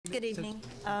Good evening.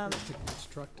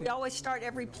 We always start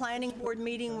every planning board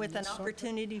meeting with an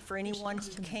opportunity for anyone who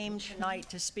came tonight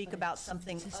to speak about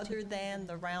something other than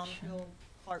the Round Hill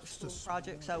Clark School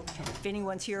project. So if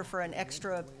anyone's here for an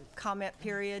extra comment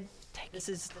period, this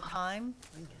is the time.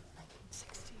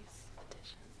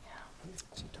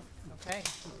 Okay,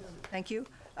 thank you.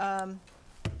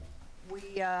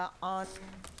 We, on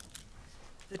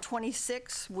the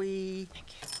 26th, we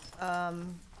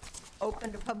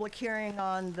opened a public hearing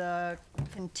on the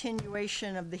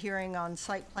continuation of the hearing on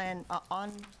site plan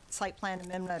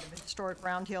amendment of Historic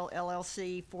Round Hill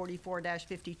LLC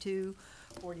 44-52,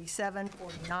 47,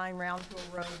 49 Round Hill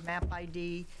Road, map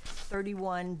ID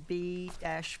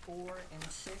 31B-4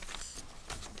 and 6.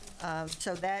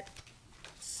 So that,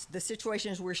 the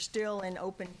situation is we're still in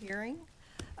open hearing.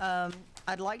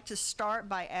 I'd like to start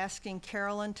by asking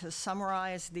Carolyn to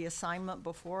summarize the assignment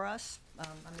before us. I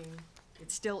mean,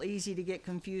 it's still easy to get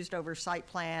confused over site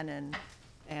plan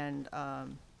and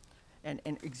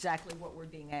exactly what we're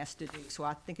being asked to do. So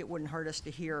I think it wouldn't hurt us to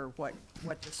hear what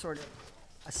the sort of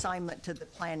assignment to the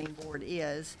planning board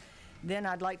is. Then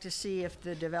I'd like to see if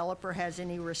the developer has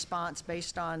any response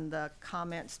based on the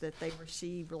comments that they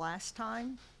received last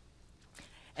time.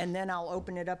 And then I'll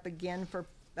open it up again for,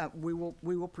 we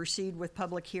will proceed with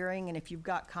public hearing, and if you've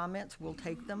got comments, we'll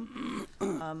take them.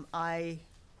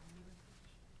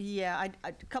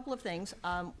 A couple of things.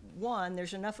 One,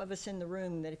 there's enough of us in the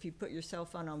room that if you put your cell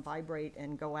phone on vibrate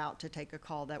and go out to take a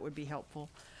call, that would be helpful.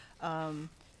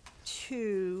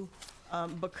 Two,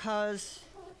 because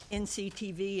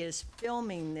NCTV is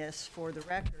filming this for the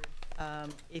record,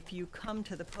 if you come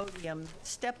to the podium,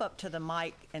 step up to the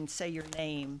mic and say your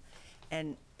name,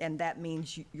 and that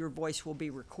means your voice will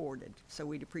be recorded, so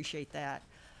we'd appreciate that.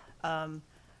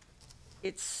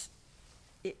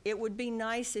 It would be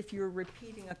nice if you're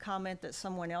repeating a comment that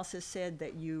someone else has said,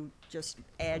 that you just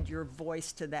add your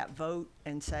voice to that vote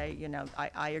and say, you know,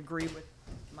 I agree with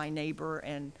my neighbor,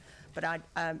 but I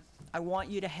want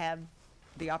you to have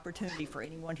the opportunity for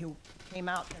anyone who came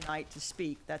out tonight to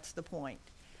speak. That's the point.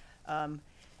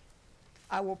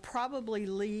 I will probably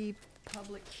leave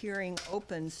public hearing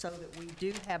open so that we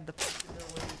do have the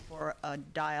possibility for a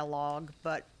dialogue,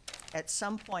 but at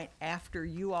some point after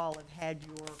you all have had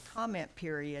your comment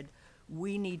period,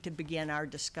 we need to begin our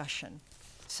discussion.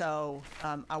 So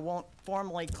I won't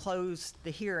formally close the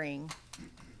hearing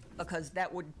because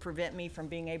that would prevent me from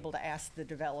being able to ask the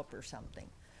developer something.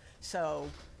 So,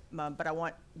 but I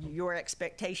want your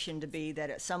expectation to be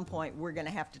that at some point we're going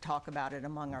to have to talk about it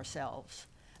among ourselves.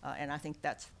 And I think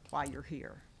that's why you're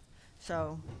here.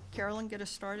 So, Carolyn, get us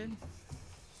started.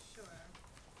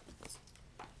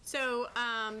 So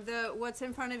what's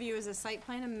in front of you is a site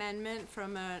plan amendment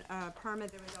from a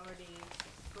permit that was already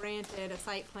granted, a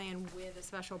site plan with a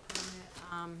special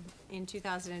permit in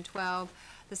 2012.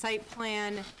 The site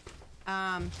plan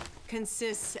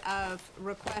consists of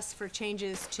requests for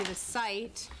changes to the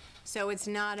site. So it's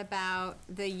not about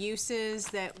the uses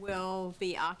that will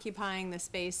be occupying the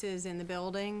spaces in the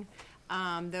building.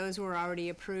 Those were already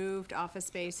approved. Office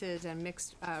spaces and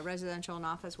mixed residential and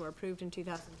office were approved in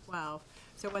 2012.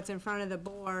 So what's in front of the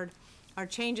board are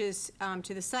changes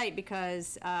to the site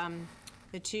because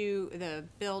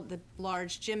the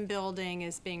large gym building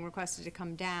is being requested to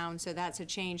come down. So that's a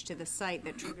change to the site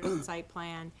that triggers the site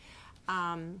plan.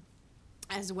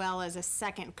 As well as a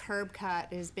second curb cut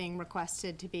is being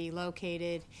requested to be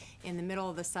located in the middle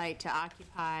of the site to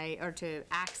occupy or to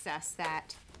access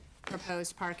that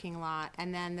proposed parking lot.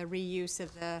 And then the reuse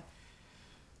of the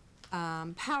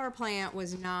power plant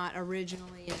was not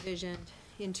originally envisioned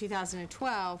in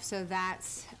 2012, so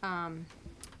that's on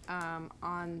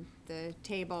the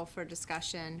table for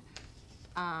discussion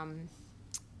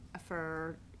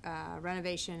for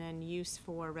renovation and use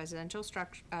for residential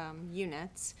structure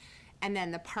units, and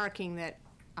then the parking that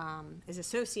is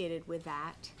associated with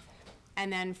that.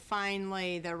 And then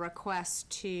finally, the request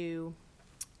to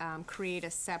create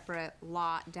a separate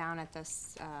lot down at the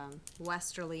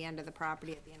westerly end of the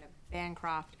property at the end of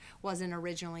Bancroft wasn't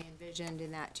originally envisioned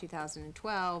in that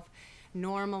 2012.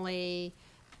 Normally,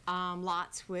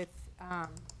 lots with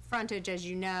frontage, as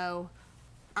you know,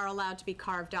 are allowed to be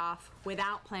carved off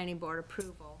without planning board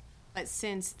approval. But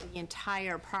since the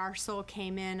entire parcel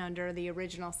came in under the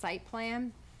original site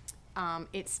plan,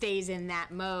 it stays in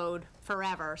that mode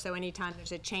forever. So anytime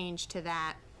there's a change to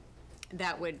that,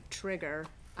 that would trigger.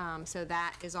 So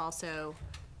that is also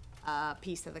a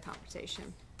piece of the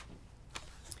conversation.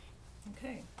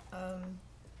 Okay.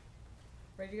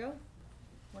 Ready to go?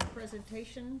 One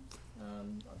presentation.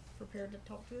 Prepared to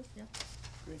talk to us? Yeah.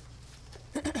 Great.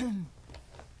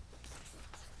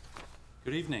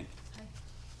 Good evening.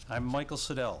 I'm Michael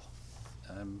Siddell.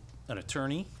 I'm an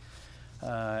attorney,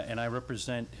 and I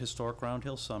represent Historic Round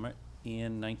Hill Summit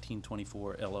and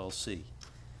 1924 LLC.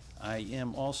 I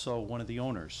am also one of the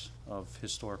owners of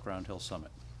Historic Round Hill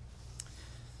Summit.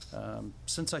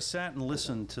 Since I sat and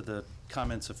listened to the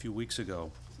comments a few weeks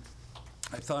ago,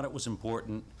 I thought it was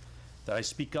important that I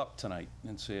speak up tonight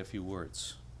and say a few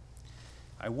words.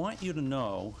 I want you to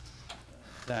know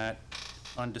that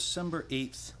on December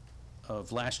 8th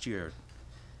of last year,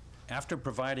 after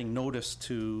providing notice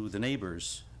to the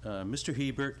neighbors, Mr.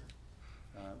 Hebert,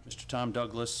 Mr. Tom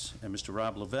Douglas, and Mr.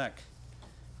 Rob Levesque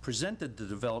presented the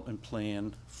development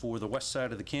plan for the west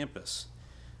side of the campus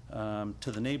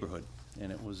to the neighborhood,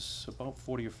 and it was about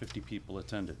 40 or 50 people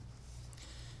attended.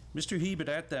 Mr. Hebert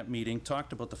at that meeting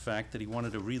talked about the fact that he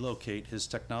wanted to relocate his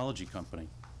technology company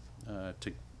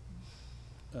to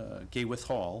Gayworth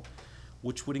Hall,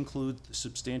 which would include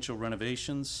substantial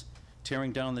renovations,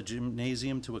 tearing down the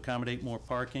gymnasium to accommodate more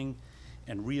parking,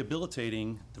 and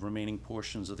rehabilitating the remaining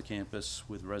portions of the campus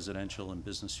with residential and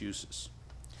business uses.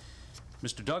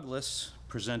 Mr. Douglas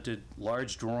presented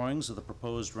large drawings of the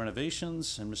proposed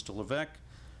renovations, and Mr. Levesque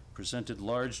presented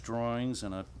large drawings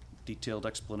and a detailed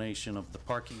explanation of the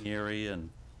parking area and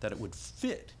that it would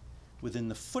fit within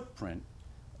the footprint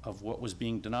of what was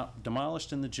being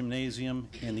demolished in the gymnasium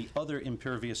and the other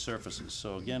impervious surfaces.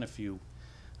 So again, if you're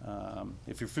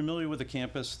familiar with the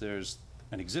campus, there's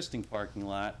an existing parking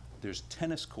lot, there's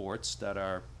tennis courts that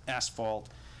are asphalt,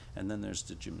 and then there's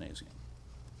the gymnasium.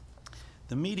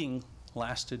 The meeting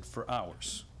lasted for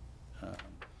hours.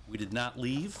 We did not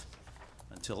leave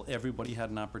until everybody had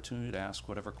an opportunity to ask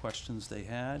whatever questions they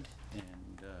had,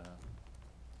 and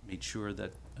made sure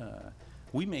that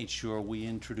we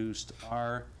introduced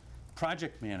our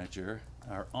project manager,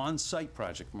 our on-site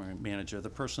project manager, the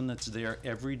person that's there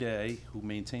every day who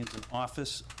maintains an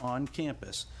office on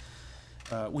campus.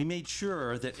 We made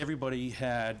sure that everybody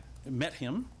had met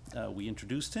him. We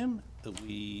introduced him.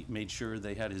 We made sure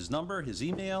they had his number, his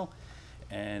email,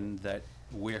 and that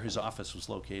where his office was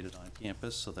located on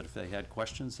campus, so that if they had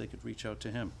questions, they could reach out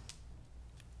to him.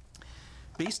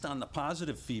 Based on the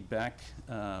positive feedback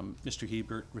Mr.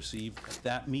 Hebert received at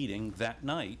that meeting that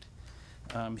night,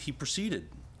 he proceeded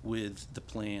with the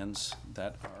plans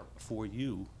that are for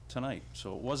you tonight.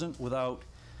 So it wasn't without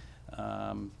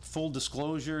full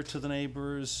disclosure to the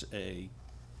neighbors, a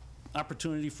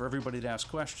opportunity for everybody to ask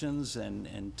questions,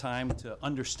 and time to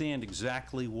understand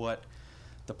exactly what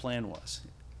the plan was.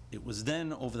 It was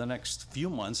then, over the next few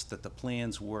months, that the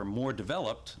plans were more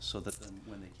developed, so that then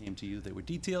when they came to you, they were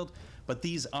detailed. But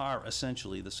these are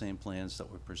essentially the same plans that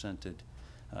were presented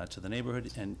to the neighborhood.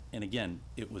 And again,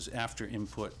 it was after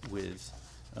input with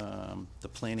the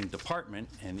planning department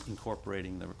and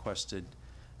incorporating the requested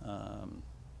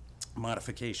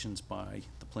modifications by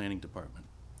the planning department.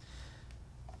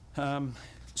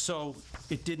 So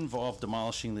it did involve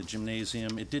demolishing the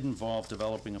gymnasium, it did involve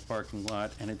developing a parking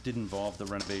lot, and it did involve the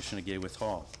renovation of Gayworth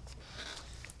Hall.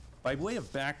 By way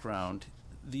of background,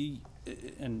 Ms.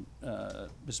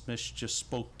 Mish just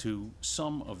spoke to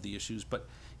some of the issues, but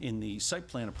in the site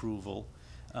plan approval,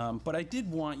 but I did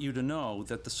want you to know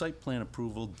that the site plan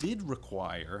approval did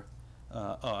require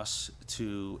us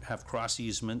to have cross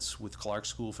easements with Clark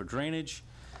School for drainage,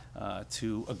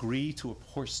 to agree to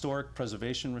a historic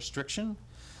preservation restriction,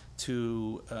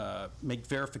 to make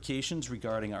verifications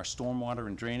regarding our stormwater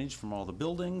and drainage from all the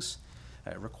buildings.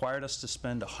 It required us to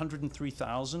spend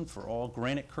 $103,000 for all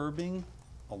granite curbing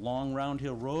along Round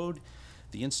Hill Road,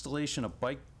 the installation of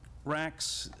bike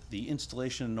racks, the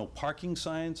installation of no parking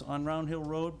signs on Round Hill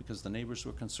Road because the neighbors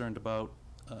were concerned about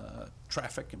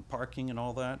traffic and parking and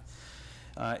all that.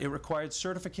 It required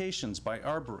certifications by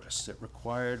arborists. It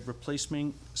required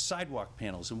replacement sidewalk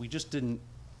panels, and we just didn't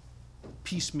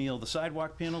piecemeal the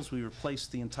sidewalk panels. We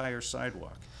replaced the entire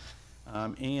sidewalk,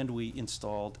 and we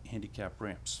installed handicap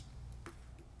ramps.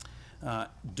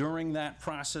 During that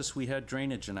process, we had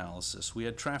drainage analysis, we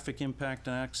had traffic impact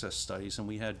and access studies, and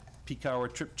we had peak hour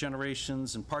trip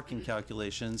generations and parking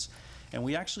calculations, and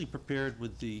we actually prepared,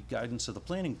 with the guidance of the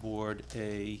planning board,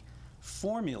 a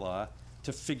formula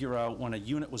to figure out when a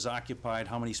unit was occupied,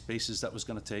 how many spaces that was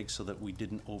going to take so that we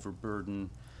didn't overburden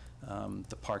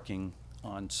the parking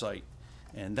on site.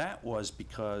 And that was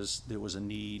because there was a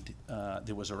need,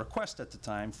 there was a request at the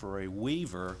time for a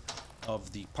waiver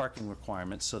of the parking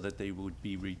requirements so that they would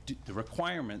be, the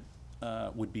requirement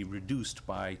would be reduced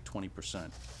by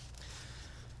 20%.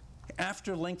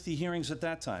 After lengthy hearings at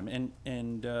that time, and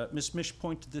Ms. Mish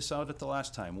pointed this out at the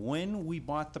last time, when we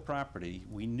bought the property,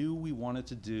 we knew we wanted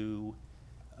to do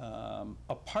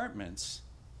apartments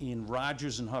in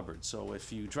Rogers and Hubbard. So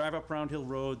if you drive up Round Hill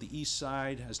Road, the east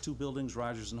side has 2 buildings,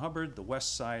 Rogers and Hubbard. The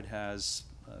west side has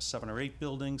 7 or 8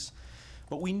 buildings.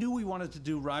 But we knew we wanted to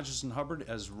do Rogers and Hubbard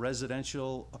as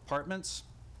residential apartments.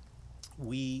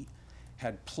 We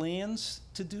had plans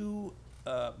to do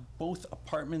both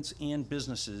apartments and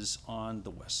businesses on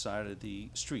the west side of the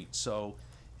street. So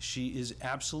she is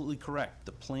absolutely correct.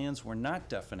 The plans were not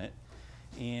definite,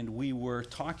 and we were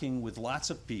talking with lots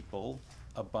of people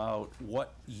about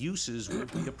what uses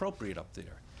would be appropriate up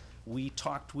there. We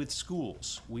talked with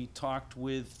schools, we talked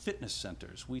with fitness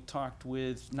centers, we talked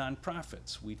with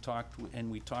nonprofits, we talked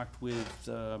with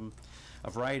a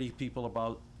variety of people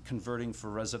about converting for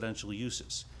residential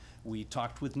uses. We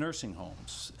talked with nursing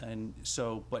homes, and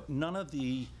so, but none of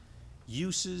the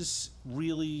uses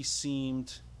really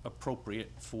seemed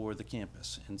appropriate for the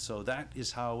campus. And so that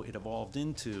is how it evolved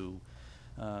into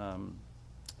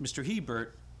Mr.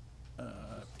 Hebert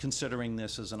considering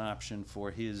this as an option for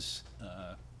his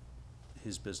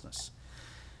business.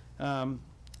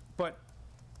 But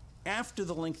after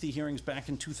the lengthy hearings back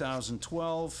in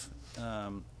 2012,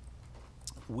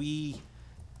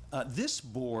 this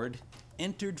board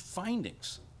entered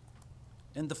findings.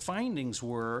 And the findings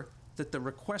were that the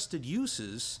requested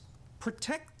uses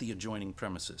protect the adjoining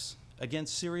premises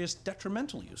against serious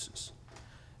detrimental uses,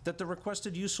 that the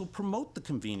requested use will promote the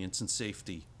convenience and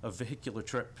safety of vehicular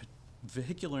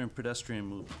and pedestrian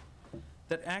movement,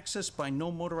 that access by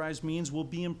no motorized means will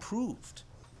be improved,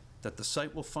 that the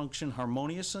site will function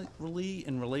harmoniously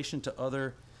in relation to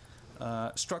other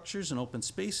structures and open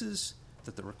spaces,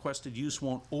 that the requested use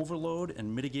won't overload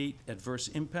and mitigate adverse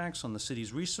impacts on the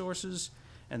city's resources,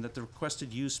 and that the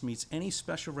requested use meets any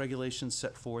special regulations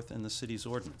set forth in the city's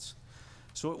ordinance.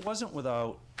 So it wasn't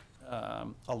without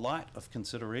a lot of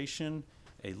consideration,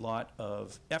 a lot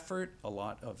of effort, a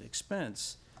lot of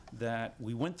expense that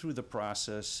we went through the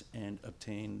process and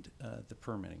obtained the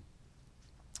permitting.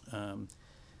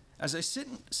 As I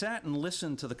sat and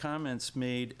listened to the comments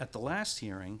made at the last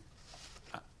hearing,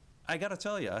 I got to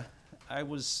tell you, I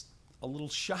was a little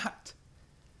shocked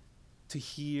to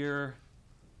hear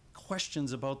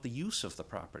questions about the use of the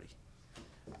property.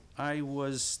 I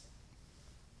was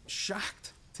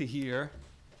shocked to hear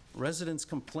residents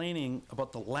complaining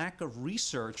about the lack of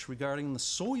research regarding the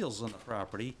soils on the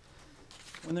property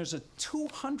when there's a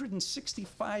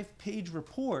 265-page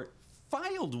report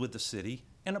filed with the city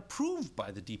and approved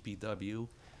by the DPW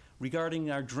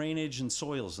regarding our drainage and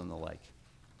soils and the like.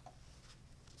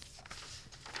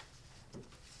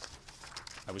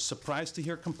 I was surprised to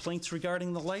hear complaints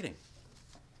regarding the lighting.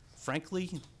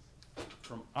 Frankly,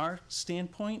 from our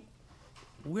standpoint,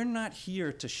 we're not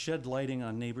here to shed lighting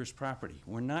on neighbors' property.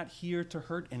 We're not here to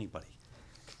hurt anybody.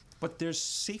 But there's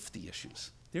safety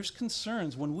issues. There's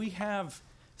concerns when we have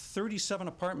 37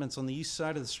 apartments on the east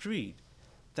side of the street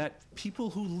that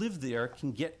people who live there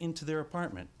can get into their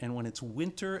apartment. And when it's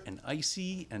winter and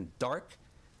icy and dark,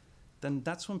 then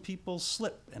that's when people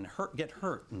slip and get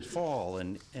hurt and fall,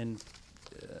 and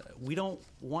we don't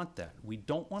want that. We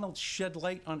don't want to shed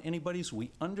light on anybody's.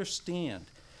 We understand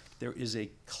there is a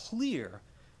clear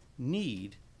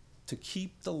need to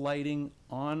keep the lighting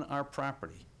on our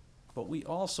property, but we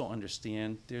also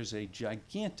understand there's a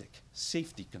gigantic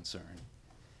safety concern.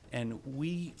 And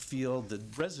we feel the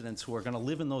residents who are going to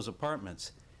live in those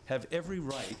apartments have every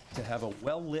right to have a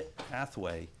well-lit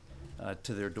pathway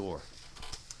to their door.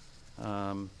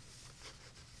 And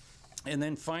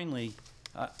then finally,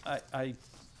 I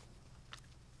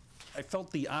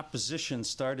felt the opposition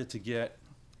started to get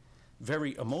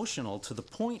very emotional to the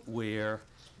point where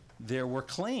there were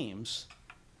claims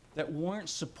that weren't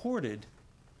supported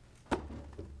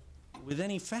with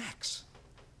any facts.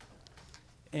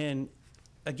 And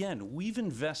again, we've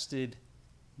invested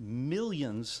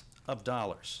millions of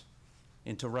dollars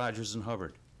into Rogers and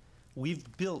Hubbard. We've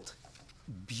built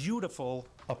beautiful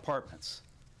apartments.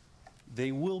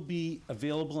 They will be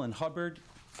available in Hubbard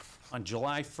on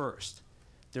July 1st.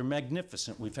 They're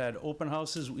magnificent. We've had open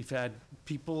houses. We've had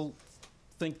people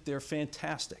think they're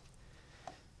fantastic.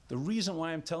 The reason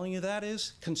why I'm telling you that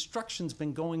is construction's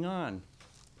been going on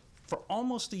for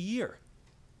almost a year.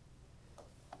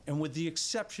 And with the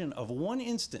exception of one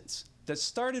instance that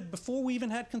started before we even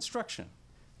had construction,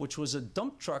 which was a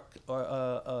dump truck,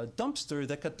 a dumpster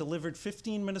that got delivered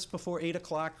 15 minutes before 8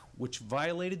 o'clock, which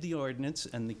violated the ordinance,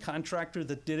 and the contractor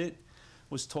that did it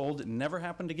was told it never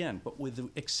happened again. But with the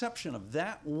exception of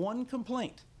that one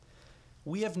complaint,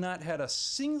 we have not had a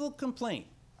single complaint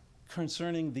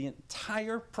concerning the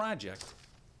entire project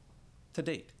to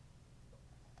date.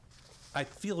 I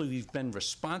feel we've been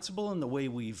responsible in the way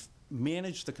we've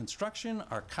managed the construction.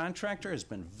 Our contractor has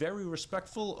been very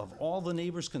respectful of all the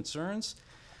neighbors' concerns.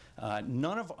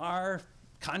 None of our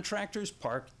contractors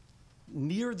park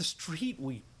near the street.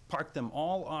 We park them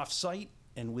all off-site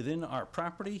and within our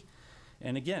property.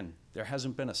 And again, there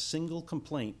hasn't been a single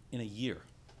complaint in a year.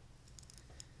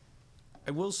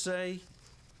 I will say,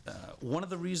 one of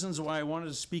the reasons why I wanted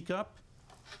to speak up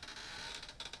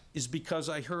is because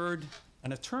I heard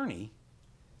an attorney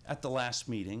at the last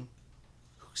meeting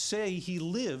say he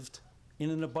lived in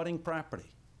an abutting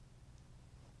property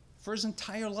for his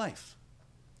entire life.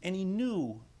 And he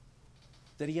knew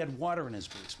that he had water in his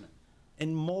basement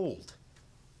and mold.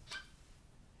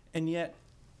 And yet,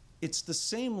 it's the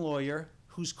same lawyer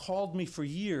who's called me for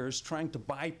years trying to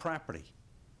buy property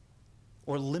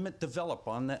or limit develop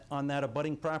on that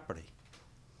abutting property.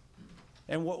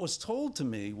 And what was told to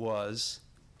me was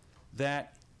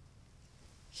that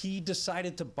he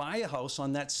decided to buy a house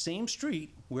on that same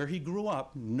street where he grew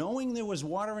up, knowing there was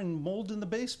water and mold in the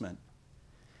basement,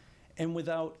 and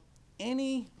without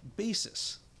any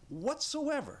basis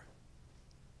whatsoever,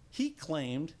 he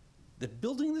claimed that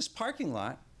building this parking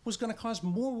lot was going to cause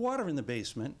more water in the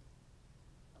basement.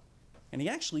 And he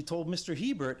actually told Mr.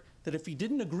 Hebert that if he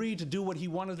didn't agree to do what he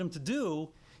wanted him to do,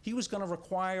 he was going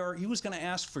to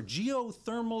ask for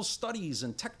geothermal studies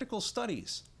and technical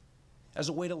studies as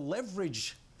a way to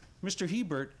leverage Mr.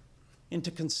 Hebert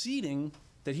into conceding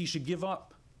that he should give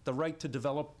up the right to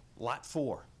develop Lot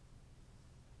 4.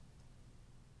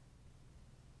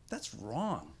 That's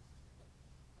wrong.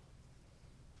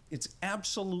 It's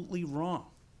absolutely wrong.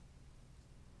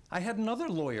 I had another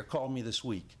lawyer call me this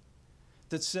week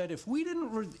that said if we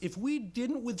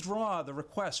didn't withdraw the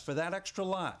request for that extra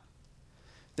lot,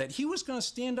 that he was going to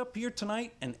stand up here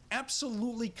tonight and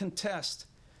absolutely contest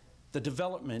the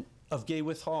development of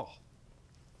Gayworth Hall.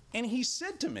 And he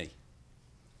said to me,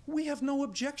 "We have no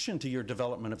objection to your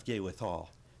development of Gayworth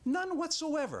Hall. None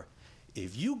whatsoever.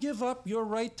 If you give up your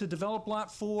right to develop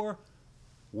Lot 4,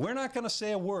 we're not going to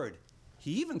say a word."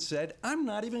 He even said, "I'm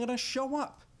not even going to show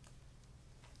up."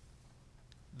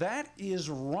 That is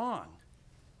wrong.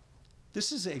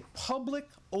 This is a public,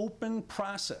 open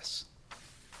process.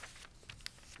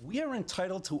 We are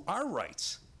entitled to our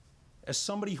rights as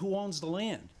somebody who owns the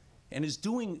land and is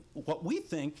doing what we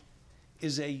think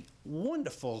is a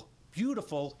wonderful,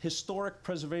 beautiful, historic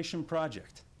preservation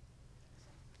project.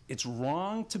 It's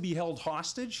wrong to be held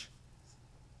hostage.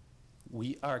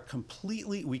 We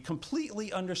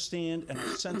completely understand and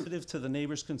are sensitive to the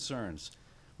neighbors' concerns.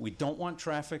 We don't want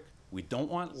traffic. We don't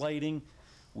want lighting.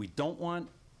 We don't want,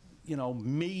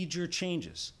 major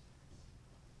changes.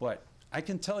 But I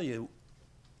can tell you,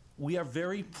 we are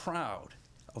very proud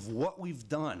of what we've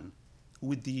done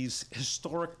with these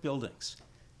historic buildings.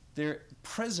 Their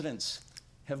presidents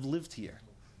have lived here.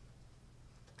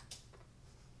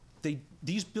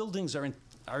 These buildings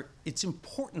it's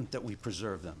important that we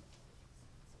preserve them.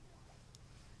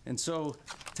 And so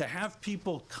to have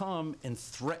people come and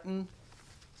threaten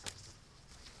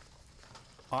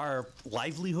our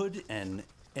livelihood and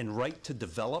right to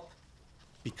develop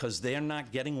because they're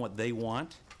not getting what they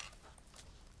want,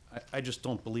 I just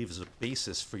don't believe is a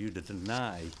basis for you to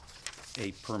deny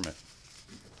a permit.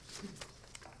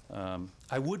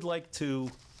 I would like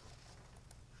to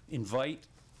invite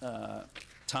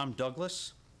Tom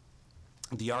Douglas,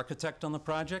 the architect on the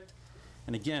project.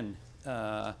 And again,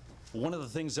 one of the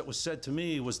things that was said to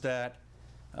me was that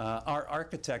our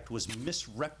architect was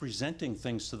misrepresenting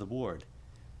things to the board.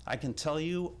 I can tell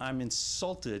you I'm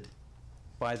insulted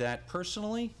by that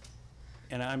personally,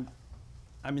 and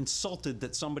I'm insulted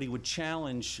that somebody would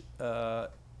challenge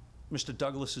Mr.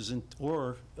 Douglas's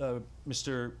or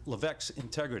Mr. Levesque's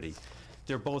integrity.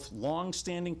 They're both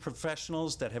long-standing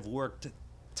professionals that have worked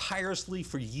tirelessly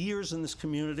for years in this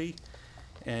community,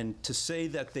 and to say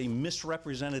that they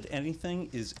misrepresented anything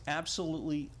is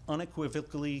absolutely,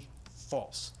 unequivocally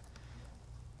false.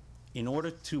 In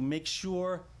order to make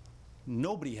sure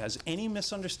nobody has any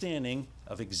misunderstanding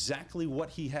of exactly what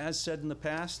he has said in the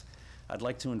past, I'd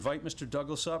like to invite Mr.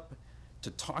 Douglas up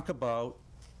to talk about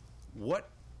what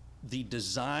the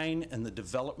design and the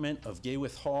development of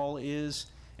Gayworth Hall is,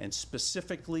 and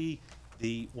specifically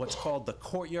what's called the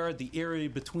courtyard, the area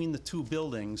between the two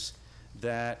buildings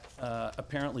that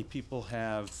apparently people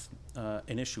have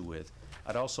an issue with.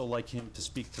 I'd also like him to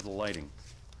speak to the lighting.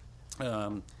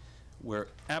 We're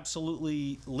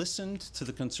absolutely listened to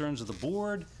the concerns of the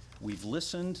board. We've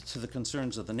listened to the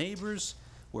concerns of the neighbors.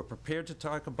 We're prepared to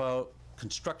talk about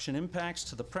construction impacts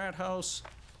to the Pratt House,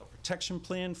 a protection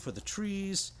plan for the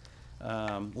trees,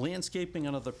 landscaping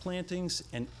and other plantings,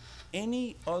 and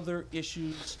any other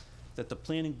issues that the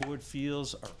planning board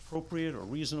feels are appropriate or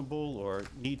reasonable or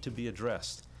need to be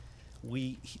addressed.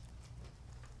 We're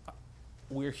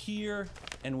here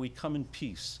and we come in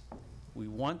peace. We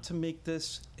want to make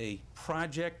this a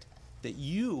project that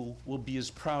you will be as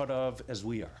proud of as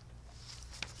we are.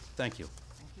 Thank you.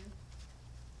 Thank you.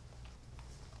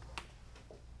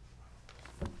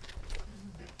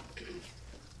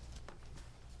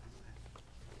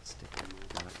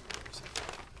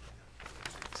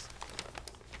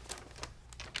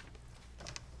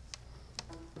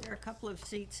 There are a couple of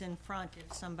seats in front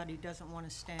if somebody doesn't want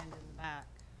to stand in the back.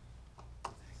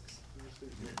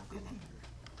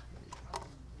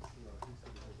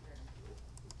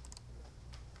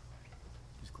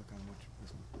 Just click on which,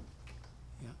 this one.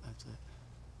 Yeah, that's it.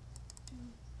 Do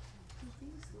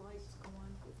these lights go on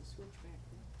with the switch back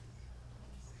there?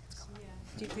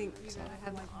 Do you think you gotta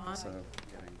have them on? So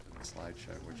getting to the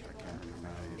slideshow, which I can't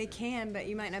really It can, but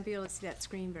you might not be able to see that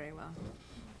screen very well.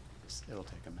 It'll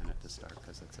take a minute to start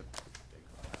because it's a big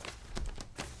file.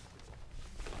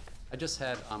 I just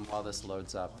had, while this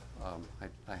loads up,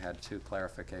 I had 2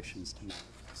 clarifications to make.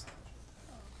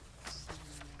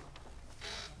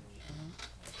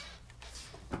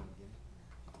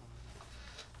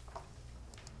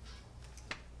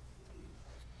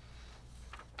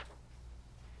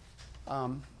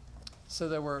 So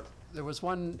there was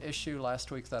one issue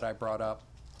last week that I brought up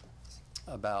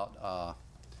about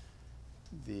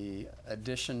the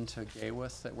addition to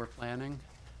Gayworth that we're planning,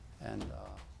 and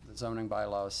the zoning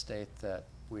bylaws state that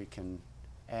we can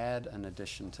add an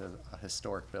addition to a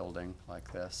historic building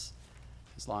like this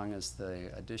as long as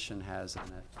the addition has in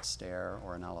it a stair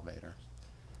or an elevator.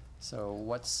 So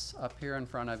what's up here in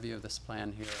front of you, this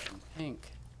plan here in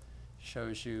pink,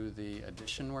 shows you the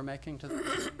addition we're making to the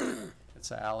building.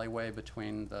 It's an alleyway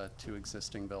between the 2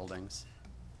 existing buildings,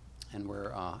 and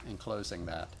we're enclosing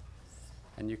that.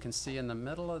 And you can see in the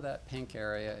middle of that pink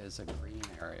area is a green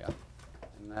area,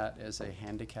 and that is a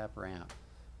handicap ramp.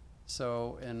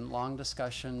 So in long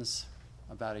discussions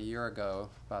about a year ago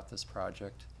about this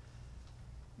project,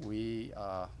 we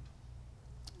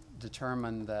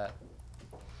determined that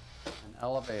an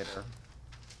elevator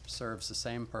serves the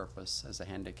same purpose as a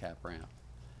handicap ramp.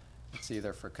 It's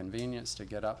either for convenience to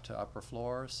get up to upper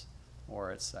floors,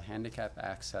 or it's a handicap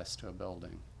access to a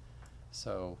building.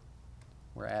 So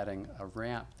we're adding a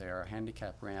ramp there, a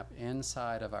handicap ramp,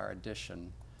 inside of our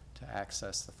addition to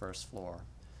access the first floor.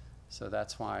 So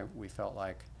that's why we felt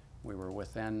like we were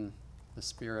within the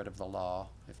spirit of the law,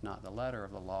 if not the letter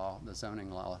of the law, the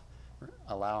zoning law,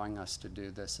 allowing us to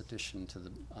do this addition to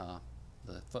the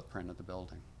footprint of the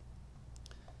building.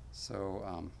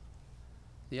 So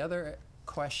the other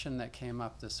question that came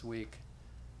up this week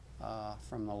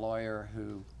from the lawyer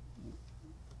who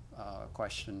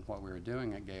questioned what we were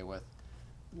doing at Gayworth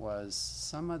was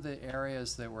some of the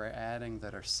areas that we're adding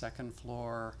that are second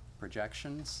floor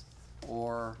projections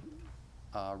or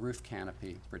roof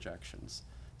canopy projections.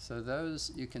 So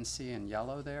those you can see in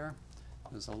yellow there.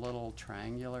 There's a little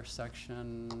triangular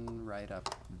section right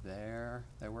up there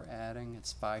that we're adding.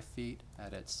 It's 5 feet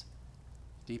at its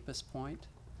deepest point.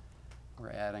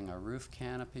 We're adding a roof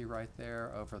canopy right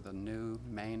there over the new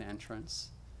main entrance.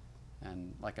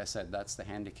 And like I said, that's the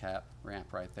handicap ramp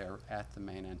right there at the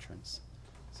main entrance.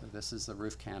 So this is the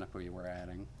roof canopy we're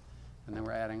adding. And then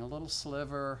we're adding a little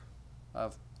sliver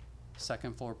of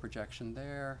second floor projection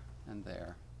there and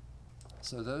there.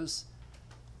 So those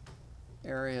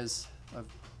areas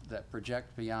that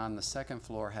project beyond the second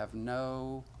floor have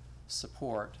no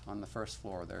support on the first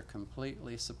floor. They're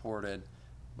completely supported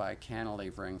by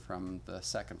cantilevering from the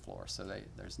second floor. So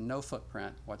there's no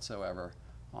footprint whatsoever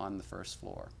on the first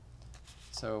floor.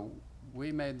 So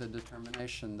we made the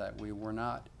determination that we were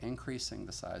not increasing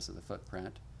the size of the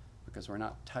footprint because we're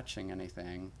not touching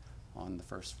anything on the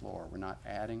first floor. We're not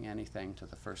adding anything to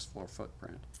the first floor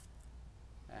footprint.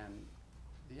 And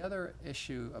the other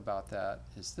issue about that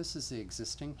is this is the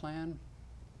existing plan.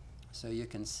 So you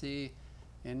can see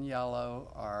in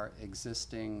yellow our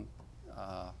existing,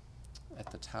 at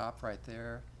the top right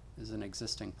there is an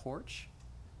existing porch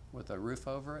with a roof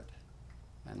over it.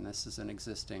 And this is an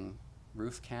existing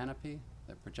roof canopy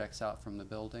that projects out from the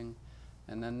building.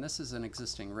 And then this is an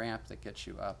existing ramp that gets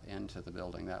you up into the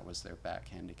building. That was their back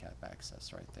handicap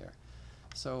access right there.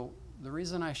 So the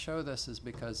reason I show this is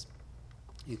because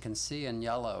you can see in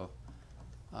yellow,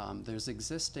 there's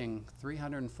existing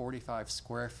 345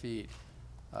 square feet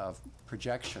of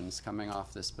projections coming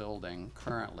off this building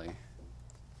currently.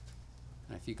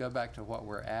 And if you go back to what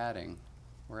we're adding,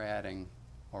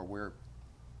 we're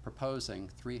proposing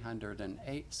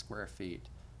 308 square feet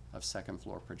of second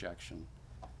floor projection.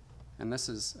 And this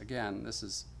is, again, this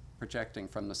is projecting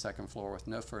from the second floor with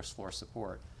no first floor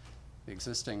support. The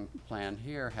existing plan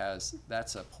here has,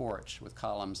 that's a porch with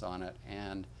columns on it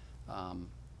and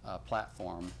a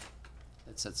platform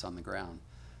that sits on the ground.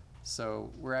 So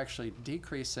we're actually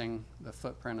decreasing the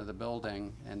footprint of the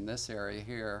building in this area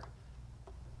here,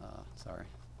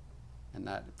 in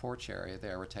that porch area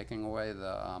there. We're taking away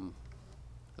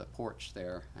the porch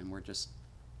there, and we're just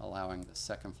allowing the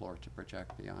second floor to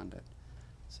project beyond it.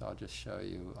 So I'll just show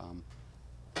you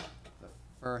the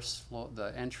first floor,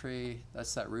 the entry,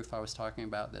 that's that roof I was talking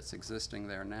about that's existing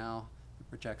there now. It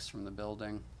projects from the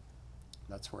building.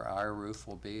 That's where our roof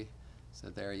will be. So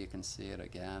there you can see it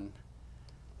again.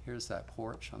 Here's that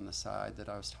porch on the side that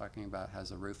I was talking about,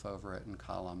 has a roof over it and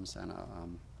columns and a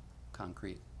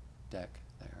concrete deck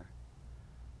there.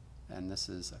 And this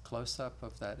is a close-up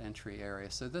of that entry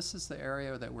area. So this is the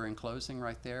area that we're enclosing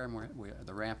right there, and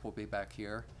the ramp will be back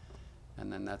here.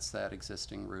 And then that's that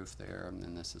existing roof there, and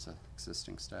then this is an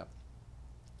existing step.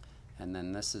 And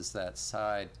then this is that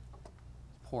side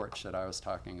porch that I was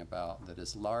talking about that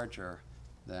is larger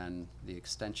than the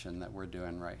extension that we're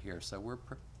doing right here. So we're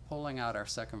pulling out our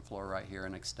second floor right here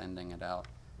and extending it out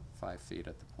 5 feet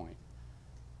at the point.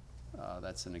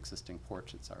 That's an existing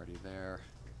porch that's already there.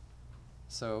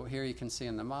 So here you can see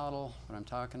in the model what I'm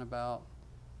talking about.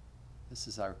 This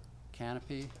is our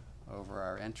canopy over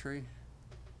our entry.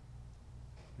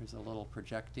 There's a little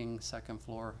projecting second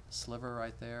floor sliver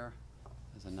right there.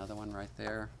 There's another one right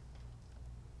there.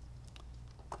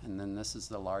 And then this is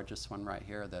the largest one right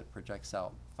here that projects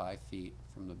out 5 feet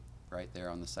from the right there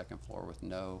on the second floor with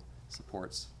no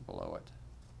supports below it.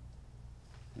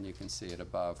 And you can see it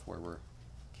above where we're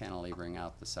cantilevering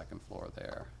out the second floor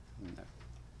there.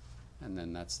 And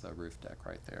then that's the roof deck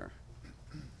right there.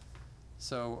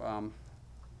 So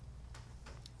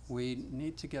we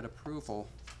need to get approval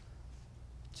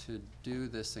to do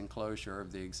this enclosure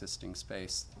of the existing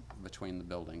space between the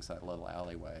buildings, that little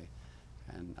alleyway.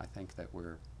 And I think that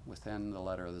we're within the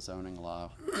letter of the zoning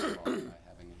law by having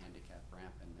a handicap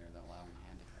ramp in there that allowing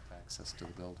handicap access to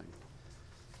the building.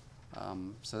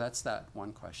 So that's that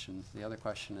one question. The other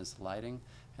question is lighting.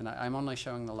 And I'm only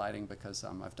showing the lighting because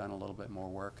I've done a little bit more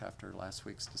work after last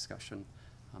week's discussion.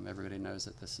 Everybody knows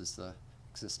that this is the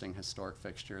existing historic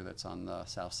fixture that's on the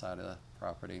south side of the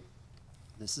property.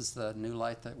 This is the new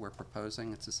light that we're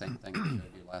proposing. It's the same thing we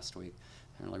showed you last week.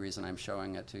 And the only reason I'm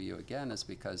showing it to you again is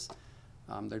because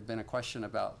there'd been a question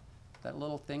about that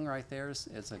little thing right there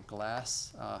is a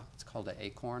glass, it's called an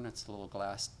acorn. It's a little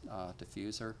glass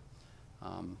diffuser.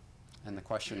 And the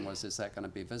question was, is that going to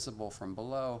be visible from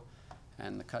below?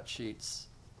 And the cut sheets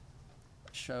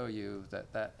show you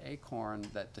that that acorn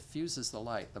that diffuses the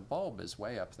light, the bulb is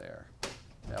way up there,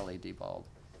 the LED bulb.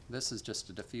 This is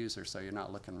just a diffuser, so you're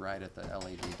not looking right at the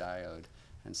LED diode.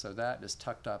 And so that is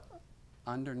tucked up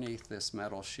underneath this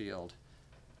metal shield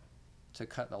to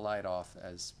cut the light off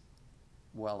as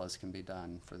well as can be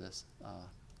done for this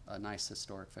a nice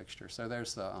historic fixture. So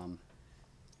there's the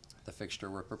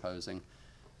fixture we're proposing.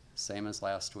 Same as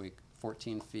last week,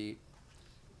 14 feet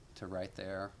to right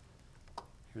there.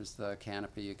 Here's the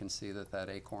canopy. You can see that that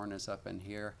acorn is up in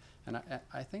here. And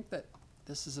I think that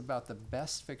this is about the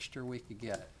best fixture we could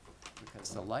get because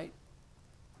the light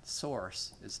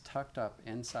source is tucked up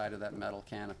inside of that metal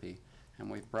canopy, and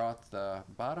we've brought the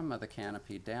bottom of the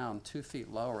canopy down 2 feet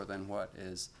lower than what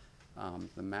is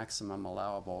the maximum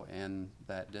allowable in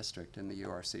that district, in the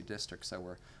URC district. So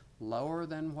we're lower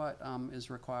than what is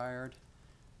required.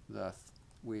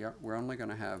 We're only going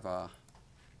to have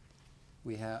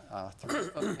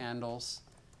 3-foot candles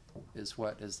is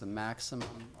what is the maximum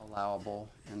allowable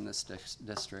in this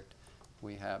district.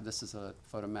 We have, this is a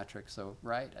photometric, so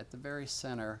right at the very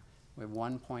center, we have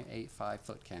 1.85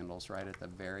 foot candles right at the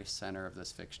very center of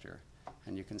this fixture.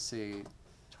 And you can see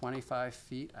 25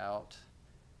 feet out,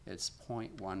 it's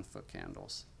 0.1 foot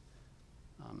candles.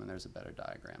 And there's a better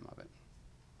diagram of it.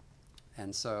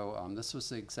 And so this was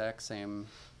the exact same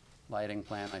lighting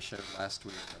plan I showed last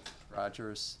week of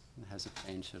Rogers. It hasn't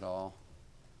changed at all.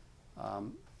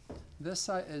 This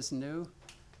is new.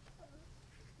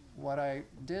 What I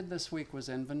did this week was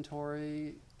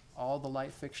inventory all the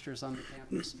light fixtures on the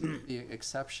campus, with the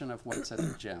exception of what's at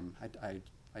the gym.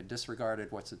 I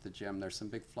disregarded what's at the gym. There's some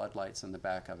big floodlights in the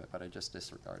back of it, but I just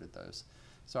disregarded those.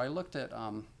 So I looked at,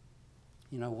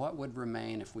 you know, what would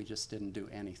remain if we just didn't do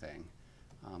anything.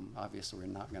 Obviously,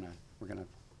 we're gonna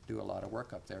do a lot of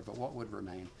work up there, but what would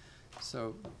remain?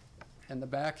 So in the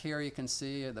back here, you can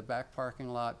see the back parking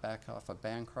lot back off of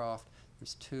Bancroft.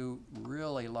 There's 2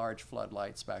 really large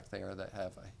floodlights back there that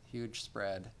have a huge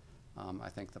spread. I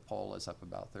think the pole is up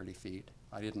about 30 feet.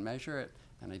 I didn't measure it,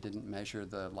 and I didn't measure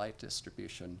the light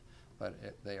distribution, but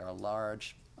they are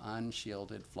large,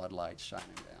 unshielded floodlights shining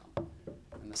down.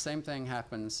 And the same thing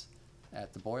happens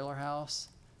at the boiler house.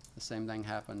 The same thing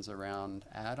happens around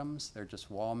Adams. They're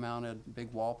just wall-mounted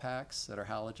big wall packs that are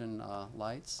halogen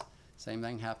lights. Same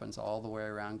thing happens all the way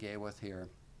around Gayworth here.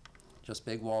 Just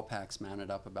big wall packs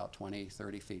mounted up about 20,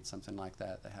 30 feet, something like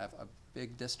that, that have a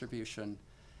big distribution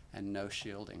and no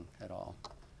shielding at all.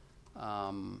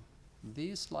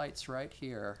 These lights right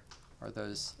here are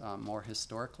those more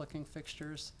historic-looking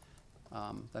fixtures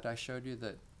that I showed you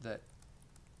that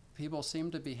people seem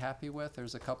to be happy with.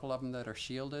 There's a couple of them that are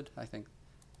shielded. I think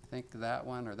that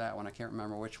one or that one, I can't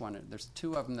remember which one. There's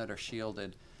two of them that are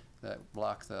shielded that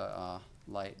block the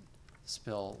light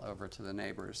spill over to the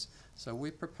neighbors. So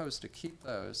we propose to keep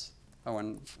those. Oh,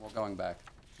 and well, going back,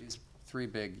 these three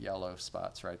big yellow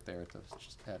spots right there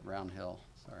at Round Hill.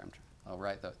 Sorry,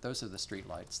 those are the street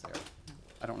lights there.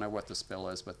 I don't know what the spill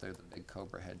is, but they're the big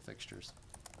Cobra head fixtures.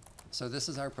 So this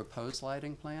is our proposed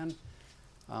lighting plan.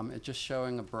 It's just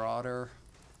showing a broader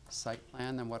site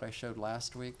plan than what I showed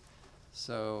last week.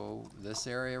 So this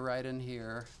area right in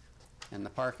here and the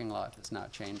parking lot has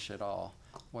not changed at all.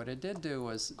 What it did do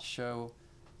was show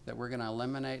that we're going to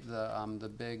eliminate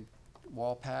the big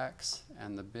wall packs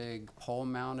and the big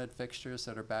pole-mounted fixtures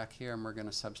that are back here, and we're going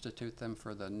to substitute them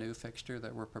for the new fixture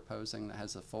that we're proposing that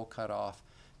has a full cutoff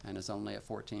and is only at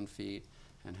 14 feet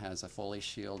and has a fully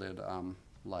shielded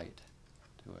light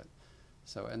to it.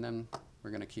 So, and then we're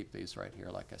going to keep these right here,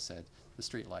 like I said. The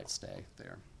street lights stay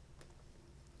there.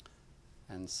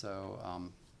 And so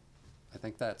I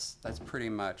think that's pretty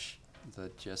much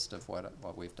the gist of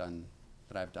what we've done,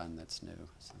 that I've done that's new.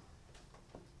 So.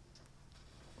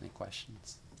 Any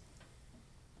questions?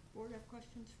 Board have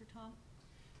questions for Tom?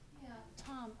 Yeah,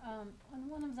 Tom, on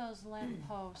one of those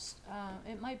lampposts,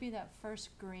 it might be that first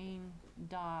green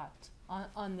dot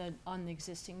on the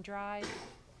existing drive.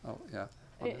 Oh, yeah,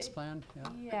 on this plan, yeah.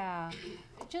 Yeah,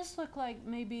 it just looked like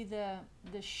maybe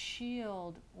the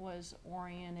shield was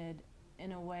oriented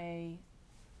in a way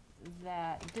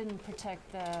that didn't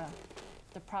protect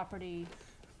the property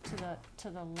to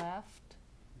the left.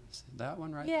 See that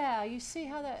one right? Yeah, you see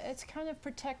how it's kind of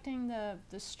protecting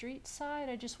the street side?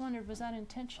 I just wondered, was that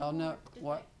intentional? Oh, no,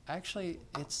 actually,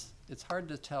 it's hard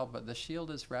to tell, but the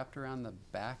shield is wrapped around the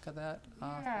back of that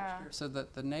fixture. So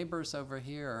that the neighbors over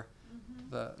here,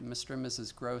 the Mr. and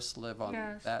Mrs. Gross live on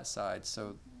that side,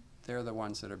 so they're the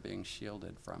ones that are being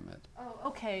shielded from it. Oh,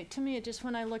 okay. To me,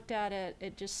 when I looked at it,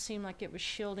 it just seemed like it was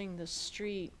shielding the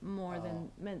street more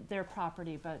than their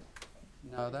property, but...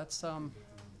 No, that's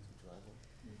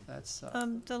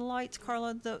The lights,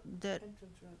 Carla,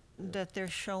 that they're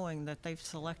showing, that they've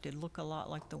selected, look a lot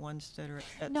like the ones that are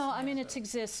at... No, I mean, it's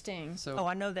existing. so. Oh,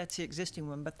 I know that's the existing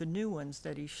one, but the new ones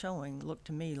that he's showing look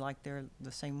to me like they're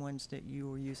the same ones that you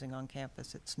were using on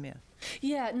campus at Smith.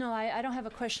 Yeah, no, I don't have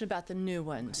a question about the new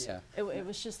ones. Yeah. It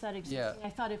was just that existing. Yeah. I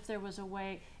thought if there was a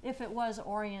way, if it was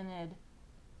oriented...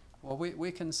 Well,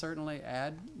 we can certainly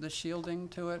add the shielding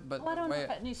to it, but Well, I the don't know way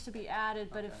if it needs to be added,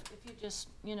 but if you just,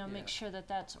 make sure that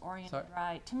that's oriented Sorry?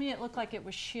 right. To me, it looked like it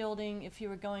was shielding if you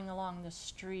were going along the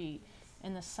street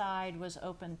and the side was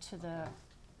open to the...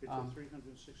 It's a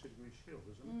 360-degree shield,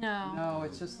 isn't it? No. No,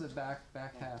 it's just the back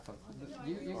half of,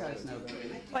 you guys know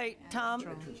that. Wait, Tom,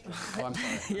 Oh, I'm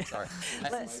sorry,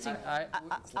 I'm sorry.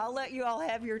 I'll let you all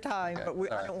have your time, Okay,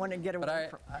 but I sorry. don't want to get away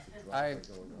from...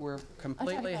 We're I'm talking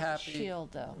completely about the happy.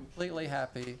 shield, though. Completely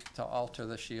happy to alter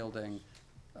the shielding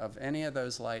of any of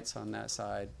those lights on that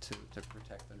side to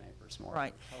protect the neighbors more.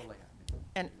 Right. We're totally happy to do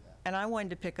that. And I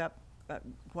wanted to pick up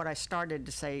what I started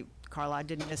to say, Carla, I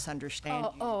didn't misunderstand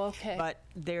you. Oh, okay. But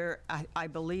I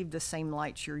believe the same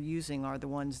lights you're using are the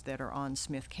ones that are on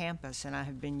Smith campus, and I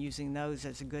have been using those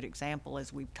as a good example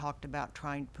as we've talked about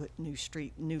trying to put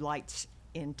new lights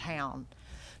in town.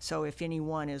 So if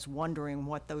anyone is wondering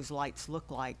what those lights look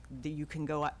like, you can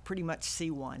go out, pretty much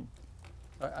see one.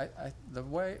 The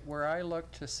way, where I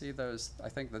look to see those, I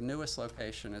think the newest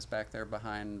location is back there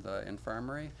behind the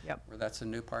infirmary. Yep. Where that's a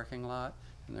new parking lot,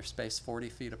 and they're spaced 40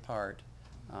 feet apart.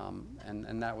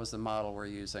 And that was the model we're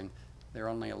using. They're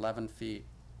only 11 feet.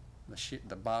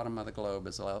 The bottom of the globe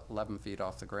is 11 feet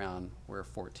off the ground. We're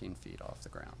 14 feet off the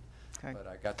ground. Okay. But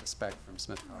I got the spec from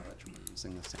Smith College. We're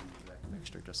using the same exact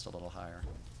fixture, just a little higher.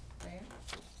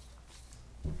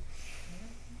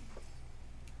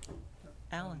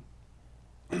 Alan?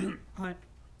 Hi.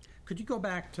 Could you go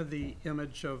back to the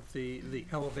image of the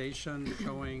elevation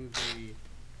showing the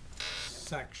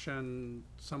section,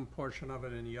 some portion of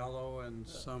it in yellow and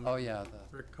some Oh, yeah, the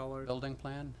brick colored? building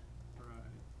plan? Right.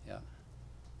 Yeah.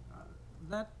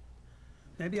 That,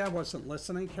 maybe I wasn't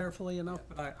listening carefully enough,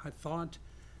 but I thought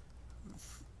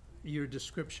your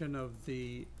description of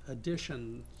the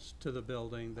additions to the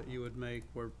building that you would make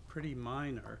were pretty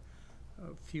minor.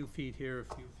 A few feet here,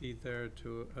 a few feet there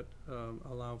to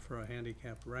allow for a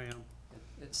handicap ramp.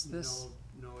 It's this,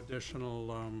 No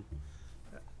additional,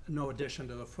 no addition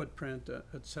to the footprint,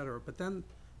 et cetera. But then,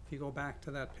 if you go back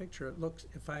to that picture, it looks,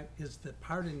 is the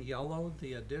part in yellow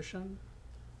the addition?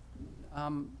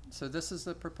 so this is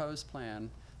the proposed plan.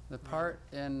 The part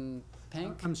in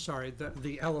pink, I'm sorry,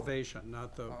 the elevation,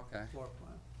 not the Okay. floor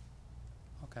plan.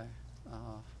 okay.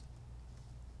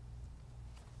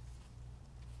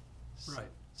 Right.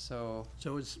 So,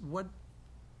 So what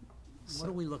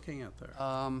are we looking at there?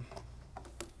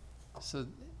 so,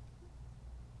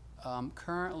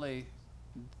 currently,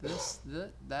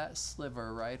 that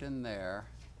sliver right in there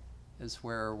is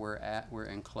where we're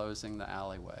enclosing the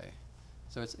alleyway.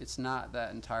 So it's not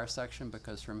that entire section,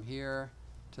 because from here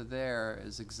to there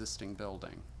is existing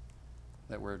building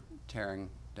that we're tearing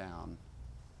down.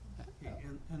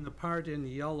 And the part in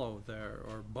yellow there,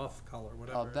 or buff color,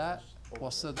 whatever Oh, it that, is. well,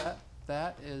 so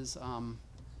that is,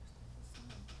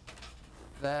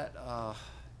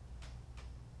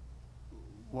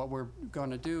 what we're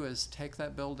gonna do is take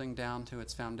that building down to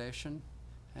its foundation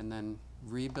and then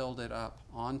rebuild it up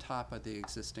on top of the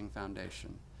existing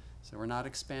foundation. So we're not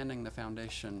expanding the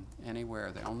foundation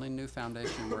anywhere. The only new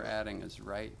foundation we're adding is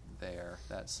right there,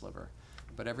 that sliver.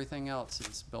 But everything else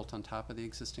is built on top of the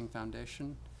existing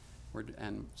foundation.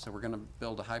 And so we're gonna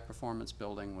build a high-performance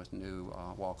building with new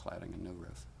wall cladding and new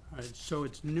roof. All right, so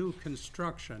it's new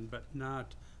construction, but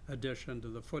not addition to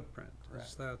the footprint. Is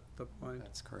Correct. that the point?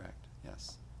 That's correct,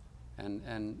 yes.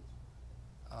 And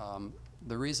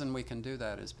the reason we can do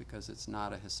that is because it's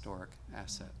not a historic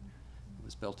asset. It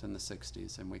was built in the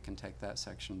 60s, and we can take that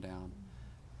section down.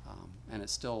 And it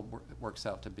still works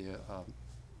out to be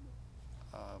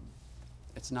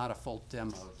it's not a full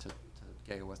demo to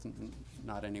Gayworth,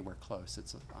 not anywhere close.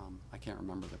 It's, I can't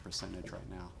remember the percentage right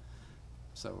now.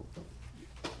 So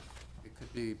it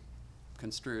could be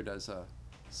construed as a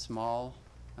small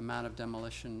amount of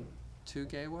demolition to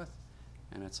Gayworth,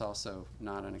 and it's also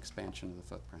not an expansion of the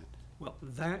footprint, Well,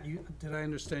 did I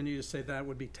understand you to say that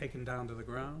would be taken down to the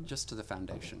ground? just to the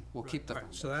foundation. We'll keep the Right,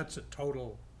 foundation so that's a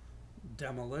total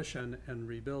demolition and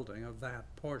rebuilding of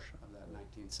that portion. of that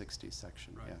 1960s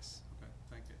section, Right. yes. Okay,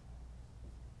 thank you.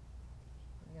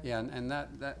 Yeah, and that,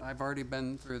 I've already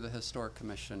been through the Historic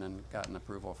Commission and gotten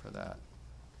approval for that.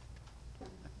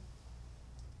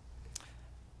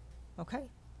 Okay,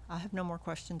 I have no more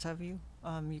questions of you.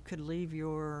 You could leave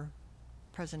your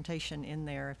presentation in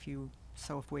there if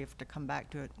we have to come back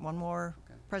to it. One more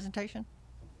Okay. presentation?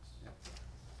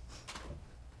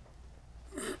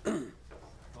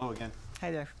 Hello again.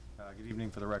 Hey there. Good evening.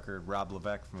 For the record, Rob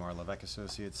Levesque from our Levesque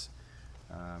Associates.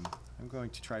 I'm going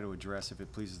to try to address, if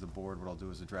it pleases the board, what I'll do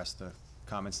is address the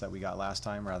comments that we got last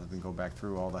time rather than go back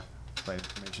through all the right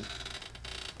information.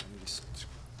 Let me just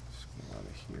scroll out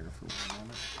of here for 1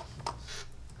 moment.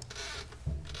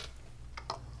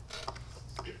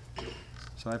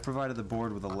 So I provided the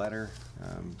board with a letter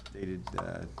dated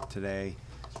today,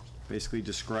 basically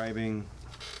describing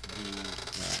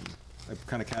I've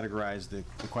kind of categorized the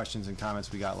questions and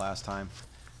comments we got last time.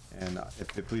 And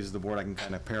if it pleases the board, I can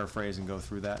kind of paraphrase and go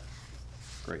through that.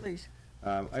 Great. Please.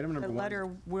 Item number The one. letter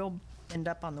will end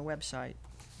up on the website,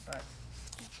 but,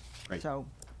 Great. so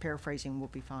paraphrasing will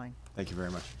be fine. Thank you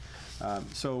very much.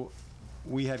 So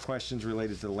we had questions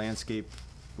related to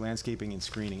landscaping and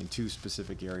screening in 2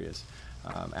 specific areas.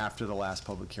 After the last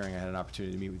public hearing, I had an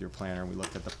opportunity to meet with your planner, and we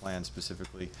looked at the plan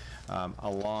specifically.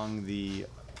 Along the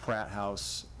Pratt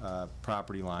House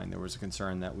property line, there was a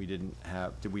concern that we didn't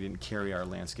carry our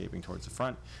landscaping towards the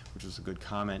front, which was a good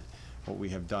comment. What we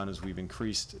have done is we've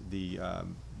increased the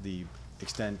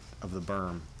extent of the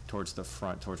berm towards the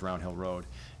front, towards Round Hill Road,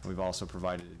 and we've also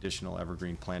provided additional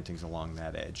evergreen plantings along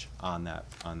that edge on that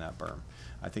berm.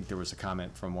 I think there was a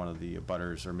comment from one of the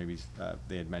abutters, or maybe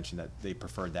they had mentioned that they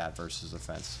preferred that versus a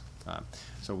fence.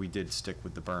 So we did stick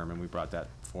with the berm, and we brought that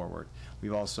forward.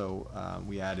 We've also,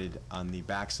 we added on the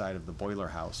backside of the boiler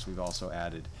house, we've also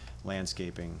added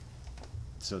landscaping.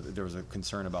 So that there was a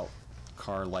concern about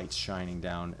car lights shining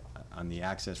down on the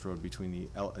access road between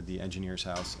the engineer's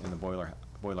house and the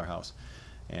boiler house.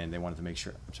 And they wanted to make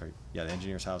sure, the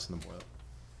engineer's house and the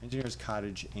engineer's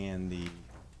cottage and the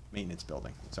maintenance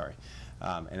building,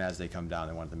 and as they come down,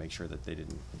 they wanted to make sure that they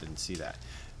didn't see that.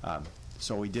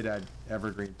 So we did add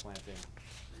evergreen planting.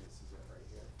 This is it right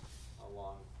here,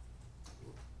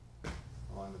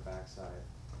 along the backside.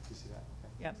 Do you see that?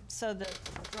 Okay. Yep, so the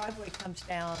driveway comes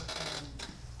down and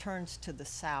turns to the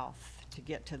south to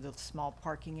get to the small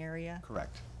parking area.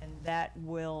 Correct. And that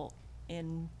will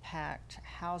impact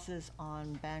houses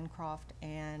on Bancroft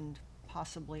and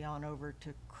possibly on over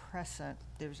to Crescent.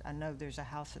 I know there's a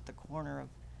house at the corner of.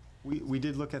 We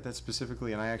did look at that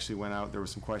specifically, and I actually went out, there were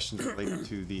some questions related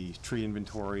to the tree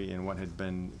inventory and what had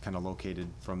been kind of located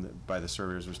by the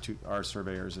surveyors. There's our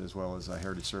surveyors as well as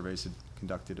Heritage Surveys had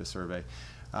conducted a survey.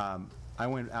 I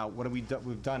went out, what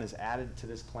we've done is added to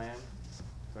this plan.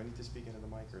 Do I need to speak into the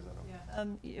mic, or is that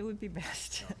okay? Yeah. It would be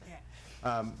best.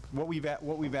 What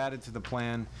we've added to the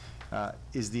plan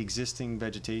is the existing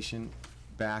vegetation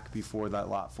back before that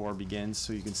Lot 4 begins.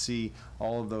 So you can see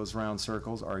all of those round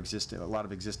circles are a lot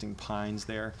of existing pines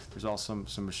there. There's also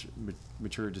some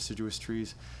mature deciduous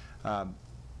trees.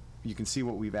 You can see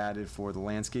what we've added for the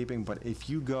landscaping, but if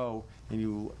you go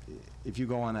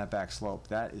on that back slope,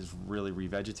 that is really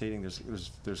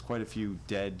revegetating. There's quite a few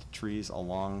dead trees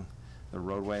along the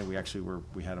roadway. We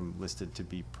had them listed to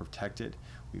be protected.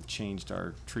 We've changed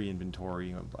our tree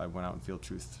inventory. I went out and field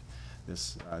truthed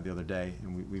this the other day,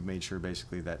 and we've made sure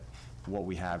basically that what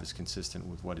we have is consistent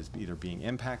with what is either being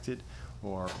impacted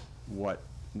or what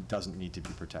doesn't need to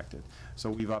be protected. So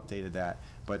we've updated that,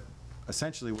 but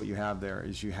essentially what you have there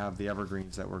is you have the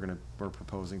evergreens that we're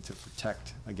proposing to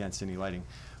protect against any lighting.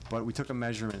 But we took a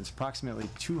measurement. It's approximately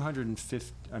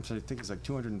 250. I think it's like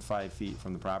 205 feet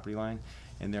from the property line,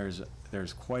 and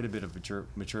there's quite a bit of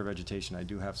mature vegetation. I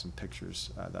do have some pictures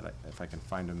that if I can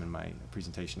find them in my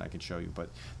presentation, I can show you. But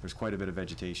there's quite a bit of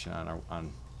vegetation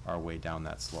on our way down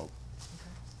that slope.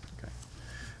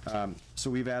 Okay. So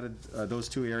we've added those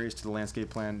two areas to the landscape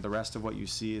plan. The rest of what you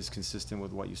see is consistent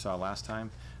with what you saw last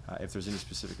time. If there's any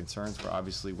specific concerns, we're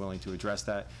obviously willing to address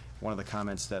that. One of the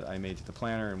comments that I made to the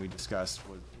planner and we discussed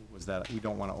was that we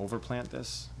don't want to overplant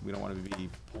this. We don't want to be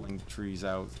pulling trees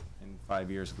out in 5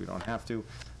 years if we don't have to.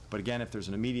 But again, if there's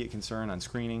an immediate concern on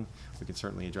screening, we can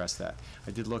certainly address that.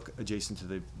 I did look adjacent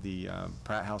to the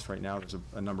Pratt House right now. There's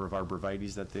a number of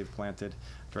arborvitaes that they've planted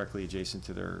directly adjacent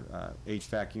to their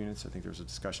HVAC units. I think there was a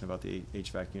discussion about the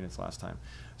HVAC units last time.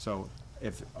 So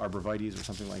if arborvitaes or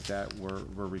something like that were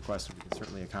requested, we can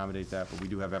certainly accommodate that, but we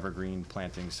do have evergreen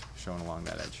plantings shown along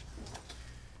that edge.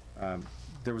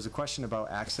 There was a question about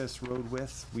access road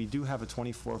width. We do have a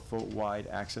 24-foot wide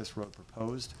access road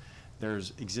proposed.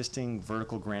 There's existing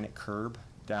vertical granite curb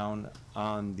down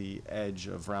on the edge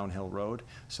of Round Hill Road,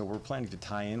 so we're planning to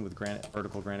tie in with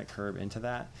vertical granite curb into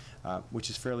that, which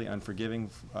is fairly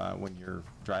unforgiving when you're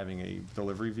driving a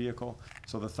delivery vehicle.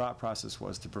 So the thought process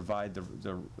was to provide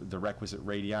the requisite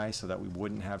radii so that we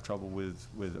wouldn't have trouble with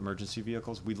emergency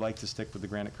vehicles. We'd like to stick with the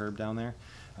granite curb down there.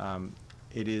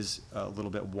 It is a little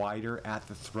bit wider at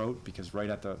the throat because right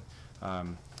at the,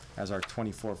 as our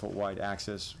 24-foot wide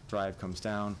access drive comes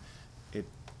down,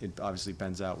 it obviously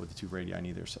bends out with the two radii on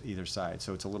either side.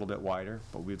 So it's a little bit wider,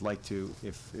 but we'd like to,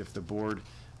 if the board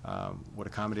would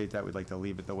accommodate that, we'd like to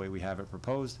leave it the way we have it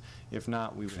proposed. If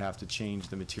not, we would have to change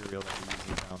the material that we're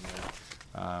using down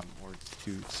there or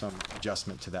do some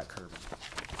adjustment to that curb.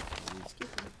 Excuse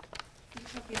me, you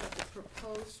talking about the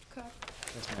proposed cut?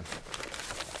 Yes, ma'am.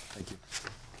 Thank you.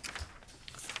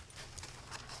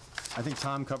 I think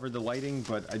Tom covered the lighting,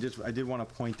 but I did want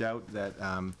to point out that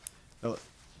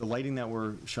the lighting that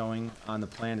we're showing on the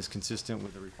plan is consistent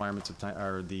with the requirements of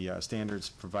the standards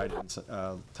provided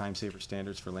in time saver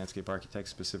standards for landscape architects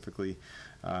specifically.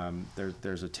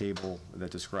 There's a table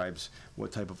that describes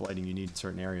what type of lighting you need in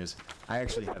certain areas. I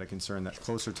actually had a concern that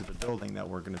closer to the building that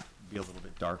we're going to be a little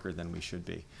bit darker than we should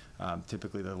be.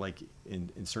 Typically, they're like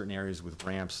in certain areas with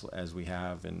ramps, as we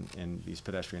have in these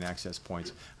pedestrian access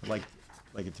points. I'd like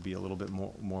it to be a little bit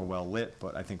more well lit,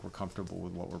 but I think we're comfortable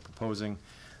with what we're proposing.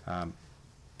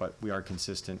 But we are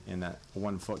consistent in that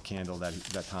 1-foot candle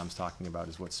that Tom's talking about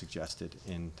is what's suggested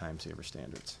in time saver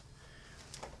standards.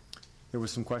 There was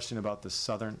some question about the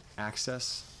southern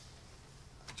access.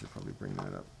 I should probably bring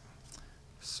that up.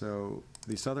 So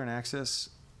the southern access,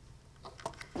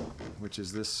 which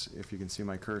is this, if you can see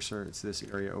my cursor, it's this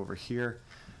area over here.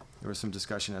 There was some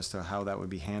discussion as to how that would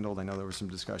be handled. I know there was some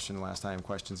discussion last time,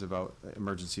 questions about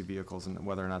emergency vehicles and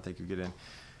whether or not they could get in.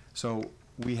 So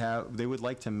they would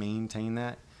like to maintain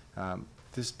that.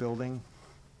 This building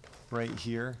right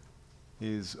here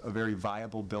is a very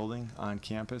viable building on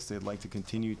campus. They'd like to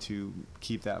continue to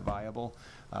keep that viable.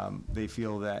 They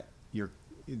feel that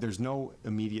there's no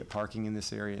immediate parking in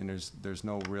this area and there's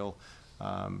no real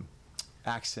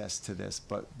access to this,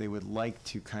 but they would like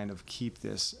to kind of keep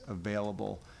this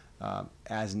available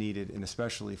as needed, and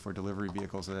especially for delivery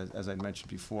vehicles. As I mentioned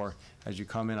before, as you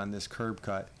come in on this curb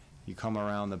cut, you come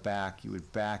around the back, you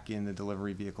would back in the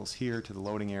delivery vehicles here to the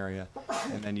loading area,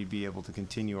 and then you'd be able to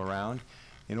continue around.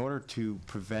 In order to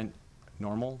prevent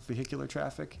normal vehicular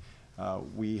traffic,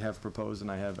 We have proposed,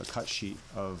 and I have a cut sheet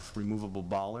of removable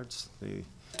bollards.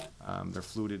 They're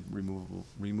fluted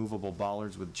removable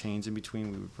bollards with chains in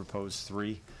between. We would propose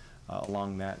 3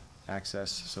 along that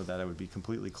access so that it would be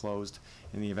completely closed.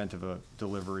 In the event of a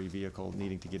delivery vehicle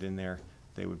needing to get in there,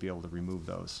 they would be able to remove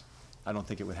those. I don't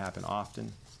think it would happen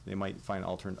often. They might find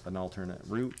an alternate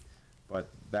route, but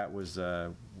that was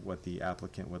what the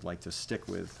applicant would like to stick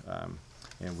with,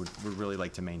 and would really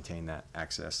like to maintain that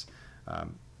access.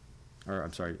 Or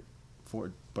I'm sorry,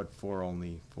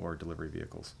 only for delivery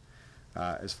vehicles.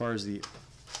 As far as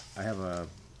I have a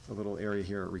little area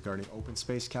here regarding open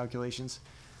space calculations.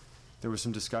 There was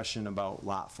some discussion about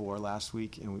Lot 4 last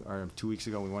week, or 2 weeks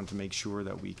ago. We wanted to make sure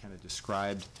that we kind of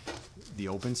described the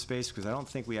open space, because I don't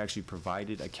think we actually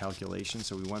provided a calculation.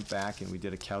 So we went back and we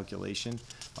did a calculation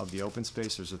of the open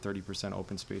space. There's a 30%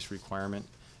 open space requirement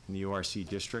in the URC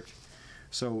district.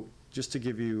 So just to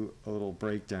give you a little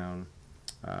breakdown,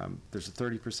 there's a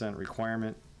 30%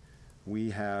 requirement.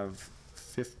 We have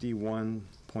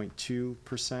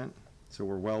 51.2%, so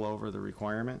we're well over the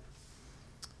requirement.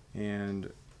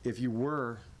 And if it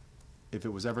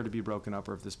was ever to be broken up,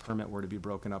 or if this permit were to be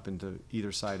broken up into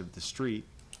either side of the street,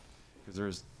 because there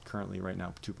is currently right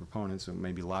now 2 proponents, so it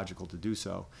may be logical to do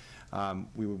so,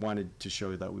 we wanted to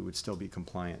show that we would still be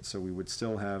compliant. So we would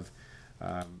still have,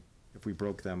 if we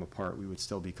broke them apart, we would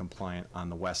still be compliant on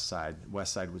the west side.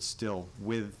 West side would still,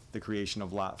 with the creation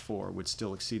of Lot 4, would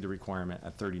still exceed the requirement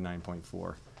at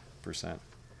 39.4%.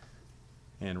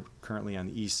 And currently on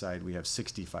the east side, we have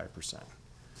 65%.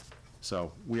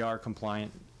 So we are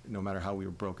compliant, no matter how we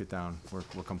broke it down. We're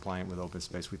compliant with open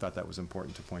space. We thought that was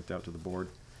important to point out to the board.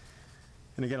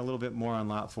 And again, a little bit more on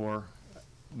Lot 4.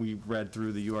 We read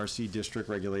through the URC district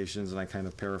regulations, and I kind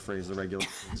of paraphrased the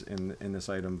regulations in this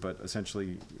item, but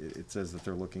essentially it says that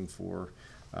they're looking for,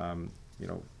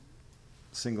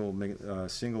 single and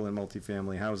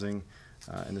multifamily housing.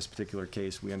 In this particular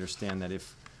case, we understand that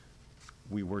if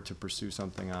we were to pursue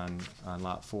something on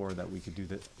Lot 4, that we could do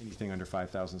that, anything under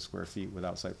 5,000 square feet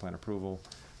without site plan approval.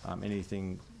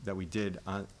 Anything that we did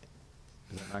on,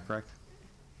 is that not correct?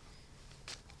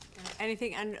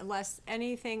 Anything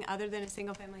anything other than a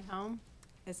single-family home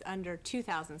is under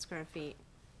 2,000 square feet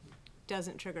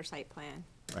doesn't trigger site plan.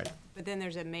 Right. But then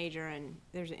there's a major and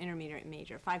there's an intermediate and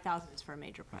major. 5,000 is for a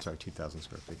major project. Sorry, 2,000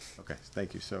 square feet. Okay,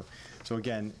 thank you. So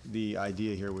again, the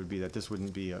idea here would be that this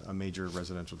wouldn't be a major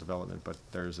residential development, but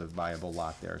there's a viable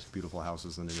lot there. It's beautiful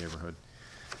houses in the neighborhood.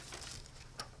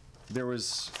 There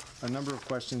was a number of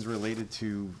questions related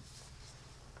to,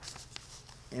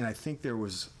 and I think there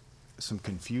was some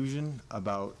confusion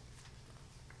about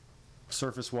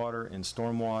surface water and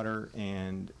stormwater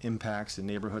and impacts and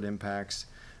neighborhood impacts.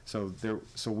 So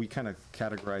we kind of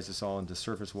categorize this all into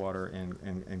surface water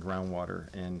and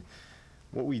groundwater. And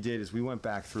what we did is we went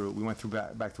back through it. We went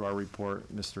back through our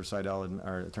report. Mr. Seidel,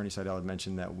 our Attorney Seidel, had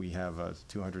mentioned that we have a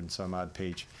 200 and some odd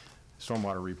page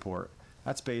stormwater report.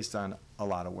 That's based on a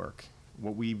lot of work.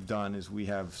 What we've done is we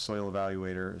have soil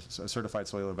evaluators, a certified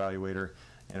soil evaluator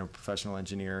and a professional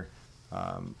engineer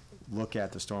look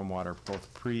at the stormwater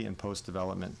both pre and post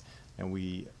development. And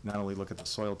we not only look at the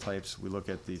soil types, we look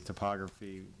at the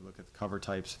topography, we look at the cover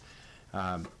types.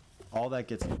 All that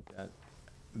gets looked at.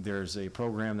 There's a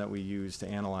program that we use to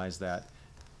analyze that.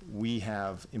 We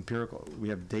have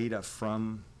data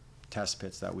from test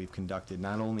pits that we've conducted,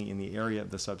 not only in the area of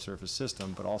the subsurface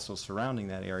system, but also surrounding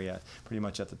that area, pretty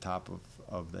much at the top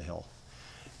of the hill.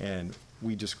 And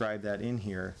we describe that in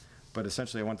here, but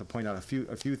essentially I want to point out a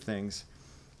few things.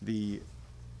 The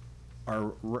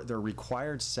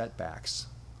required setbacks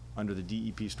under the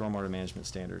DEP stormwater management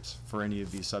standards for any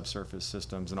of these subsurface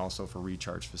systems and also for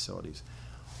recharge facilities.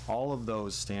 All of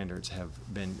those standards have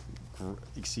been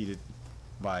exceeded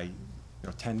by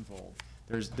tenfold.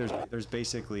 There's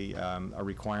basically a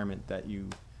requirement that you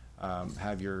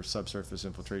have your subsurface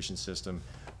infiltration system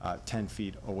 10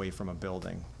 feet away from a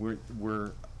building.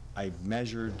 I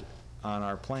measured on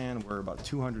our plan, we're about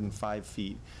 205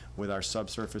 feet with our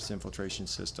subsurface infiltration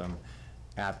system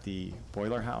at the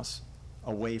boiler house,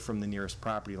 away from the nearest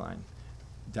property line.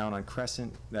 Down on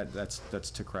Crescent, that's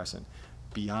to Crescent.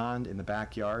 Beyond, in the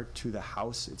backyard, to the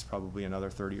house, it's probably another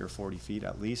 30 or 40 feet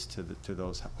at least to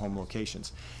those home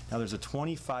locations. Now there's a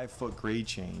 25-foot grade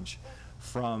change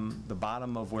from the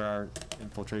bottom of where our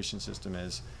infiltration system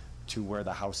is to where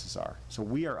the houses are. So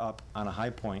we are up on a high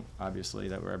point, obviously,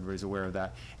 that everybody's aware of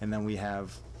that. And then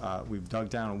we've dug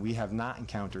down, and we have not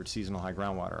encountered seasonal high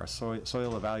groundwater. Our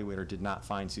soil evaluator did not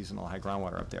find seasonal high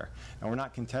groundwater up there. And we're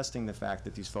not contesting the fact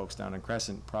that these folks down in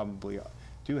Crescent probably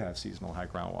do have seasonal high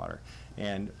groundwater.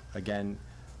 And again,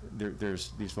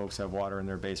 these folks have water in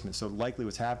their basement. So likely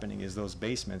what's happening is those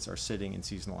basements are sitting in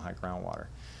seasonal high groundwater.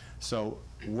 So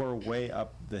we're way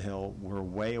up the hill, we're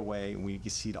way away, and we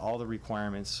exceed all the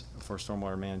requirements for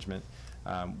stormwater management.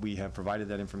 We have provided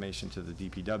that information to the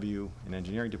DPW and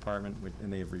engineering department,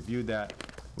 and they have reviewed that.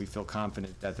 We feel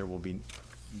confident that there will be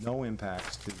no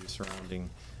impacts to the surrounding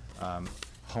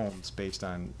homes based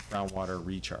on groundwater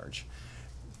recharge.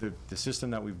 The system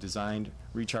that we've designed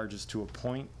recharges to a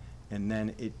point, and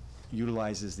then it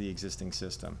utilizes the existing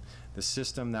system. The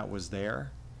system that was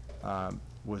there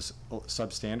was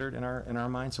substandard in our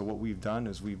mind, so what we've done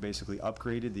is we've basically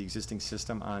upgraded the existing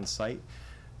system on site.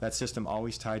 That system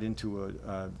always tied into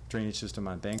a drainage system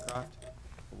on Bancroft.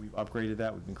 We've upgraded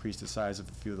that, we've increased the size of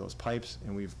a few of those pipes,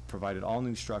 and we've provided all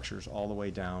new structures all the way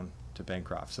down to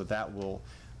Bancroft. So that will,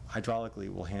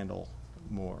 hydraulically, will handle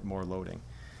more loading.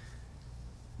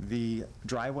 The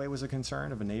driveway was a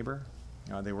concern of a neighbor.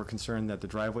 They were concerned that the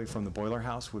driveway from the boiler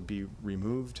house would be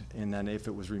removed, and then if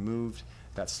it was removed,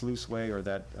 that sluiceway, or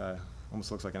that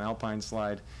almost looks like an alpine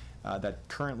slide, that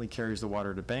currently carries the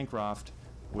water to Bancroft,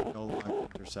 would no longer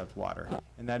intercept water.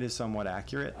 And that is somewhat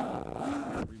accurate.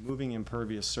 Removing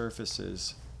impervious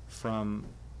surfaces from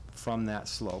that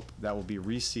slope, that will be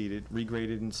reseeded,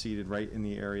 regraded and seeded right in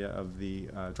the area of the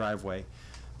driveway.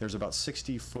 There's about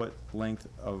 60-foot length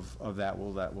of that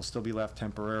will still be left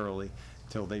temporarily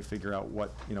till they figure out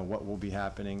what will be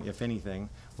happening, if anything,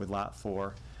 with Lot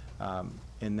 4.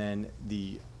 And then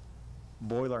the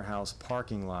boiler house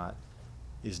parking lot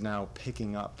is now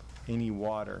picking up any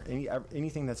water,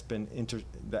 anything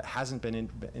that hasn't been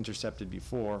intercepted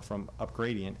before from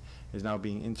upgradient is now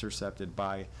being intercepted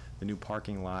by the new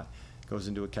parking lot, goes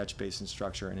into a catch basin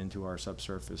structure and into our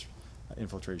subsurface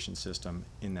infiltration system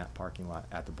in that parking lot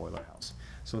at the boiler house.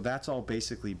 So that's all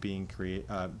basically being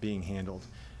handled.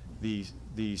 There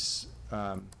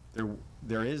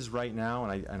is right now,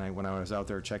 and when I was out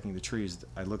there checking the trees,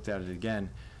 I looked at it again.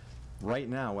 Right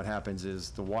now, what happens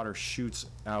is the water shoots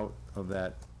out of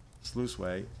that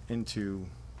sluiceway into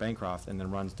Bancroft and then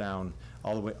runs down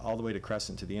all the way to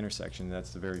Crescent to the intersection.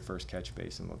 That's the very first catch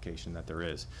basin location that there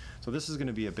is. So this is going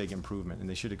to be a big improvement, and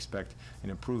they should expect an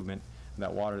improvement in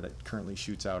that water that currently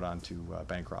shoots out onto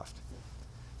Bancroft.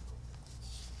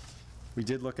 We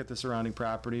did look at the surrounding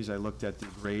properties. I looked at the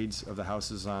grades of the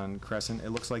houses on Crescent. It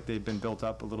looks like they've been built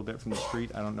up a little bit from the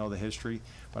street. I don't know the history,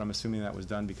 but I'm assuming that was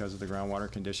done because of the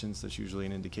groundwater conditions. That's usually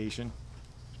an indication.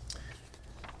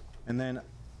 And then,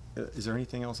 is there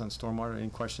anything else on stormwater? Any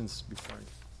questions before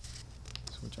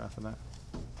I switch off of that?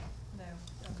 No.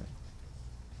 Okay.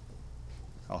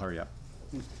 I'll hurry up.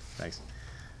 Thanks.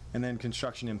 And then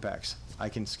construction impacts. I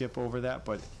can skip over that,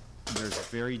 but there's a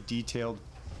very detailed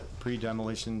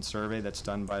pre-demolition survey that's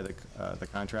done by the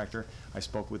contractor. I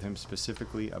spoke with him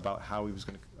specifically about how he was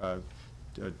going to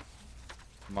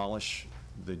demolish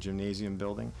the gymnasium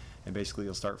building, and basically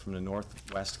he'll start from the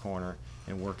northwest corner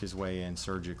and work his way in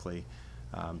surgically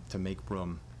to make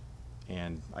room,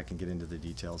 and I can get into the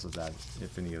details of that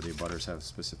if any of the abutters have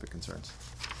specific concerns.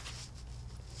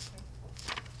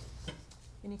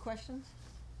 Any questions?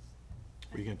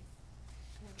 We good?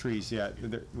 Trees, yeah.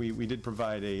 We did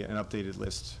provide an updated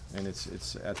list, and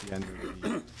it's at the end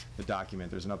of the document.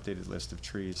 There's an updated list of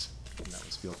trees, and that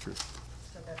was field tree.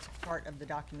 So that's part of the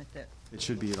document that. It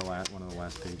should be one of the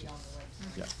last pages.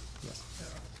 Yeah.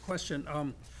 Question,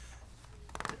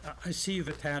 I see you've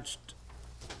attached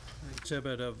an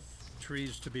exhibit of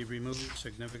trees to be removed,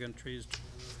 significant trees to be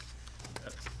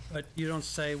removed, but you don't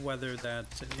say whether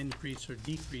that's an increase or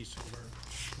decrease over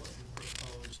what you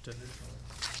proposed initially.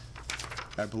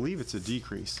 I believe it's a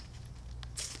decrease.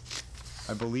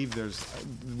 I believe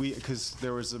because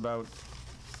there was about,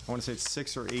 I want to say it's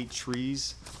 6 or 8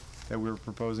 trees that we were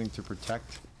proposing to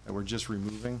protect that we're just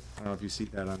removing. I don't know if you see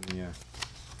that on the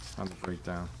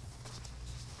breakdown.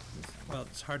 Well,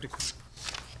 it's hard to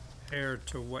compare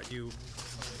to what you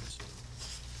proposed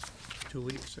 2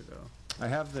 weeks ago. I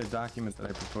have the document that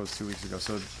I proposed 2 weeks ago,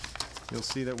 so you'll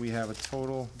see that we have a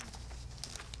total.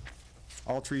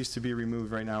 All trees to be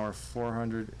removed right now are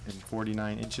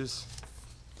 449 inches.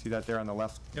 See that there on the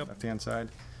left-hand side?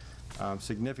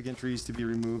 Significant trees to be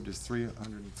removed is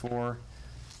 304.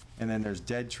 And then there's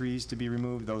dead trees to be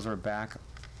removed. Those are back,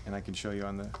 and I can show you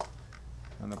on the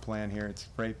plan here. It's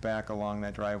right back along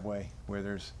that driveway where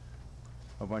there's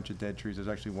a bunch of dead trees. There's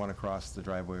actually one across the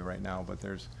driveway right now, but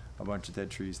there's a bunch of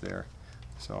dead trees there.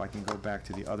 So I can go back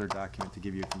to the other document to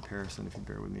give you a comparison if you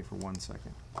bear with me for 1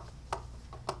 second.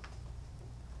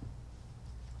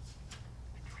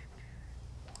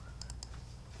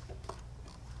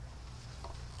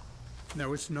 There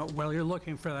was no, while you're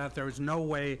looking for that, there was no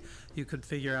way you could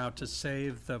figure out to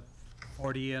save the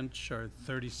 40-inch or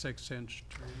 36-inch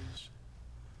trees?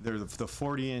 The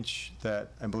 40-inch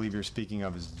that I believe you're speaking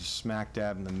of is just smack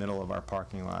dab in the middle of our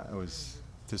parking lot. I was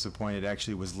disappointed. It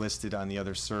actually was listed on the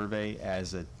other survey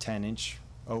as a 10-inch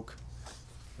oak.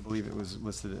 I believe it was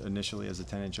listed initially as a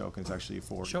 10-inch oak, and it's actually a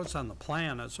 40. Shows on the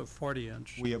plan as a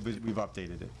 40-inch. We've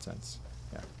updated it since,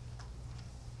 yeah.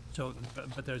 So,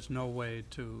 but there's no way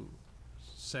to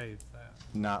save that?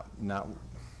 Not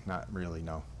really,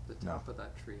 no. The top of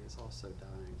that tree is also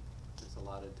dying. There's a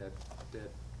lot of dead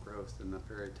growth in the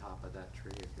very top of that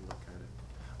tree if you look at it.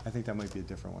 I think that might be a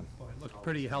different one. Boy, it looked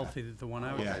pretty healthy, the one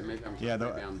I was. Yeah, Okay, maybe I'm- yeah,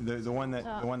 maybe I'm- the one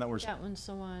that we're, That one's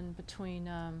the one between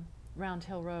Round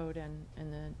Hill Road and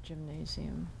the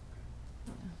gymnasium.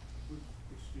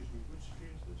 Excuse me, which tree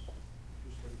is this?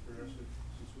 Just out of curiosity,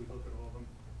 since we look at all of them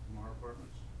from our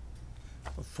apartments.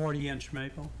 A 40-inch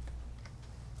maple?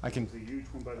 I can, The huge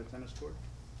one by the tennis court?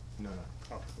 no.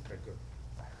 Oh, okay, good.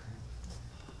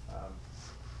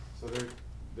 So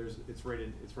it's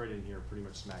right in here, pretty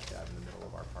much smack dab in the middle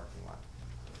of our parking lot.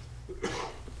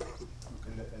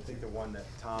 And I think the one that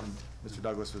Mr.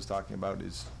 Douglas was talking about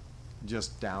is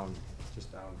just down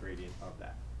gradient of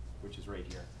that, which is right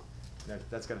here.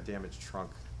 That's got a damaged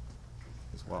trunk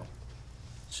as well.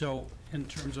 So in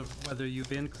terms of whether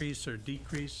you've increased or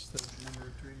decreased the number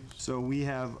of trees? So we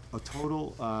have a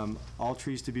total, all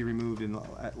trees to be removed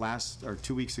at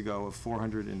 2 weeks ago of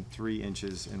 403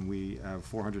 inches, and we have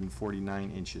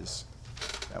 449 inches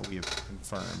that we have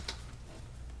confirmed.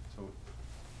 So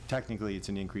technically, it's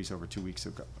an increase over 2 weeks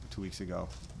ago,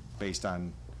 based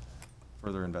on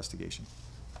further investigation.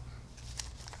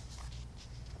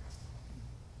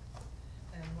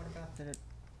 And what about the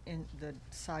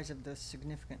size of the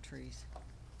significant trees?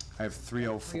 I have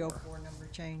 304. 304 number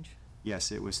change?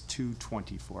 Yes, it was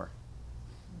 224.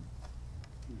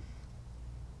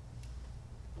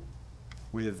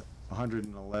 With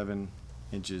 111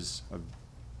 inches of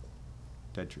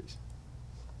dead trees.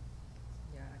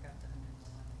 Yeah, I got the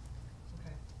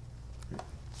 111. Okay.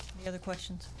 Any other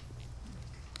questions?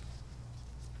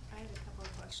 I had a couple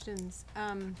of questions.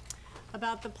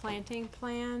 About the planting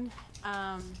plan,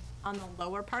 on the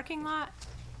lower parking lot,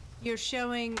 you're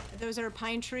showing, those are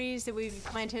pine trees that we've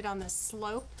planted on the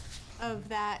slope of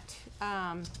that,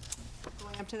 going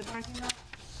up to the parking lot.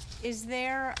 Is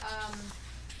there,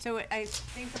 so I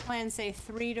think the plans say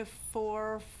 3 to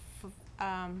 4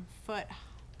 foot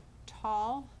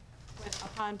tall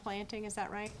upon planting, is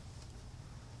that right?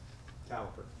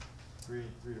 Caliper. 3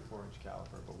 to 4 inch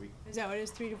caliper, but we. Is that what it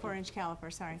is, 3 to 4 inch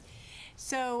caliper, sorry.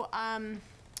 So,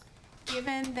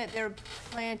 given that they're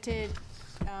planted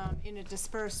in a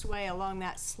dispersed way along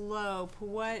that slope,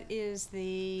 what is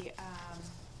the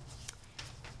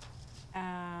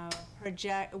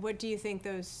what do you think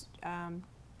those,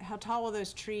 how tall will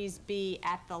those trees be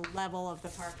at the level of the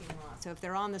parking lot? So if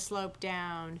they're on the slope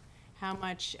down, how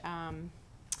much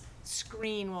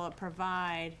screen will it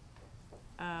provide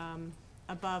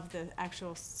above the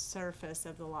actual surface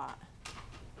of the lot?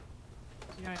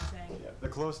 You know what I'm saying? Yeah,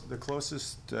 the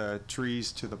closest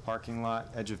trees to the parking lot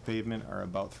edge of pavement are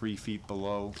about 3 feet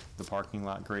below the parking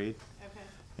lot grade. Okay.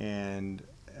 And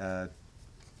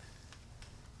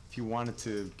if you wanted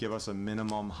to give us a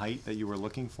minimum height that you were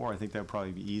looking for, I think that would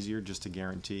probably be easier just to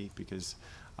guarantee, because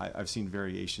I've seen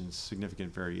variations,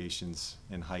 significant variations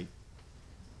in height.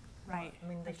 Right. I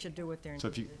mean, they should do what they're. So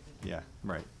if you, yeah,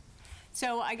 right.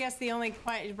 So I guess the only,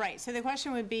 right, so the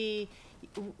question would be,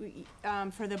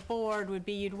 for the board, would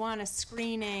be you'd want a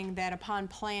screening that upon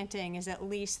planting is at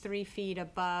least 3 feet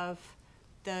above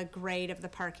the grade of the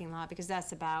parking lot, because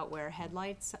that's about where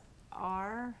headlights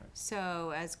are.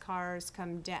 So as cars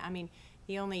come down, I mean,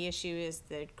 the only issue is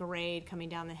the grade coming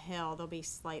down the hill, they'll be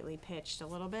slightly pitched a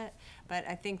little bit. But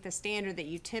I think the standard that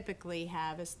you typically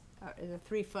have is a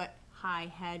 3 foot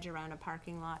high hedge around a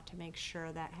parking lot to make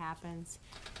sure that happens.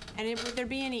 And would there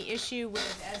be any issue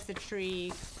with, as the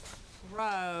tree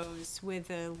grows, with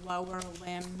the lower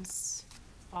limbs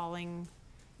falling,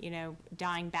 you know,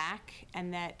 dying back,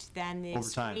 and that then the Over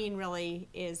time. screen really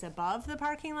is above the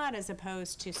parking lot as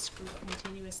opposed to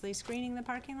continuously screening the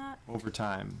parking lot? Over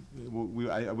time,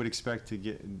 I would expect to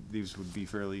get, these would be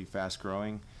fairly fast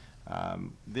growing.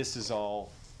 This is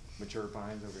all mature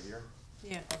pines over here.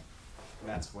 Yeah. And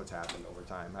that's what's happened over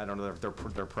time. I don't know if they're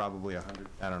probably 100,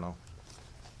 I don't know,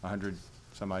 100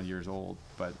 some odd years old,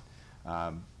 but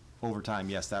over time,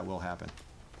 yes, that will happen.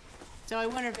 So I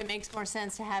wonder if it makes more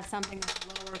sense to have something that's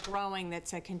lower growing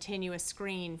that's a continuous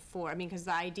screen for, I mean, because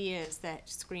the idea is that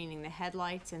screening the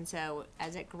headlights, and so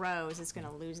as it grows, it's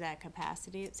gonna lose that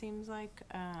capacity, it seems like.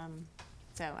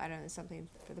 So I don't know, something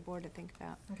for the board to think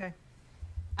about. Okay.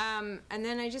 And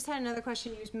then I just had another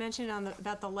question. You mentioned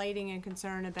about the lighting and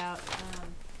concern about,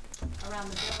 around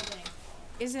the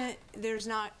building.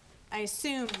 I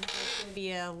assume there's gonna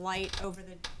be a light over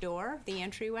the door, the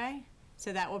entryway?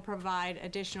 So that will provide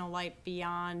additional light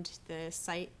beyond the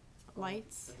site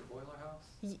lights? At the boiler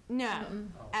house? No,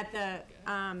 at the,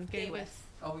 gateway.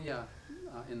 Oh, yeah,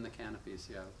 in the canopies,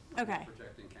 yeah. Okay.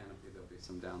 Projecting canopy, there'll be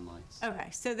some downlights. Okay,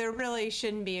 so there really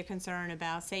shouldn't be a concern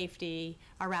about safety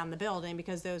around the building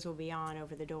because those will be on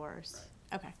over the doors?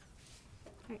 Right.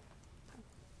 Okay.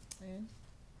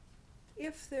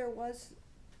 If there was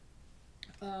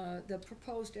the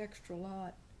proposed extra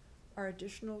lot, are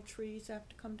additional trees have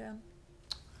to come down?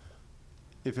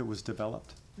 If it was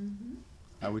developed?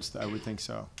 I would think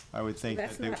so. I would think that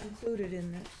That's they, not included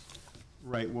in this.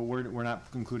 right, well, we're not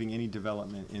including any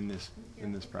development in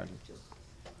this project.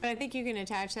 But I think you can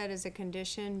attach that as a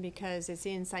condition because it's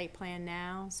in site plan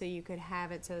now, so you could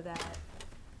have it so that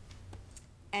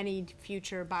any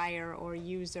future buyer or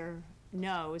user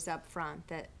knows up front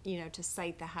that, to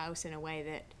site the house in a way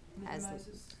that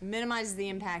minimizes the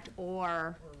impact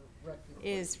or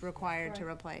is required to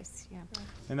replace, yeah.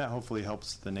 And that hopefully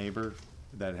helps the neighbor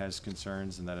that has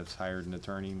concerns and that has hired an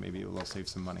attorney. Maybe it will save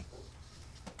some money.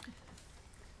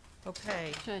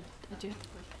 Okay. Should, I do have a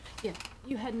question. Yeah,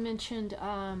 you had mentioned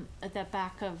at the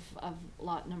back of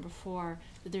lot number 4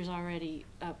 that there's already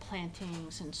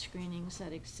plantings and screenings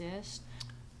that exist.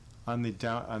 On the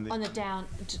down,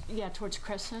 Towards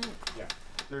Crescent. Yeah.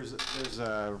 There's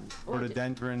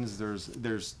rhododendrons,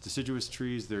 there's deciduous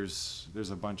trees, there's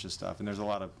a bunch of stuff, and there's a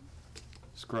lot of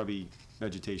scrubby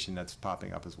vegetation that's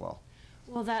popping up as well.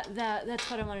 Well,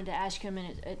 that's what I wanted to ask you a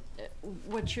minute.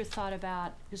 What's your thought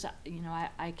about, because,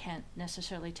 I can't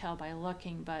necessarily tell by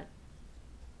looking, but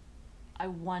I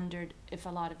wondered if a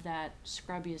lot of that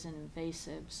scrubby is in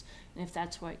invasives, and if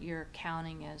that's what you're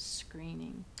counting as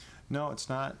screening. No, it's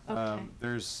not. Okay.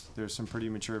 There's some pretty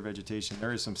mature vegetation.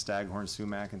 There is some staghorn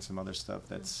sumac and some other stuff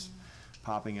that's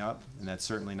popping up, and that's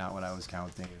certainly not what I was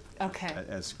counting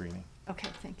as screening. Okay,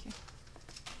 thank you.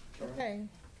 Okay.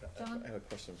 I have a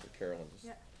question for Carolyn.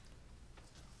 Yeah.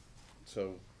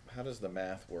 So how does the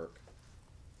math work?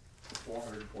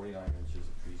 449 inches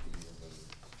of trees to be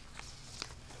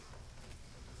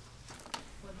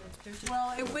removed.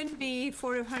 Well, it wouldn't be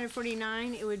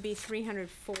 449, it would be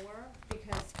 304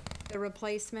 because the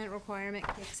replacement requirement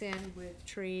kicks in with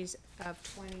trees of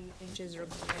 20 inches or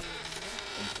greater.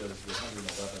 And so does the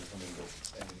 111 come into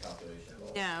any calculation at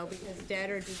all? No, because dead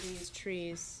or diseased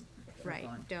trees,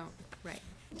 don't.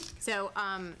 So,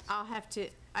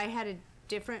 I had a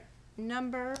different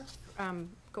number,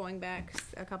 going back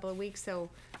a couple of weeks, so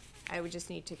I would just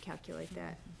need to calculate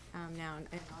that, now, and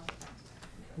I'll get back to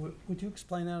that. Would you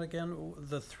explain that again?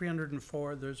 The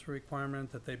 304, there's a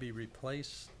requirement that they be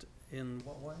replaced in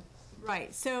what way?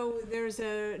 Right, so there's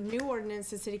a new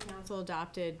ordinance the city council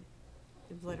adopted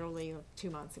literally 2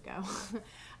 months ago,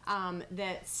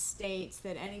 that states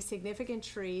that any significant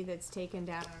tree that's taken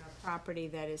down on a property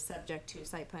that is subject to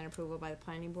site plan approval by the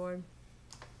planning board,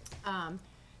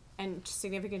 and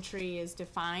significant tree is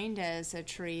defined as a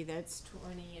tree that's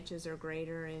 20 inches or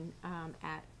greater in,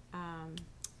 at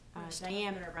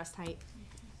diameter, breast height,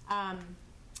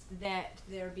 that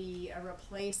there be a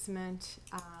replacement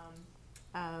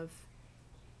of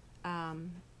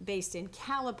based in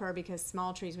caliper, because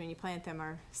small trees, when you plant them,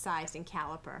 are sized in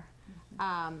caliper.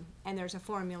 And there's a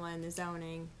formula in the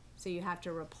zoning, so you have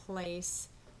to replace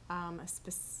a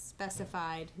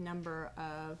specified number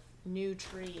of new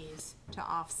trees to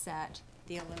offset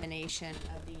the elimination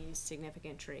of these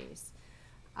significant trees.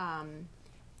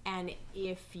 And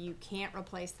if you can't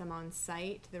replace them on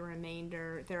site, the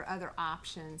remainder, there are other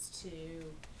options to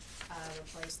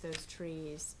replace those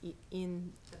trees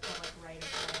in the public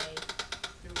right-of-way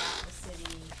throughout the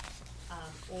city,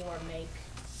 or make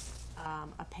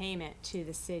a payment to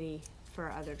the city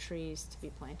for other trees to be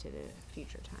planted at a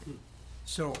future time.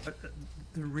 So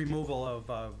the removal of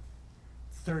a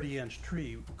 30-inch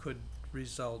tree could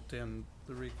result in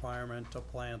the requirement to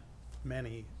plant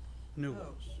many new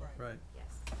ones, right?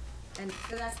 Yes. And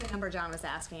so that's the number John was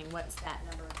asking, what's that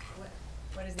number,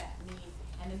 what does that mean?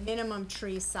 And the minimum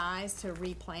tree size to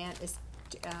replant is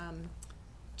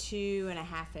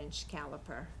 2.5-inch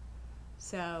caliper.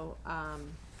 So,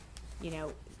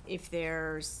 if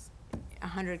there's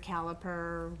 100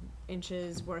 caliper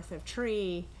inches worth of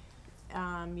tree,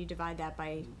 you divide that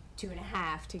by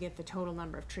 2.5 to get the total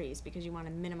number of trees, because you want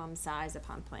a minimum size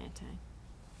upon planting.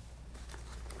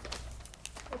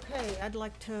 Okay, I'd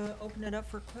like to open it up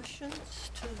for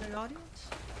questions to the audience.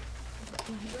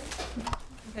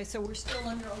 Okay, so we're still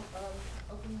under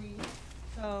open meeting.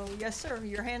 So, yes, sir,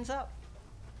 your hand's up.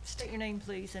 state your name,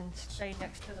 please, and stay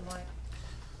next to the mic.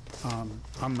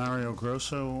 I'm Mario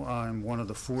Grosso. I'm one of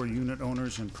the 4 unit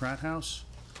owners in Pratt House.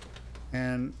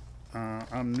 And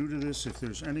I'm new to this. If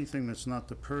there's anything that's not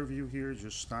the purview here,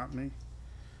 just stop me.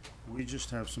 We just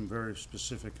have some very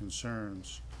specific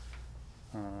concerns.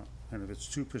 And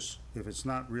if it's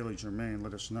not really germane,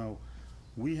 let us know.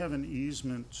 We have an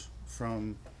easement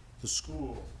from the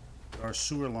school. Our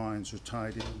sewer lines are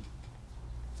tied in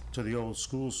to the old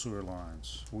school sewer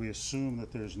lines. We assume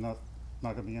that there's not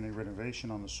going to be any renovation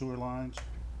on the sewer lines,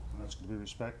 and that's going to be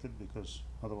respected, because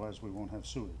otherwise we won't have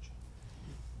sewage.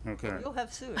 Okay. You'll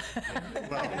have sewage.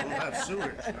 Well, we'll have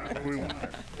sewage, not what we want.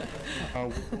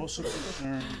 We're also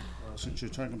concerned, since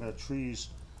you're talking about trees,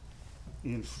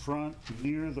 in front,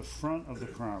 near the front of the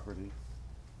property,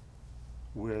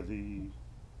 where the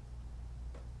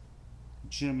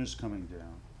gym is coming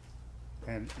down,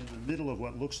 and in the middle of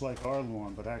what looks like our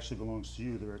lawn, but actually belongs to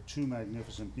you, there are 2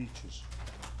 magnificent beeches.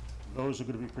 Those are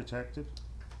going to be protected?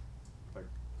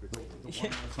 The one in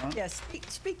the front? Yes,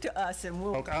 speak to us and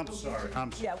we'll. Okay, I'm sorry.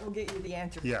 Yeah, we'll get you the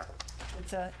answer. Yeah,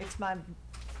 It's my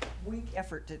weak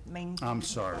effort to maintain. I'm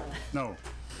sorry. No,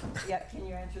 Yeah, can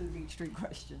you answer the Beach Street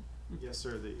question? Yes,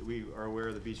 sir. We are aware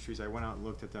of the beech trees. I went out and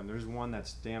looked at them. There's one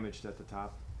that's damaged at the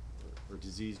top, or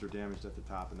diseased or damaged at the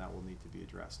top, and that will need to be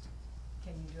addressed.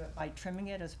 Can you do it by trimming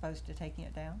it as opposed to taking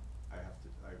it down? I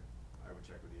would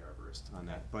check with the arborist on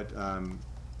that. But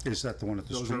is that the one at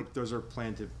the street? those are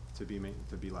planned to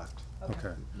be left,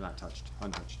 Okay. not touched,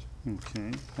 untouched.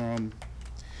 Okay.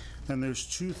 And there's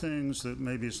 2 things that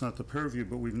maybe it's not the purview,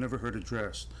 but we've never heard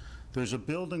addressed. There's a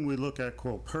building we look at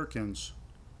called Perkins.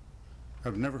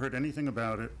 I've never heard anything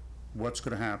about it, what's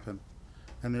going to happen.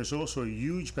 And there's also a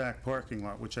huge back parking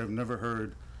lot, which I've never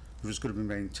heard if it's going to be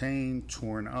maintained,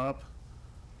 torn up,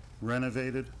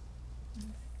 renovated.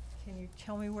 Can you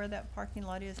tell me where that parking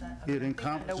lot is? It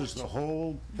encompasses the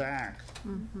whole back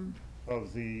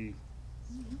of the,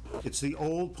 it's the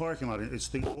old parking lot. It's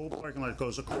the old parking lot that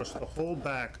goes across the whole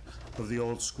back of the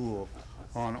old school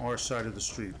on our side of the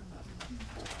street.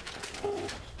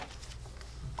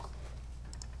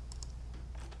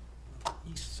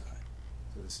 East side,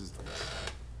 So this is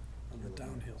on the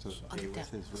downhill so side.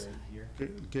 Gayworth is right here.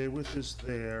 Gayworth is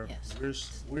there.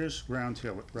 Yes. Where's Round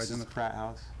Hill? Right This in is the, Pratt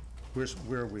House.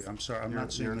 where are we? I'm sorry, I'm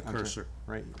not seeing the cursor.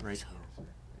 Right here.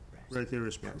 Right there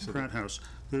is Yeah, so Pratt House.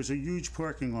 There's a huge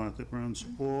parking lot that runs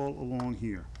all along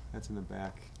here. That's in the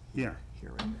back. Yeah, Here,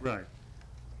 right there. right.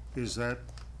 Is that,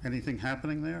 anything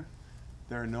happening there?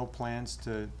 There are no plans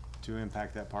to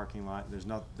impact that parking lot. There's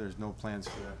no plans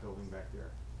for that building back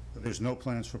there. There's no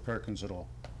plans for Perkins at all?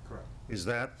 Correct. Is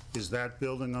that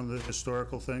building on the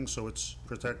historical thing, so it's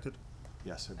protected?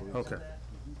 Yes, I believe. Okay.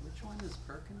 Which one is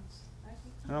Perkins?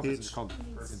 I don't know if it's It's- called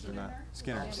Perkins or not.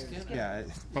 Skinner. Yeah.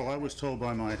 Well, I was told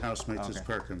by my housemates it's Okay.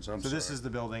 Perkins, I'm So sorry. this is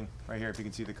the building, right here, if you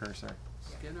can see the cursor.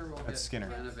 Skinner will That's get Skinner.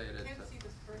 renovated to.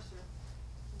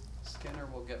 Skinner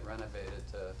will get renovated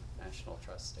to National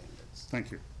Trust standards.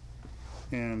 Thank you.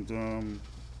 And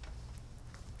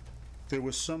there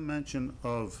was some mention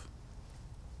of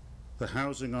the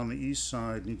housing on the east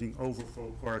side needing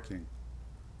overflow parking.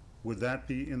 Would that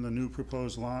be in the new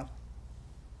proposed lot?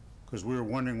 Because we were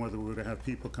wondering whether we were going to have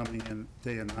people coming in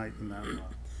day and night in that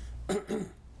lot.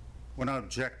 We're not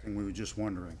objecting, we were just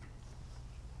wondering.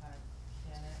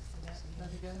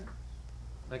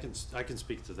 I can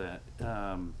speak to that.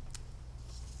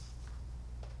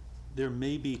 There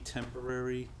may be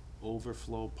temporary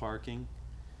overflow parking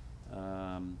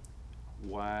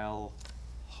while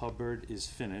Hubbard is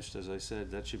finished. As I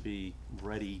said, that should be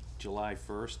ready July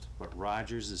 1st, but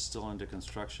Rogers is still under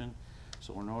construction.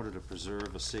 So in order to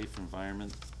preserve a safe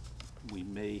environment, we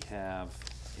may have,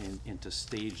 and to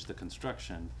stage the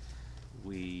construction,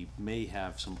 we may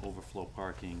have some overflow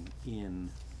parking in,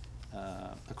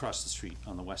 across the street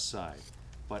on the west side.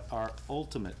 But our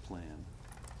ultimate plan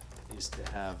is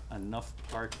to have enough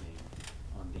parking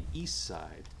on the east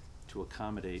side to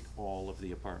accommodate all of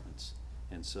the apartments.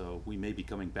 And so we may be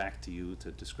coming back to you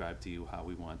to describe to you how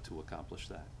we want to accomplish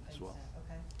that as well.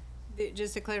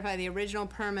 Just to clarify, the original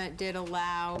permit did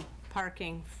allow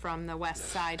parking from the west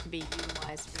side to be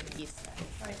utilized for the east side.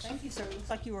 All right, thank you, sir. Looks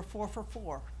like you were 4 for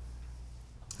 4.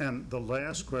 And the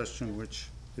last question, which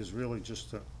is really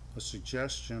just a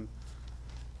suggestion,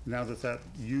 now that that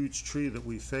huge tree that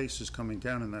we face is coming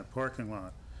down in that parking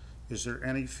lot, is there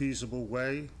any feasible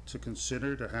way to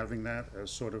consider to having that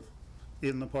as sort of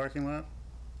in the parking lot,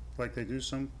 like they do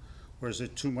some, or is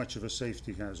it too much of a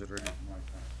safety hazard or anything like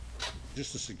that?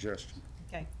 Just a suggestion.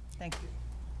 Okay, thank you.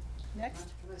 Next?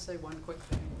 Can I say one quick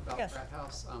thing about Yes. Pratt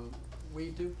House?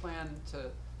 We do plan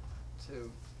to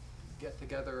get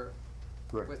together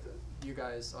with you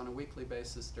guys on a weekly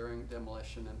basis during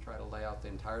demolition and try to lay out the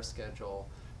entire schedule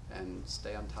and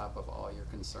stay on top of all your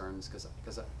concerns,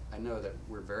 because I know that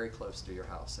we're very close to your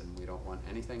house and we don't want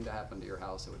anything to happen to your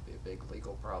house. It would be a big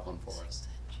legal problem for us.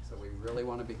 So we really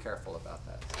want to be careful about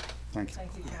that. Thank you.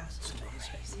 Thank you.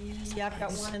 Yeah, I've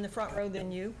got one in the front row, then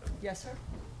you. Yes, sir?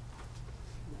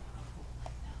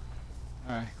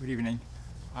 Good evening.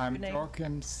 I'm Good name.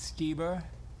 Joachim Stieber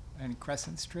in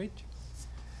Crescent Street.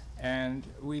 And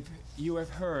you have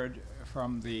heard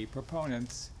from the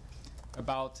proponents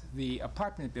about the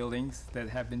apartment buildings that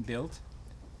have been built,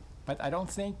 but I don't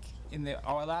think in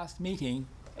our last meeting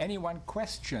anyone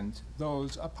questioned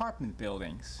those apartment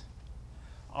buildings.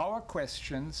 Our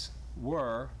questions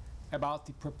were about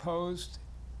the proposed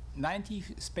 90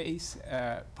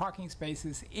 parking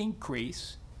spaces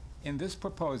increase in this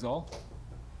proposal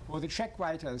for the check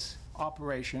writers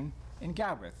operation in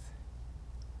Galbraith.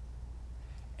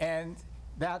 And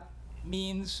that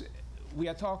means we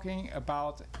are talking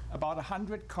about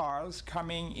 100 cars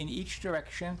coming in each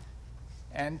direction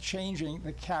and changing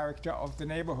the character of the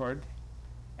neighborhood.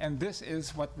 And this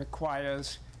is what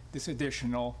requires this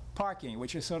additional parking,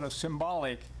 which is sort of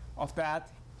symbolic of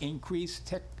that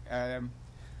increased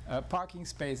parking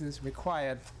spaces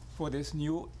required for this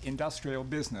new industrial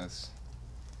business.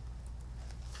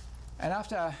 And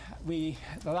after the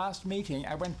last meeting,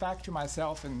 I went back to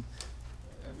myself and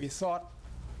we thought,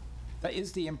 there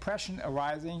is the impression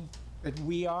arising that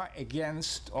we are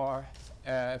against or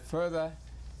further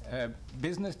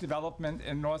business development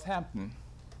in Northampton.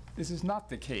 This is not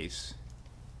the case.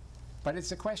 But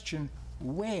it's a question,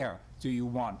 where do you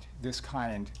want this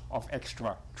kind of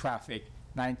extra traffic,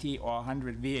 90 or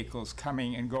 100 vehicles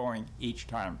coming and going each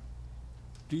time?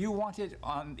 Do you want it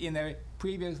in a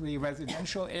previously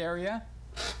residential area,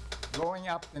 going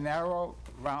up the narrow,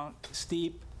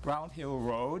 steep Round Hill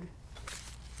Road?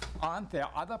 Aren't there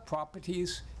other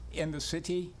properties in the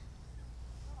city?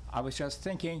 I was just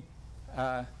thinking,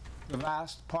 the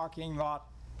last parking lot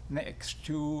next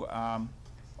to,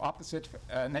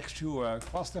 next to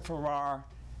Foster Farrar,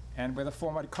 and where the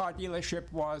former car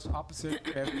dealership was, opposite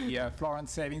where the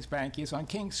Florence Savings Bank is on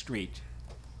King Street.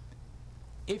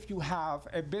 If you have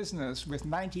a business with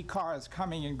 90 cars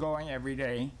coming and going every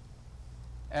day,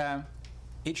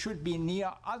 it should be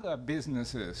near other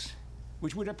businesses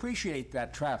which would appreciate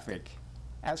that traffic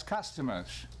as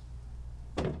customers.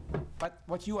 But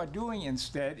what you are doing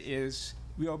instead is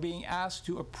we are being asked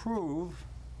to approve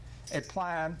a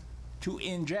plan to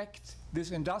inject this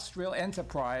industrial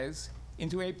enterprise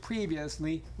into a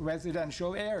previously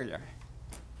residential area.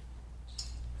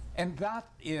 And that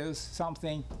is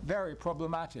something very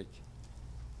problematic.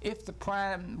 If the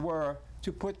plan were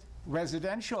to put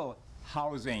residential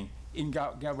housing in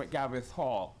Galbraith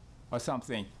Hall or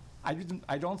something,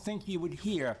 I don't think you would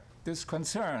hear this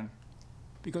concern,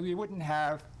 because we wouldn't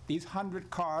have these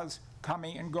 100 cars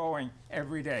coming and going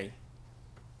every day.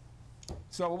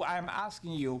 So I'm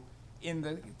asking you, in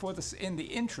the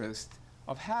interest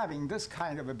of having this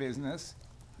kind of a business,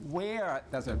 where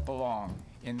does it belong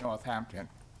in Northampton?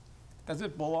 Does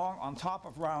it belong on top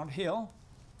of Round Hill,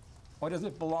 or does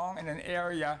it belong in an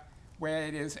area where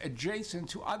it is adjacent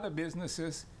to other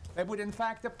businesses that would in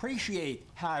fact appreciate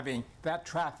having that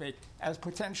traffic as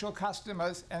potential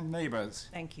customers and neighbors?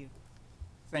 Thank you.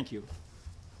 Thank you.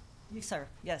 You, sir.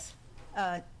 Yes.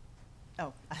 Oh.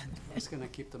 I'm just going to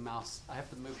keep the mouse. I have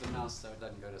to move the mouse so it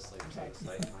doesn't go to sleep. So it's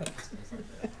like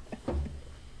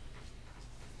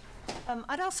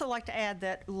I'd also like to add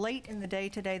that late in the day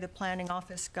today, the planning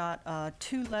office got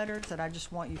 2 letters that I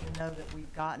just want you to know that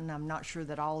we've gotten. I'm not sure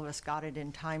that all of us got it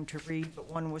in time to read,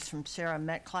 but one was from Sarah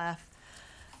Metcalf,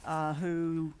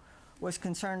 who was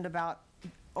concerned about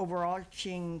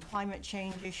overarching climate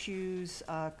change issues,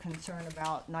 concern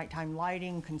about nighttime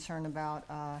lighting, concern about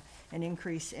an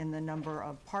increase in the number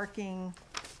of parking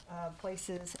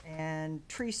places, and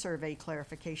tree survey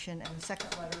clarification. And the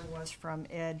second letter was from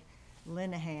Ed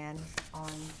Linehan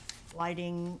on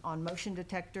lighting, on motion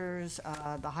detectors,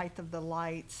 the height of the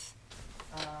lights,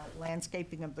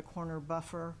 landscaping of the corner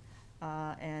buffer,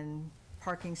 and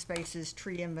parking spaces,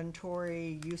 tree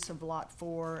inventory, use of Lot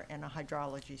 4, and a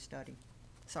hydrology study.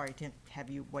 Sorry to have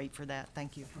you wait for that.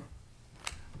 Thank you.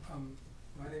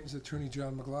 My name is Attorney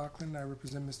John McLaughlin. I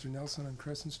represent Mr. Nelson on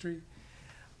Crescent Street.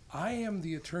 I am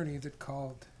the attorney that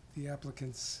called the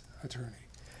applicant's attorney.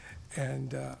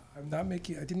 And I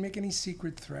didn't make any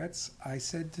secret threats. I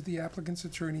said to the applicant's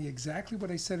attorney exactly what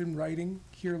I said in writing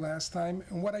here last time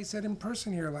and what I said in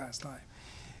person here last time,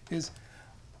 is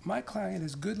my client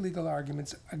has good legal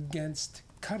arguments against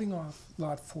cutting off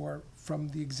Lot 4 from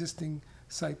the existing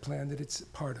site plan that it's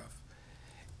part of.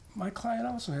 my client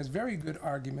also has very good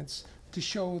arguments to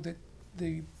show that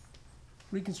the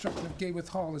reconstruction of Gayworth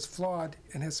Hall is flawed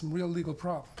and has some real legal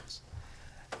problems.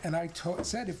 And I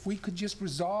said if we could just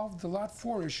resolve the Lot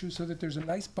 4 issue so that there's a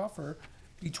nice buffer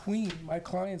between my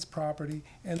client's property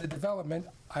and the development,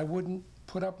 I wouldn't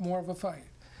put up more of a fight.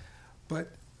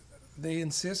 But they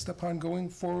insist upon going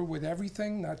forward with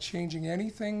everything, not changing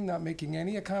anything, not making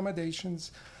any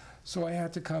accommodations, so I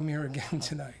had to come here again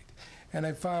tonight. And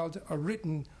I filed a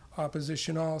written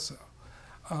opposition also.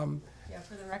 Yeah,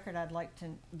 for the record, I'd like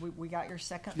to, we got your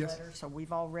second Yes. letter, so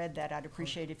we've all read that. I'd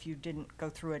appreciate if you didn't go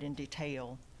through it in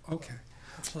detail. Okay.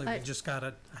 Actually, we just got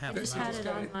it half I just an hour. had it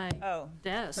on my Oh.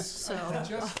 desk, so,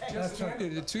 Just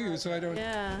handed it to you, so I don't.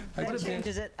 yeah. I That just-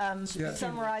 changes it. Yeah.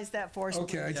 Summarize that for us.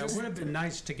 Okay, I Yeah, it just, would have been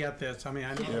nice to get this. I mean,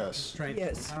 I know Yes. the constraints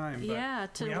Yes. of time, but Yeah, we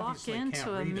to walk obviously can't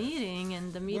into a read it. meeting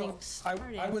and the well, meeting's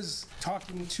starting. I was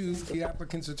talking to the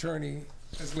applicant's attorney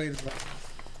as late as last.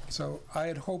 So I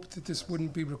had hoped that this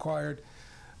wouldn't be required,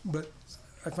 but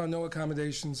I found no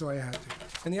accommodation, so I had to.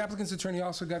 And the applicant's attorney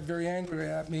also got very angry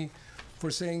at me for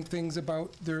saying things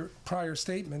about their prior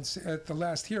statements at the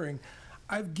last hearing.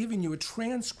 I've given you a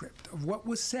transcript of what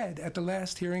was said at the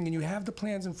last hearing, and you have the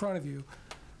plans in front of you.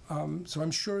 So I'm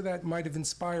sure that might have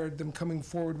inspired them coming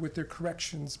forward with their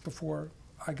corrections before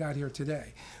I got here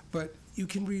today. But you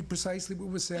can read precisely what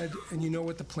was said, and you know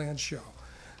what the plans show.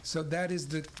 So that is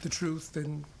the truth,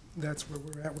 and that's where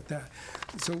we're at with that.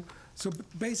 So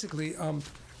basically,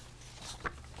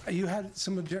 you had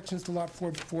some objections to Lot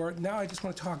 4 before. Now I just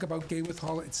want to talk about Gayworth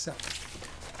Hall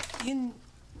itself. In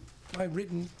my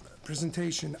written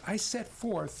presentation, I set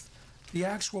forth the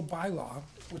actual bylaw,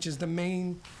 which is the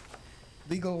main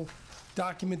legal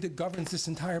document that governs this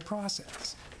entire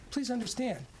process. Please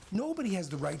understand, nobody has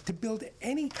the right to build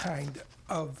any kind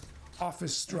of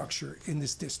office structure in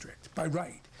this district by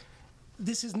right.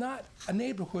 This is not a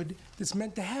neighborhood that's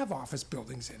meant to have office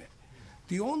buildings in it.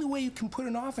 The only way you can put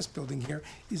an office building here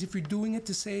is if you're doing it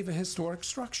to save a historic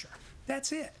structure.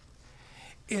 That's it.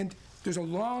 And there's a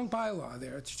long bylaw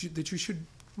there that you should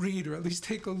read or at least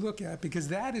take a look at, because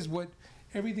that is what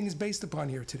everything is based upon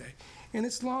here today. And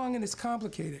it's long and it's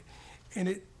complicated.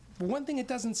 And but one thing it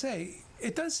doesn't say,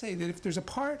 it does say that if there's a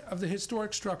part of the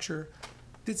historic structure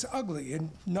that's ugly and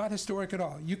not historic at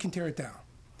all, you can tear it down.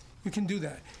 You can do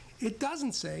that. It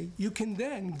doesn't say you can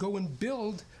then go and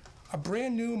build a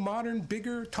brand new, modern,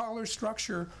 bigger, taller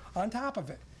structure on top of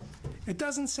it. It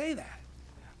doesn't say that.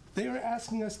 They are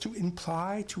asking us to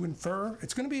imply, to infer.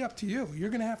 It's going to be up to you. You're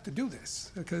going to have to do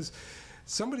this, because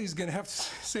somebody's going to have to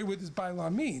say what this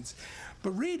bylaw means.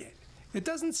 But read it. It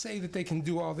doesn't say that they can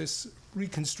do all this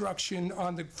reconstruction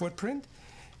on the footprint.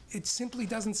 It simply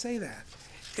doesn't say that.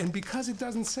 And because it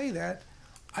doesn't say that,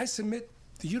 I submit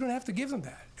that you don't have to give them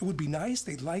that. It would be nice,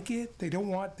 they'd like it, they don't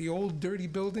want the old dirty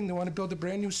building, they want to build a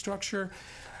brand new structure,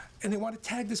 and they want to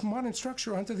tag this modern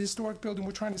structure onto the historic building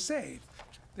we're trying to save.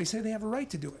 They say they have a right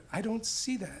to do it. I don't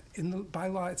see that in the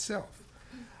bylaw itself.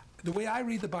 The way I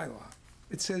read the bylaw,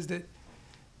 it says that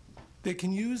they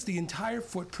can use the entire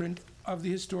footprint of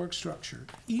the historic structure,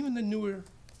 even the newer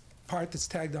part that's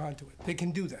tagged onto it. They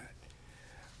can do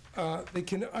that. They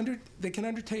can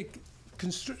undertake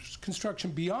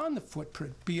construction beyond the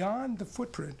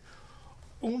footprint,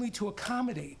 only to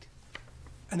accommodate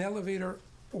an elevator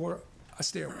or a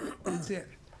stairway. That's it.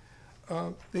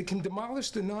 They can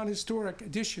demolish the non-historic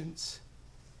additions,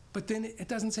 but then it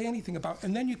doesn't say anything about,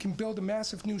 and then you can build a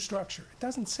massive new structure. It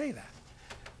doesn't say that.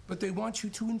 But they want you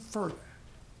to infer that,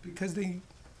 because they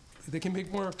can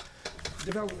make more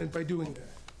development by doing that.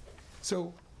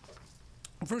 So,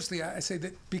 firstly, I say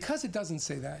that because it doesn't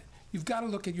say that, you've got to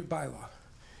look at your bylaw.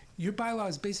 Your bylaw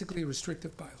is basically a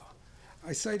restrictive bylaw.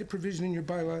 I cite a provision in your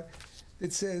bylaw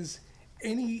that says,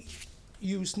 any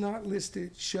use not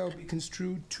listed shall be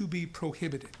construed to be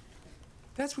prohibited.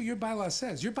 That's what your bylaw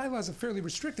says. Your bylaw is a fairly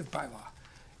restrictive bylaw.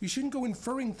 You shouldn't go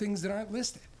inferring things that aren't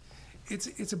listed.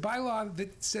 It's a bylaw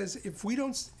that says if we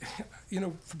don't,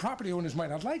 property owners might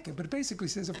not like it, but it basically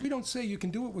says if we don't say you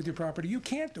can do it with your property, you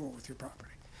can't do it with your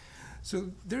property.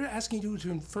 So they're asking you to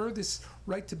infer this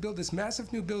right to build this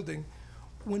massive new building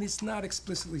when it's not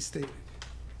explicitly stated.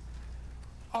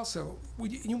 Also,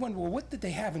 you wonder, well, what did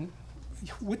they have in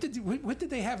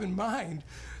mind,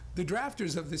 the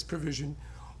drafters of this provision,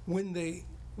 when they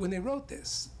wrote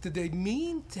this? Did they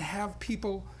mean to have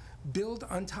people build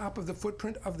on top of the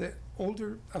footprint of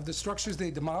the structures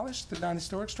they demolished, the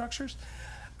non-historic structures?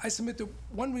 I submit that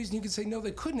one reason you could say no,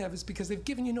 they couldn't have is because they've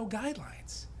given you no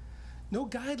guidelines. No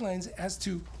guidelines as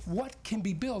to what can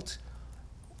be built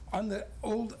on the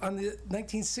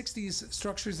 1960s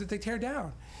structures that they tear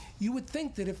down. You would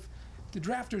think that if the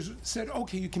drafters said,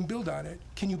 okay, you can build on it.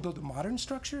 Can you build a modern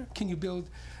structure? Can you build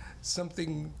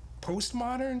something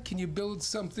postmodern? Can you build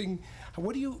something,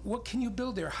 what can you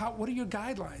build there? What are your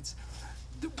guidelines?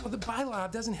 Well, the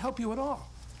bylaw doesn't help you at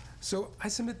all. So I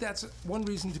submit that's one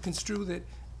reason to construe that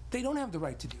they don't have the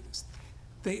right to do this.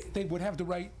 They would have the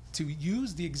right to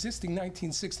use the existing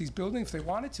 1960s building if they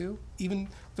wanted to, even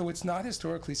though it's not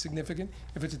historically significant,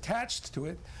 if it's attached to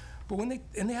it. But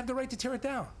and they have the right to tear it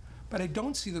down. But I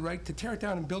don't see the right to tear it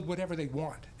down and build whatever they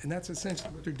want. And that's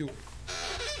essentially what they're doing.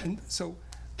 And so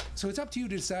it's up to you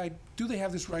to decide, do they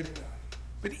have this right or not?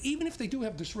 But even if they do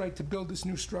have this right to build this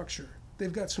new structure,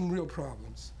 they've got some real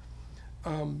problems.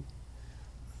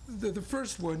 The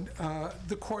first one,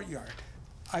 the courtyard.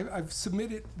 I've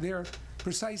submitted there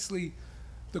precisely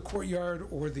the courtyard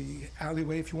or the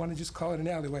alleyway, if you want to just call it an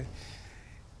alleyway.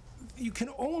 You can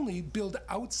only build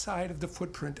outside of the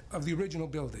footprint of the original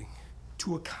building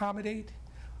to accommodate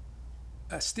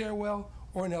a stairwell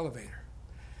or an elevator.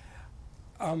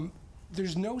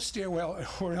 There's no stairwell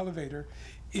or elevator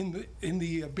in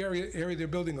the area they're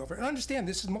building over. And understand,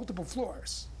 this is multiple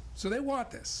floors, so they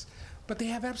want this, but they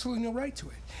have absolutely no right to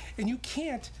it. And you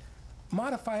can't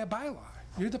modify a bylaw.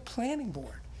 You're the planning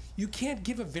board. You can't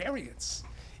give a variance.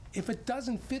 If it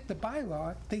doesn't fit the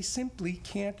bylaw, they simply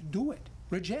can't do it,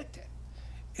 reject it.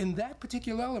 In that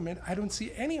particular element, I don't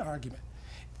see any argument.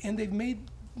 And they've made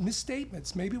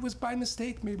misstatements. Maybe it was by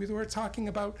mistake. Maybe they were talking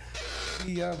about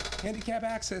the handicap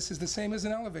access is the same as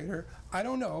an elevator. I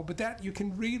don't know, but that, you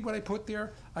can read what I put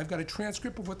there. I've got a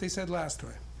transcript of what they said last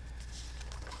time.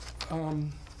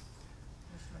 Mr.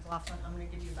 McLaughlin, I'm going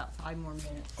to give you about 5 more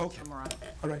minutes to summarize.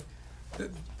 All right.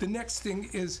 The next thing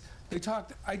is, they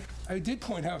talked, I did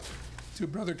point out to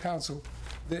Brother Counsel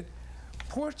that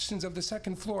portions of the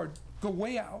second floor go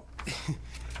way out.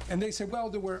 And they said, well,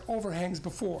 there were overhangs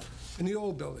before in the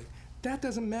old building. That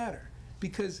doesn't matter,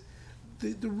 because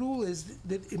the rule is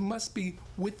that it must be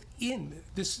within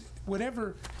this,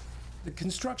 whatever, the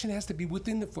construction has to be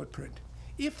within the footprint.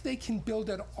 If they can build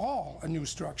at all a new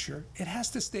structure, it has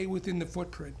to stay within the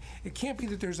footprint. It can't be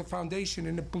that there's a foundation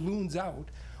and it balloons out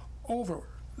over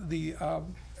the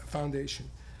foundation.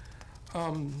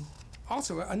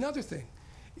 Also, another thing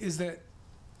is that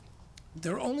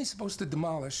they're only supposed to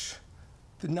demolish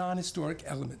the non-historic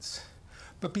elements.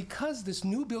 But because this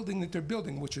new building that they're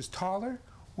building, which is taller,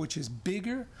 which is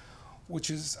bigger, which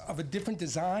is of a different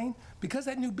design, because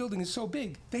that new building is so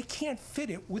big, they can't fit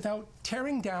it without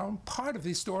tearing down part of the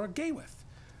historic Gaywith.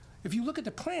 If you look at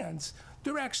the plans,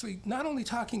 they're actually not only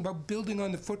talking about building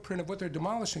on the footprint of what they're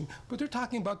demolishing, but they're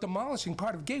talking about demolishing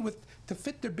part of Gaywith to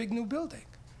fit their big new building.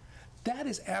 That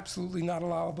is absolutely not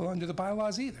allowable under the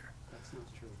bylaws either. That's not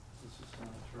true.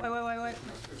 Wait.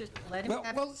 Just let him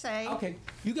have to say. Okay,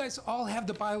 you guys all have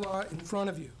the bylaw in front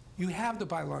of you. You have the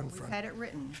bylaw in front of you. We've had it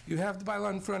written. You have the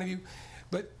bylaw in front of you,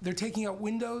 but they're taking out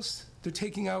windows, they're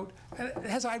taking out,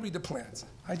 as I read the plans,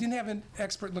 I didn't have an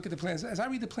expert look at the plans. As I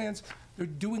read the plans, they're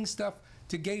doing stuff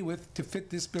to Gaywith to fit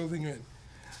this building in.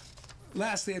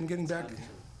 Lastly, I'm getting back,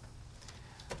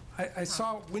 I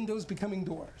saw windows becoming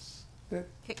doors.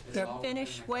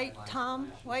 Finish, wait,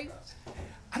 Tom, wait.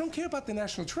 I don't care about the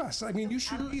National Trust. I mean, you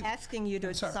should I'm asking you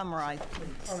to summarize,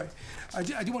 please. All right,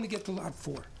 I do want to get to Lot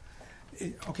 4.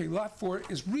 Okay, Lot 4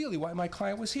 is really why my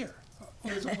client was here.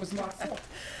 It was Lot 4.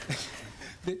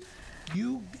 That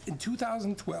you, in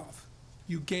 2012,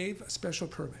 you gave a special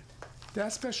permit.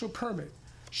 That special permit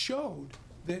showed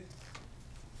that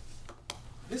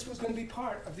this was going to be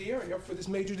part of the area for this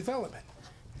major development.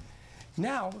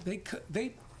 Now,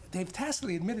 they've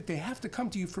tacitly admitted they have to come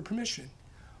to you for permission,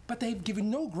 but they've given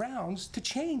no grounds to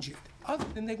change it, other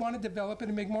than they want to develop it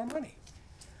and make more money.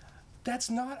 That's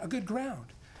not a good ground.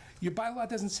 Your bylaw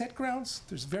doesn't set grounds.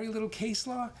 There's very little case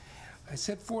law. I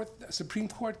set forth a Supreme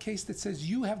Court case that says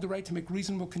you have the right to make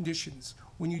reasonable conditions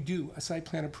when you do a site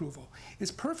plan approval.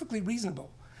 It's perfectly reasonable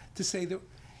to say that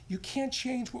you can't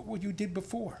change what you did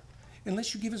before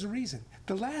unless you give us a reason.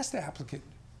 The last applicant,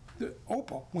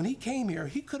 Opal, when he came here,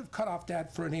 he could have cut off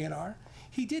that for an A&R.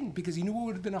 He didn't, because he knew it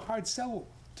would have been a hard sell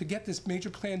to get this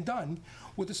major plan done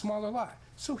with a smaller lot.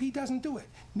 So he doesn't do it.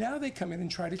 Now they come in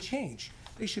and try to change.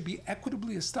 They should be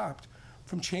equitably stopped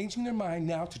from changing their mind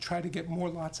now to try to get more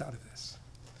lots out of this.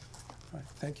 All right,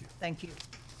 thank you. Thank you.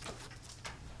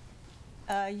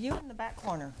 You in the back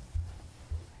corner.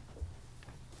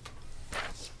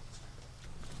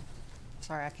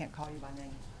 Sorry, I can't call you by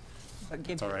name. But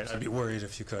give It's all right. I'd be worried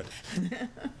if you could.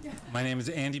 My name is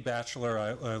Andy Batchelor.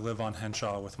 I live on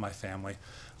Henshaw with my family.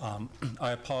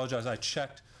 I apologize. I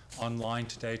checked online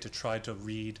today to try to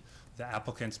read the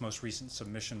applicant's most recent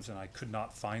submissions, and I could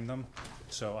not find them.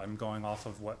 So I'm going off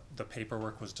of what the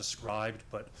paperwork was described,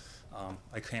 but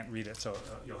I can't read it, so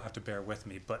you'll have to bear with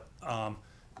me. But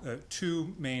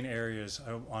two main areas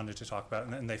I wanted to talk about,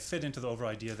 and they fit into the overall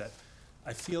idea that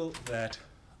I feel that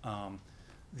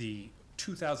the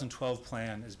 2012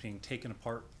 plan is being taken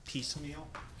apart piecemeal.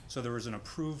 So there was an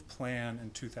approved plan in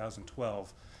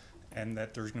 2012, and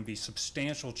that there's going to be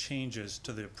substantial changes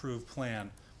to the approved plan,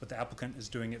 but the applicant is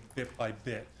doing it bit by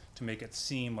bit to make it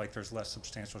seem like there's less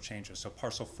substantial changes. So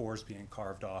parcel 4 is being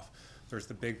carved off. There's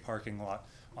the big parking lot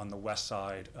on the west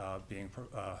side being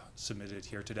submitted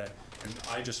here today. And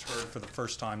I just heard for the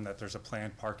first time that there's a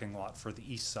planned parking lot for the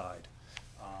east side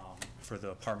for the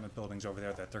apartment buildings over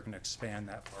there, that they're going to expand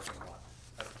that parking lot.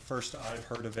 At the first I've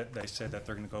heard of it, they said that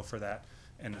they're going to go for that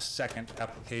in a second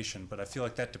application, but I feel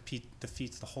like that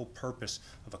defeats the whole purpose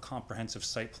of a comprehensive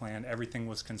site plan. Everything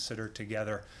was considered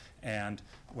together, and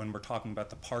when we're talking about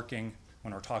the parking,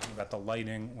 when we're talking about the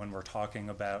lighting, when we're talking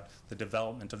about the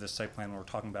development of this site plan, when we're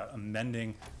talking about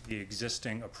amending the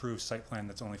existing approved site plan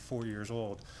that's only 4 years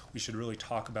old, we should really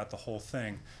talk about the whole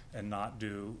thing and not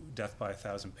do death by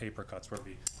 1,000 paper cuts, where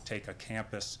we take a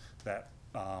campus that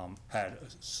had a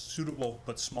suitable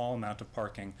but small amount of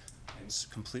parking and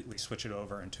completely switch it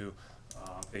over into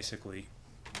basically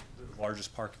the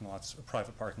largest parking lots,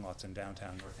 private parking lots in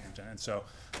downtown Northampton. And so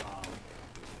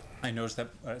I noticed that,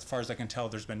 as far as I can tell,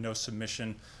 there's been no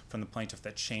submission from the plaintiff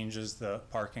that changes the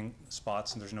parking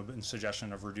spots, and there's no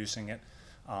suggestion of reducing it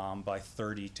by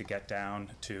 30 to get down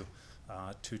to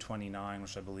 229,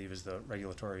 which I believe is the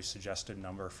regulatory suggested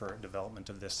number for development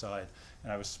of this side.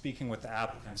 And I was speaking with the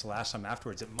applicants last time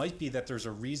afterwards. It might be that there's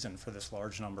a reason for this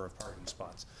large number of parking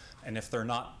spots. And if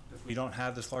we don't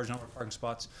have this large number of parking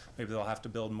spots, maybe they'll have to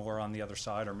build more on the other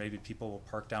side, or maybe people will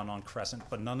park down on Crescent.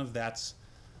 But none of that's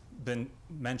been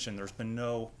mentioned. There's been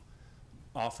no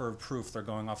offer of proof. They're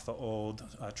going off the old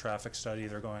traffic study.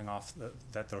 They're going off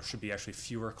that there should be actually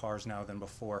fewer cars now than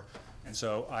before. And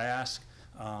so I ask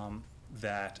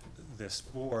that this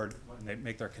board, when they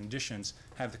make their conditions,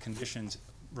 have the conditions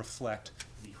reflect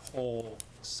the whole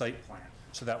site plan,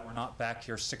 so that we're not back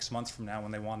here 6 months from now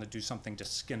when they want to do something to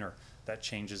Skinner that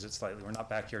changes it slightly. We're not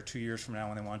back here 2 years from now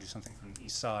when they want to do something from the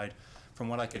east side. From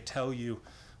what I could tell you,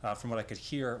 from what I could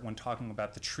hear when talking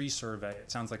about the tree survey,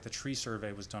 it sounds like the tree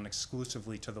survey was done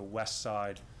exclusively to the west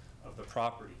side of the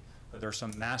property. But there are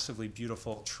some massively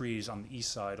beautiful trees on the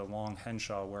east side along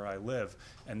Henshaw where I live,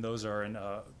 and those are in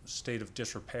a state of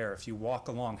disrepair. If you walk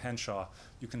along Henshaw,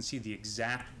 you can see the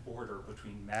exact border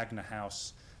between Magna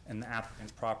House and the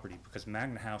applicant's property, because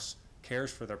Magna House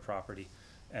cares for their property,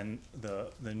 and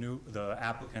the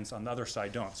applicants on the other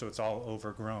side don't, so it's all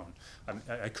overgrown.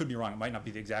 I could be wrong, it might not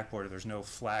be the exact border, there's no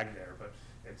flag there, but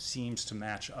it seems to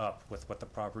match up with what the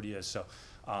property is. So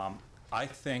I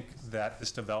think that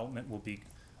this development will be,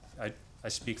 I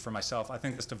speak for myself, I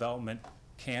think this development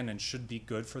can and should be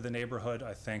good for the neighborhood.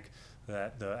 I think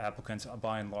that the applicants,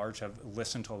 by and large, have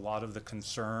listened to a lot of the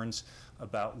concerns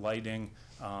about lighting,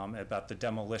 about the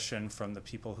demolition from the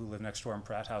people who live next door in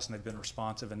Pratt House, and they've been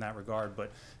responsive in that regard.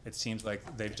 But it seems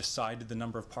like they've decided the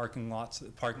number of parking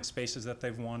spaces that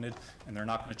they've wanted, and they're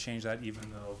not going to change that, even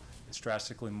though it's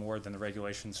drastically more than the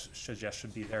regulations suggest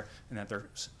should be there, and that they're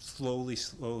slowly,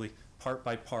 part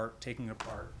by part, taking it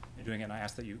apart and doing it. And I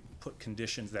ask that you put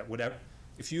conditions that whatever,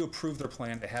 if you approve their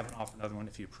plan, they haven't offered another one.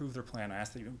 If you approve their plan, I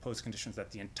ask that you impose conditions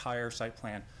that the entire site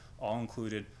plan, all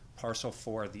included parcel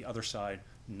 4, the other side,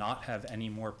 not have any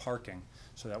more parking,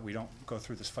 so that we don't go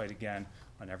through this fight again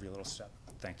on every little step.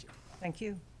 Thank you. Thank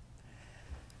you.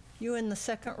 You in the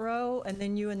second row, and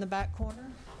then you in the back corner.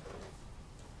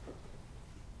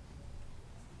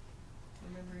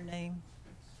 Remember your name?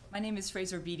 My name is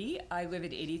Fraser Beatty. I live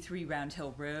at 83 Round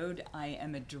Hill Road. I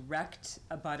am a direct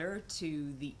abutter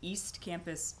to the East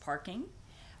Campus parking.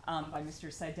 By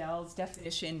Mr. Seidel's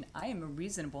definition, I am a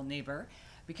reasonable neighbor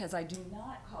because I do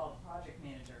not call the project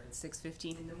manager at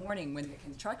 6:15 in the morning when the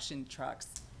construction trucks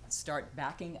start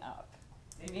backing up.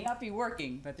 They may not be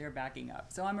working, but they're backing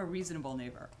up. So I'm a reasonable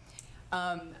neighbor.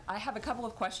 I have a couple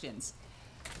of questions.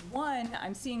 One,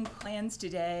 I'm seeing plans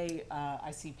today.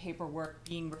 I see paperwork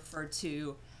being referred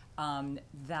to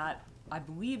that I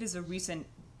believe is a recent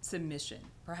submission,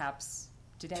 perhaps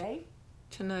today?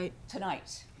 Tonight.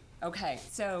 Tonight. Okay,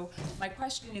 so my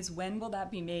question is, when will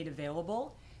that be made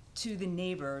available to the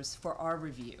neighbors for our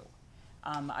review?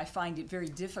 I find it very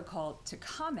difficult to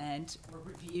comment or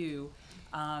review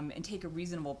and take a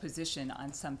reasonable position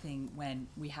on something when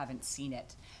we haven't seen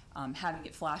it. Having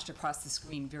it flashed across the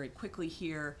screen very quickly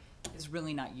here is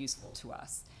really not useful to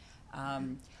us.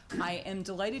 I am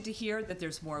delighted to hear that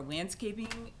there's more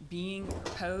landscaping being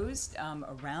proposed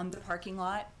around the parking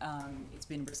lot. It's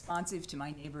been responsive to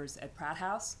my neighbors at Pratt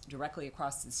House, directly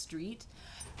across the street.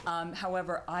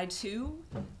 However, I too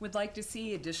would like to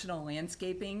see additional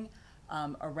landscaping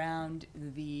around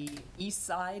the east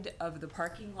side of the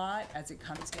parking lot as it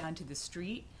comes down to the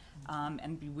street,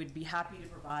 and we would be happy to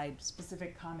provide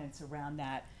specific comments around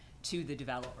that to the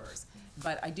developers.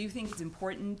 But I do think it's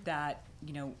important that,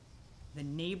 you know, the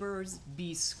neighbors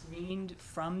be screened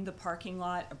from the parking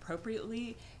lot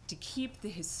appropriately to keep the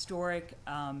historic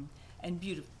and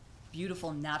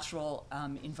beautiful natural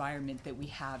environment that we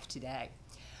have today.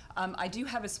 I do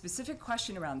have a specific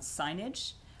question around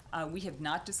signage. We have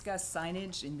not discussed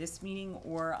signage in this meeting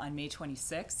or on May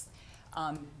 26th.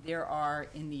 There are,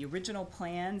 in the original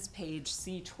plans, page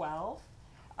C12,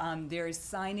 there is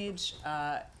signage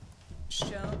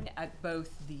shown at both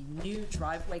the new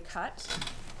driveway cut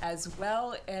as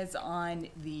well as on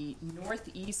the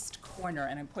northeast corner,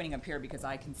 and I'm pointing up here because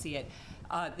I can see it,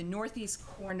 the northeast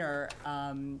corner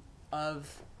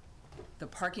of the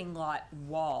parking lot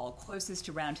wall closest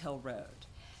to Round Hill Road.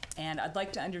 And I'd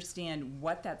like to understand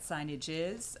what that signage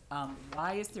is.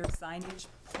 Why is there signage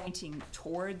pointing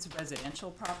towards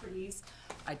residential properties?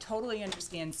 I totally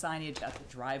understand signage at the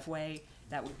driveway.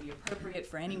 That would be appropriate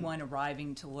for anyone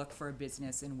arriving to look for a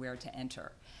business and where to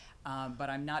enter. But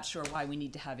I'm not sure why we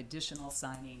need to have additional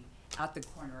signing at the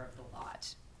corner of the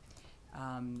lot.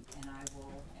 And I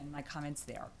will end my comments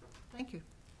there. Thank you.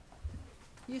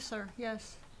 You, sir,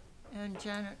 yes. And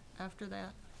Janet after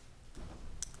that.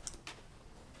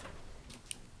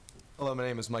 Hello, my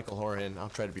name is Michael Horan. I'll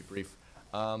try to be brief.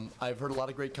 I've heard a lot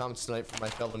of great comments tonight from my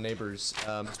fellow neighbors,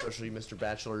 especially Mr.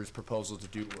 Batchelor's proposal to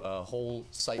do whole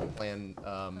site plan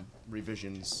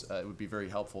revisions. It would be very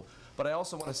helpful. But I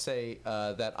also want to say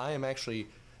that I am actually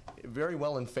very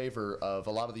well in favor of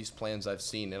a lot of these plans I've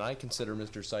seen, and I consider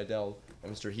Mr. Seidel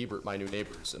and Mr. Hebert my new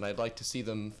neighbors, and I'd like to see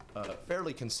them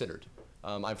fairly considered.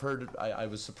 I've heard, I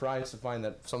was surprised to find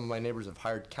that some of my neighbors have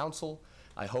hired counsel.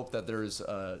 I hope that there is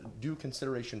due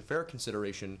consideration, fair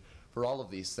consideration for all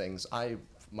of these things. I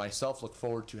myself look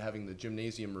forward to having the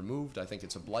gymnasium removed. I think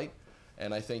it's a blight,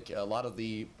 and I think a lot of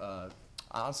the,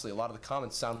 honestly, a lot of the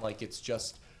comments sound like it's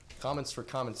just comments for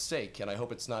comments' sake, and I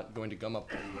hope it's not going to gum up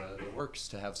the works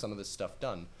to have some of this stuff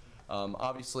done.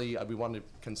 Obviously, we want to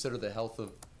consider the health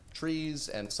of trees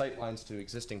and sightlines to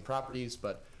existing properties,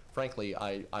 but frankly,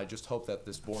 I just hope that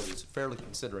this board is fairly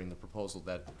considering the proposal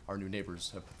that our new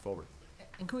neighbors have put forward.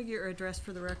 And can we get your address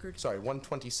for the record? Sorry,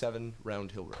 127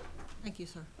 Round Hill Road. Thank you,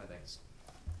 sir. Thanks.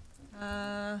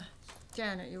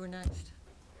 Janet, you were next.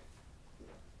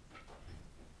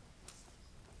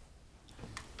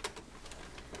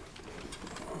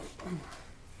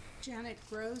 Janet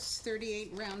Gross,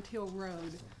 38 Round Hill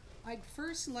Road. I'd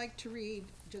first like to read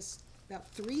just about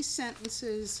 3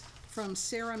 sentences from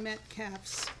Sarah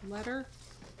Metcalf's letter.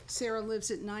 Sarah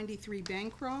lives at 93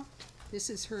 Bancroft.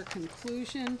 This is her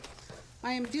conclusion.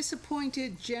 I am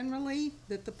disappointed generally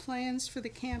that the plans for the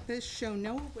campus show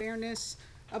no awareness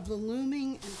of the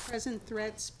looming and present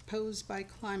threats posed by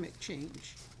climate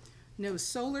change. No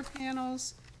solar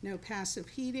panels, no passive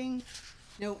heating,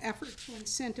 no effort to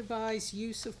incentivize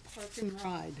use of park and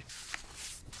ride.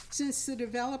 Since the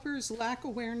developers lack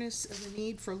awareness of the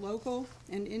need for local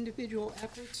and individual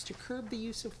efforts to curb the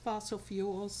use of fossil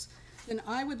fuels, then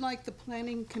I would like the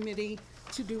planning committee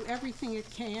to do everything it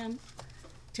can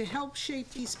to help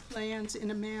shape these plans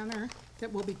in a manner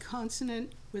that will be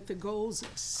consonant with the goals of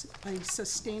a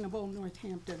sustainable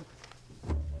Northampton.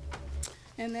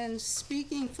 And then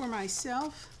speaking for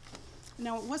myself,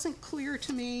 now it wasn't clear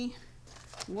to me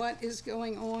what is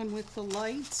going on with the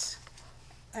lights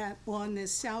on the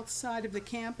south side of the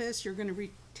campus. You're going to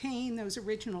retain those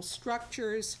original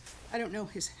structures. I don't know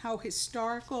how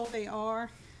historical they are.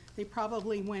 They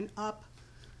probably went up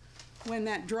when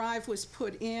that drive was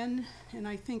put in, and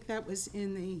I think that was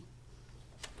in the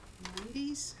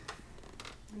 90s.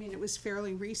 I mean, it was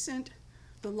fairly recent.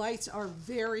 The lights are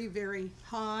very, very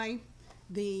high.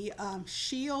 The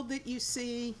shield that you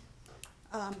see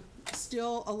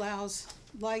still allows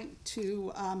light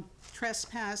to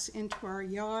trespass into our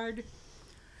yard.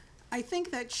 I think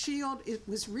that shield, it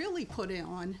was really put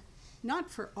on,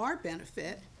 not for our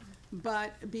benefit,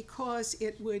 but because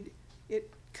it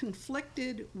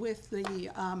conflicted with the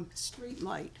street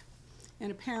light.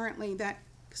 And apparently that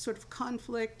sort of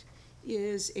conflict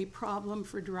is a problem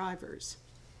for drivers.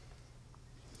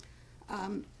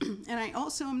 And I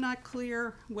also am not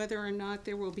clear whether or not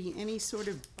there will be any sort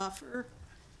of buffer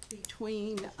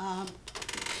between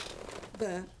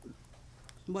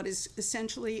what is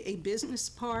essentially a business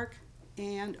park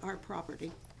and our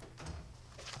property.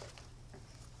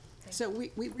 So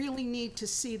we really need to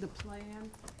see the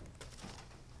plan.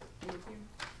 Thank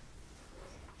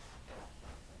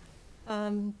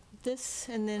you. This,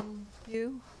 and then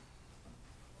you?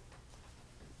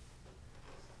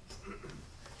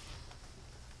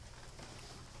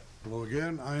 Hello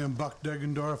again, I am Buck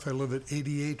Deggendorf. I live at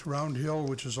 88 Round Hill,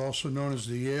 which is also known as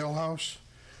the Yale House,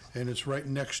 and it's right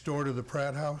next door to the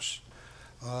Pratt House.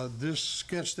 This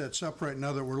sketch that's up right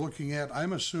now that we're looking at,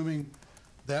 I'm assuming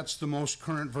that's the most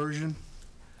current version,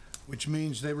 which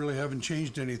means they really haven't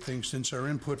changed anything since our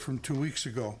input from 2 weeks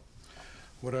ago.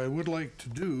 What I would like to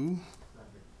do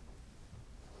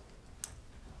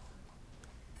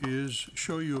is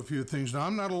show you a few things. Now,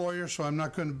 I'm not a lawyer, so I'm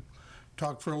not going to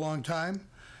talk for a long time,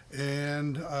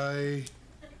 and I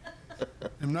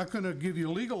am not going to give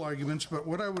you legal arguments, but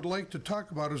what I would like to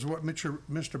talk about is what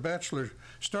Mr. Batchelor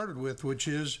started with, which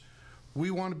is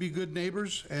we want to be good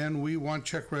neighbors, and we want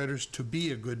check writers to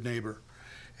be a good neighbor.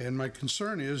 And my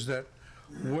concern is that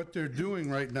what they're doing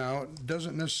right now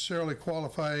doesn't necessarily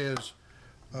qualify as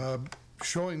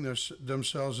showing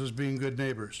themselves as being good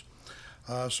neighbors.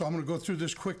 So I'm going to go through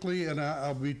this quickly, and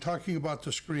I'll be talking about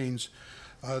the screens.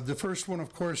 The first one,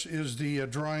 of course, is the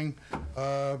drawing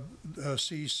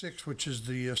C6, which is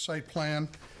the site plan,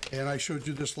 and I showed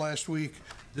you this last week.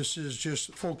 This is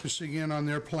just focusing in on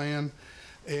their plan,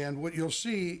 and what you'll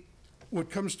see, what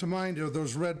comes to mind are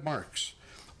those red marks.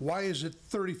 Why is it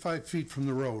 35 feet from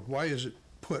the road? Why is it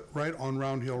put right on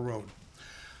Round Hill Road?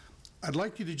 I'd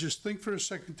like you to just think for a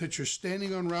second that you're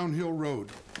standing on Round Hill Road,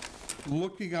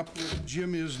 looking up where the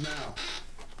gym is now.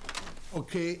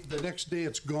 Okay, the next day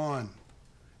it's gone,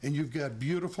 and you've got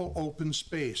beautiful open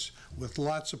space with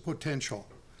lots of potential.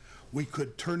 We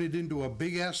could turn it into a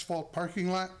big asphalt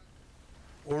parking lot,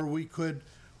 or we could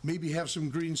maybe have some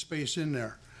green space in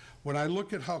there. When I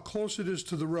look at how close it is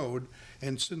to the road,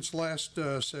 and since last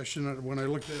session, when I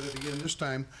looked at it again this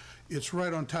time, it's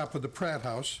right on top of the Pratt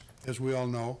House, as we all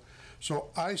know. So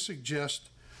I suggest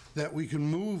that we can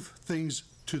move things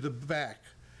to the back.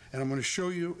 And I'm going to show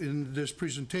you in this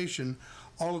presentation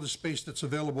all of the space that's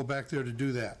available back there to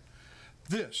do that.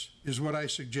 This is what I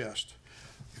suggest.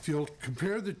 If you'll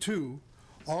compare the two,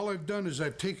 all I've done is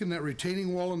I've taken that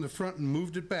retaining wall in the front and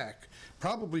moved it back.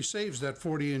 Probably saves that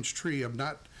 40-inch tree, I'm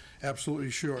not absolutely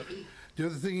sure. The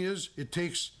other thing is, it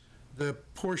takes the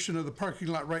portion of the parking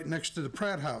lot right next to the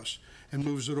Pratt House and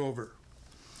moves it over.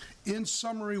 In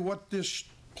summary, what this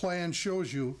plan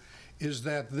shows you is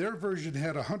that their version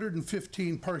had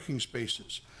 115 parking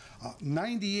spaces,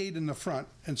 98 in the front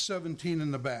and 17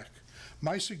 in the back.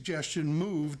 My suggestion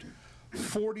moved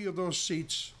 40 of those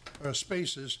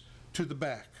spaces to the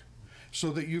back, so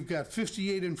that you've got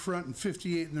 58 in front and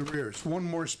 58 in the rear. It's one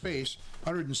more space,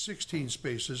 116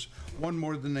 spaces, one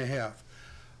more than they have.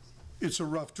 It's a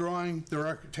rough drawing. Their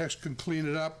architects can clean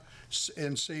it up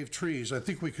and save trees. I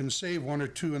think we can save one or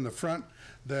two in the front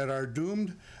that are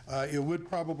doomed. It would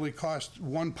probably cost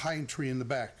one pine tree in the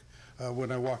back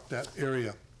when I walk that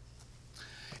area.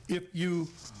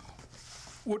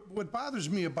 What bothers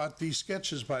me about these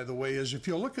sketches, by the way, is if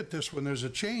you look at this when there's a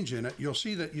change in it, you'll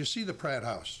see that you see the Pratt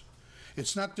House.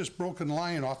 It's not this broken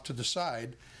line off to the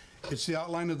side. It's the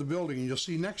outline of the building, and you'll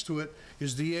see next to it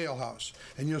is the Yale House.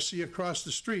 And you'll see across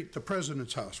the street the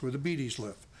President's House, where the Beatties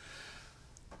live.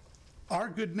 Our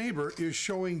good neighbor is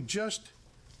showing just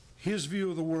his view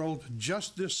of the world,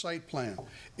 just this site plan.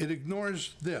 It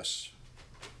ignores this.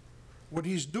 What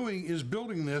he's doing is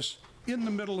building this in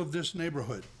the middle of this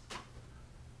neighborhood.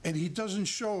 And he doesn't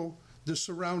show the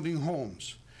surrounding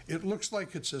homes. It looks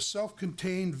like it's a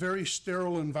self-contained, very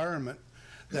sterile environment,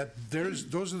 that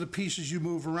those are the pieces you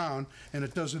move around, and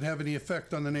it doesn't have any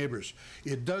effect on the neighbors.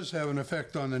 It does have an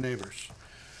effect on the neighbors.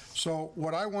 So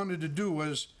what I wanted to do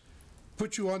was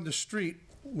put you on the street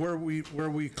where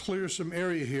we clear some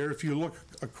area here. If you look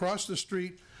across the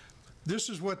street, this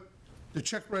is what the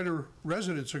check writer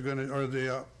residents are going to, or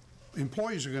the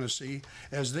employees are going to see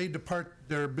as they depart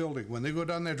their building. When they go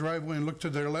down their driveway and look to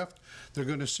their left, they're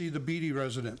going to see the Beatty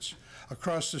residence.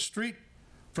 Across the street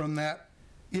from that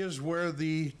is where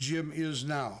the gym is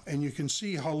now, and you can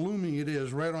see how looming it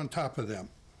is right on top of them.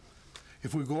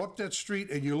 If we go up that street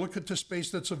and you look at the space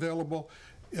that's available,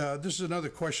 this is another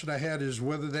question I had, is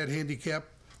whether that handicap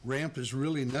ramp is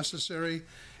really necessary.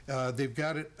 They've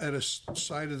got it at a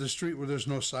side of the street where there's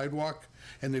no sidewalk,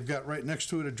 and they've got right next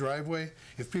to it a driveway.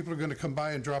 If people are going to come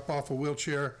by and drop off a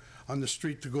wheelchair on the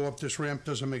street to go up this ramp,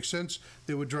 doesn't make sense,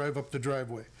 they would drive up the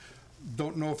driveway.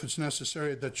 Don't know if it's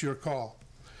necessary. That's your call.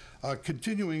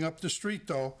 Continuing up the street,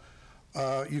 though,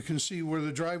 you can see where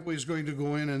the driveway is going to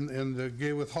go in and the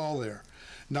Gayworth Hall there.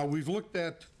 Now, we've looked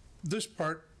at this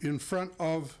part in front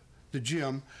of the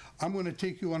gym, I'm going to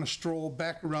take you on a stroll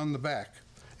back around the back,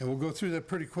 and we'll go through that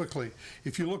pretty quickly.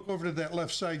 If you look over to that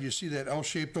left side, you see that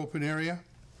L-shaped open area?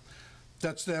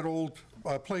 That's that old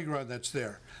playground that's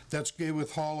there. That's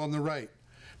Gayworth Hall on the right.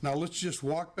 Now let's just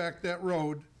walk back that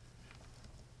road,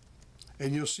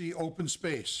 and you'll see open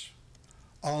space.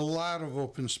 A lot of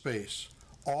open space,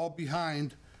 all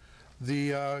behind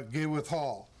the Gayworth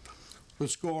Hall.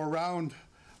 Let's go around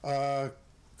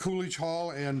Coolidge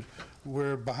Hall, and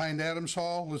we're behind Adams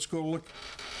Hall. Let's go look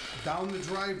down the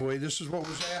driveway. This is what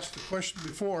was asked the question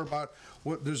before about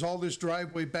what, there's all this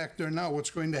driveway back there now. What's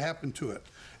going to happen to it?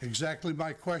 Exactly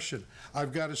my question.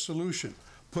 I've got a solution.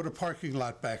 Put a parking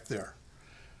lot back there.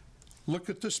 Look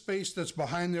at the space that's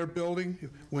behind their building.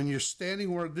 When you're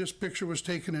standing where this picture was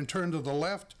taken and turn to the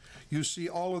left, you see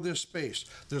all of this space.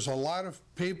 There's a lot of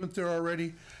pavement there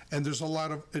already, and there's a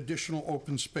lot of additional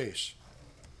open space.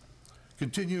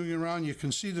 Continuing around, you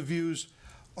can see the views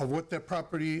of what that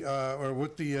property, or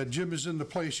what the gym is in the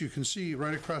place. You can see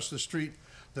right across the street,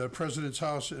 the president's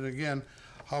house, and again,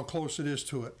 how close it is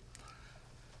to it.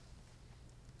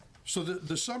 So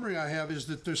the summary I have is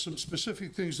that there's some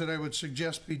specific things that I would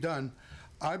suggest be done.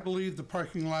 I believe the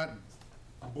parking lot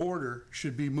border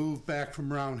should be moved back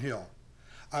from Round Hill.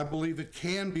 I believe it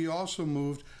can be also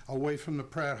moved away from the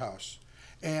Pratt House.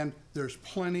 And there's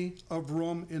plenty of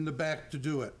room in the back to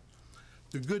do it.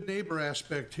 The good neighbor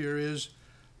aspect here is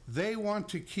they want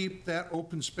to keep that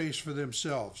open space for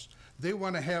themselves. They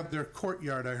want to have their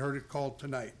courtyard, I heard it called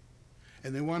tonight,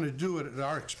 and they want to do it at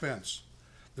our expense.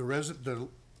 The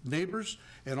neighbors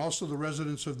and also the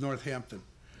residents of Northampton.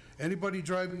 Anybody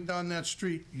driving down that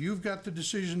street, you've got the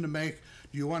decision to make.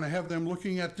 Do you want to have them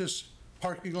looking at this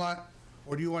parking lot,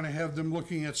 or do you want to have them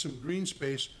looking at some green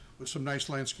space with some nice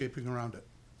landscaping around it?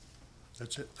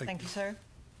 That's it. Thank you, sir.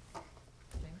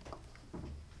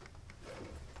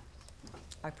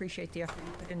 I appreciate the effort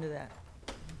you put into that.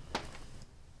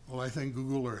 Well, I thank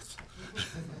Google Earth.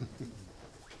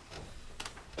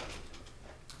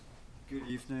 Good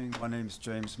evening. My name is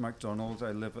James MacDonald.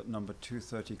 I live at number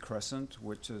 230 Crescent,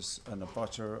 which is an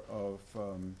abutter of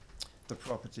the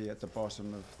property at the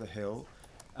bottom of the hill.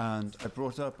 And I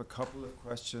brought up a couple of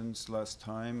questions last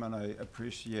time, and I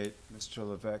appreciate Mr.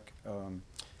 Levesque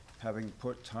having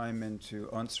put time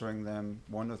into answering them.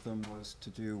 One of them was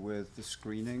to do with the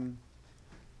screening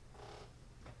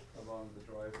along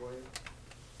the driveway,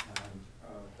 and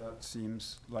that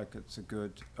seems like it's a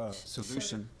good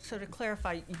solution. So to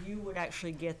clarify, you would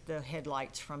actually get the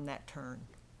headlights from that turn?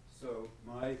 So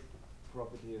my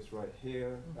property is right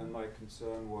here, and my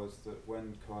concern was that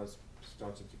when cars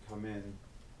started to come in,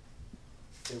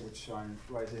 it would shine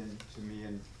right into me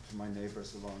and to my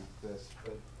neighbors along this.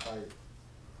 But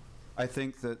I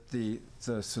think that the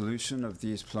solution of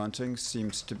these plantings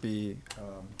seems to be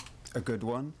a good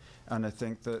one. And I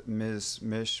think that Ms.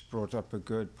 Mish brought up a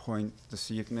good point this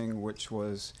evening, which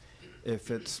was if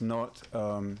it's not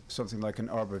something like an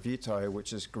arbor vitae,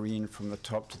 which is green from the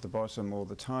top to the bottom all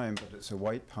the time, but it's a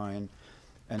white pine,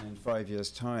 and in 5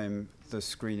 years' time, the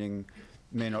screening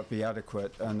may not be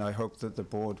adequate. And I hope that the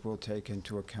board will take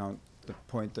into account the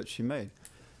point that she made.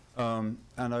 And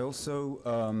I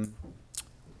also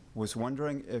was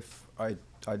wondering if I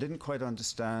didn't quite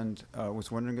understand, was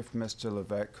wondering if Mr.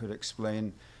 Levesque could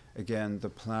explain again the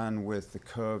plan with the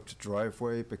curved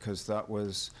driveway, because that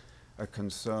was a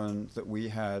concern that we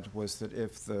had, was that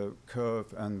if the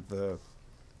curve and the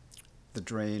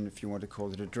drain, if you want to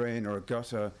call it a drain or a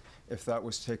gutter, if that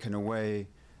was taken away,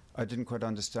 I didn't quite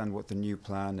understand what the new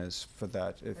plan is for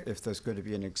that, if there's going to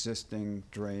be an existing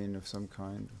drain of some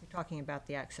kind. You're talking about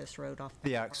the access road off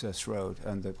the access road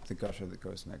and the gutter that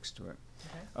goes next to it.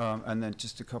 Okay. And then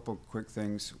just a couple quick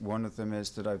things. One of them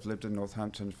is that I've lived in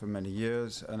Northampton for many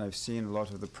years, and I've seen a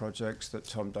lot of the projects that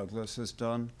Tom Douglas has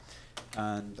done,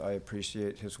 and I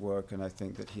appreciate his work, and I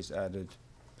think that he's added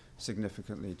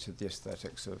significantly to the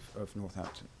aesthetics of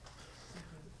Northampton.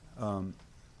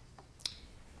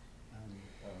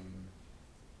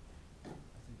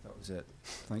 That was it.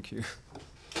 Thank you.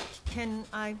 Can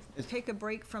I take a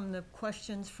break from the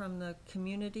questions from the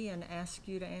community and ask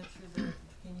you to answer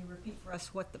can you repeat for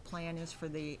us what the plan is for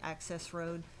the access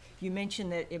road? You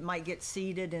mentioned that it might get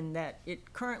seeded and that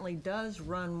it currently does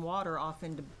run water off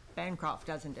into Bancroft,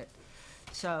 doesn't it?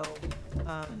 So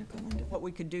what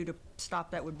we could do to stop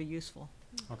that would be useful.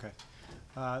 Okay.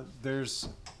 There's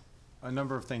a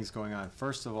number of things going on.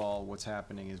 First of all, what's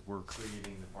happening is we're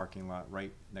creating the parking lot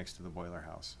right next to the boiler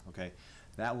house, okay?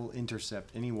 That will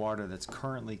intercept any water that's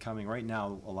currently coming. Right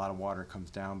now, a lot of water comes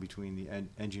down between the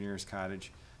engineer's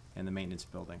cottage and the maintenance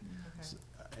building. Okay. So,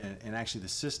 and actually the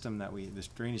system that this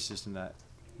drainage system that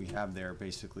we have there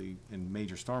basically in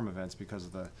major storm events because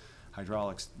of the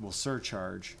hydraulics will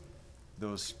surcharge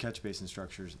those catch basin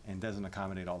structures and doesn't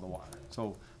accommodate all the water.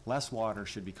 So less water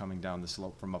should be coming down the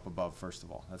slope from up above, first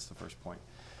of all. That's the first point.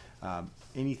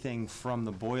 Anything from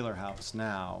the boiler house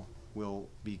now will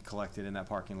be collected in that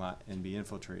parking lot and be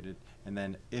infiltrated. And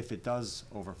then if it does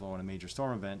overflow in a major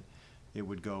storm event, it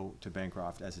would go to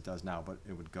Bancroft as it does now, but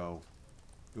it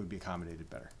would be accommodated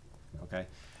better, okay?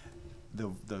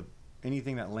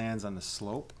 Anything that lands on the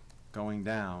slope going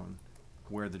down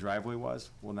where the driveway was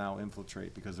will now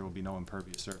infiltrate because there will be no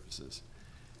impervious surfaces.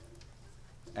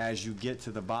 As you get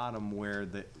to the bottom where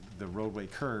the roadway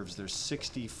curves, there's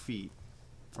 60 feet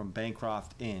from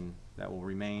Bancroft in that will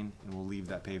remain and will leave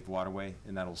that paved waterway,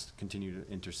 and that'll continue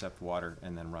to intercept water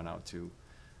and then run out to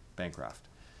Bancroft.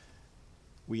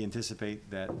 We anticipate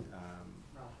that.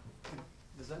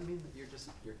 Does that mean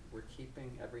that we're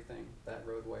keeping everything, that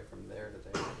roadway from there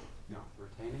to there? No.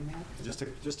 Retaining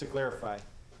that? Just to clarify,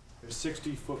 there's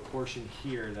 60-foot portion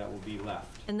here that will be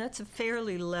left. And that's a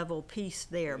fairly level piece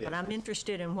there, but Yeah. I'm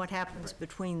interested in what happens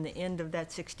between the end of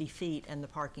that 60 feet and the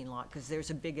parking lot, because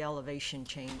there's a big elevation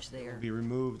change It there. will be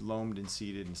removed, loamed, and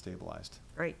seeded and stabilized.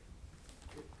 Great.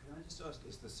 Can I just ask,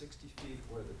 is the 60 feet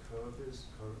where the curve is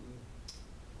currently?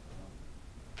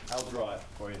 I'll draw it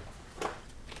for you.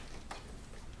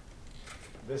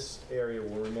 This area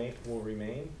will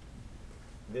remain.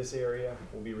 This area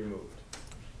will be removed.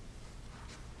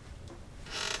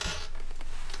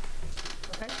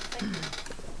 Okay, thank you.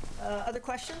 Other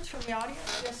questions from the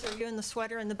audience? Yes, are you in the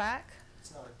sweater in the back?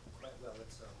 It's not quite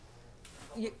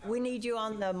well, We need you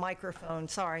on the microphone,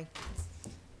 sorry.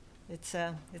 It's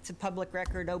a public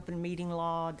record, open meeting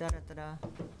law, da-da-da-da.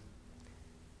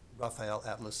 Raphael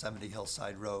Atlas, 70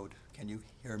 Hillside Road. Can you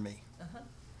hear me? Uh-huh.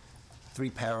 3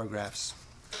 paragraphs.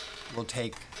 Will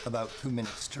take about 2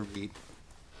 minutes to read.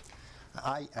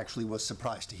 I actually was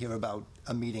surprised to hear about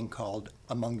a meeting called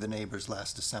Among the Neighbors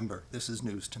last December. This is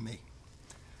news to me.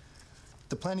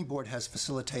 The Planning Board has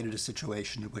facilitated a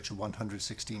situation in which a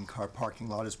 116-car parking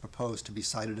lot is proposed to be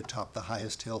sited atop the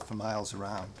highest hill for miles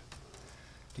around.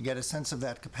 To get a sense of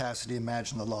that capacity,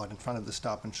 imagine the lot in front of the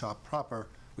Stop and Shop proper,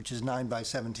 which is 9 by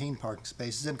 17 parking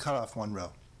spaces, and cut off one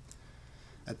row.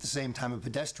 At the same time, a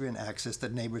pedestrian access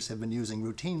that neighbors have been using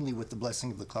routinely with the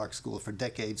blessing of the Clark School for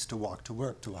decades to walk to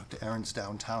work, to walk to errands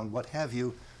downtown, what have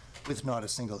you, with not a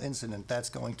single incident,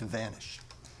 that's going to vanish.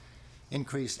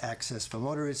 Increased access for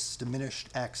motorists, diminished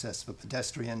access for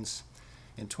pedestrians.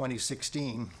 In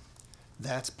 2016,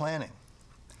 that's planning.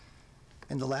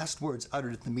 In the last words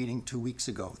uttered at the meeting 2 weeks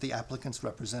ago, the applicant's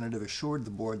representative assured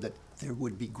the board that there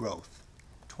would be growth.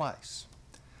 Twice.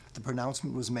 The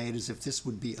pronouncement was made as if this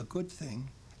would be a good thing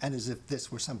and as if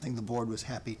this were something the board was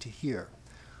happy to hear.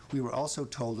 We were also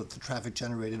told that the traffic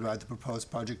generated by the proposed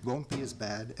project won't be as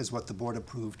bad as what the board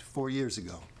approved 4 years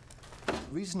ago. A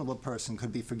reasonable person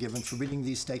could be forgiven for reading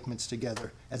these statements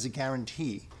together as a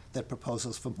guarantee that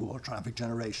proposals for more traffic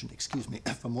generation,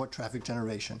 for more traffic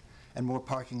generation and more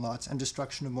parking lots and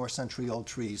destruction of more century-old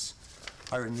trees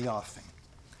are in the offing.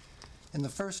 In the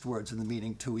first words of the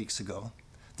meeting 2 weeks ago,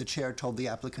 the chair told the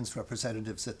applicant's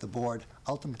representatives that the board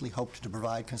ultimately hoped to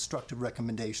provide constructive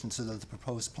recommendations so that the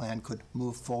proposed plan could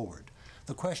move forward.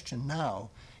 The question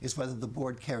now is whether the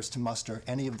board cares to muster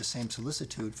any of the same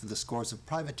solicitude for the scores of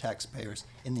private taxpayers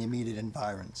in the immediate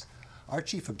environs. Our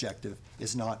chief objective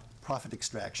is not profit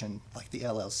extraction like the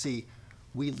LLC.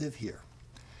 We live here.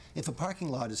 If a parking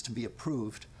lot is to be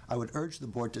approved, I would urge the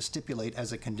board to stipulate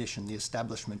as a condition the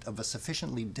establishment of a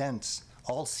sufficiently dense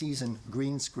all-season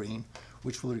green screen,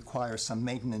 which will require some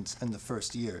maintenance in the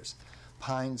first years.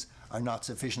 Pines are not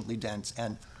sufficiently dense,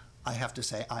 and I have to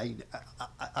say, I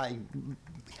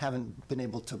haven't been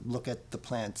able to look at the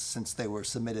plants since they were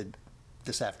submitted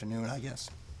this afternoon, I guess.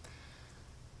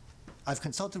 I've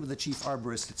consulted with the chief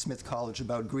arborist at Smith College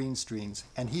about green screens,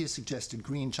 and he has suggested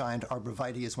green giant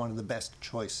arborvitae is one of the best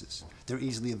choices. They're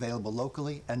easily available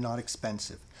locally and not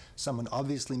expensive. Someone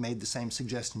obviously made the same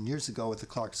suggestion years ago at the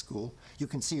Clark School. You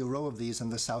can see a row of these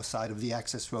on the south side of the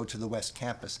access road to the west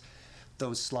campus.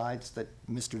 Those slides that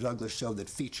Mr. Douglas showed that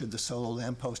featured the solo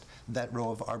lamppost, that row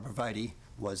of arborvitae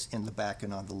was in the back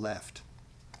and on the left.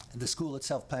 The school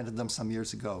itself planted them some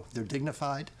years ago. They're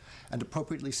dignified and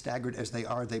appropriately staggered as they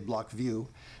are, they block view.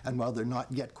 And while they're not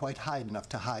yet quite high enough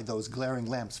to hide those glaring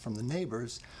lamps from the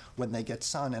neighbors, when they get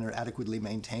sun and are adequately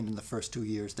maintained in the first 2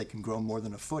 years, they can grow more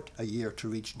than a foot a year to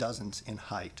reach dozens in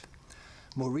height.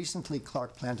 More recently,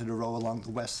 Clark planted a row along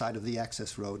the west side of the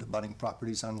access road, abutting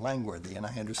properties on Langworthy, and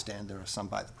I understand there are some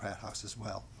by the Pratt House as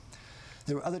well.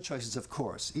 There are other choices, of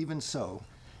course. Even so,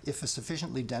 If a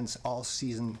sufficiently dense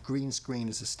all-season green screen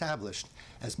is established,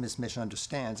 as Ms. Mish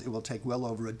understands, it will take well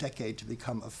over a decade to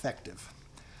become effective.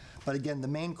 But again, the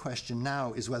main question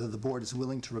now is whether the board is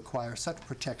willing to require such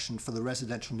protection for the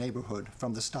residential neighborhood,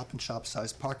 from the Stop and Shop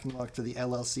sized parking lot to the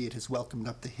LLC it has welcomed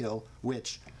up the hill,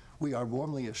 which, we are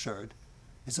warmly assured,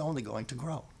 is only going to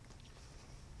grow.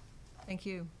 Thank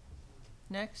you.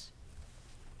 Next?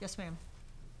 Yes, ma'am.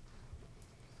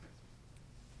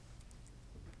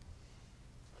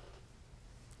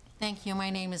 Thank you. My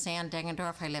name is Ann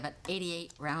Degendorf. I live at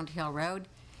 88 Round Hill Road.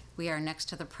 We are next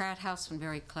to the Pratt House and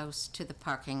very close to the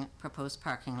proposed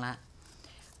parking lot.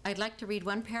 I'd like to read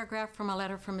one paragraph from a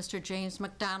letter from Mr. James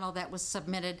McDonald that was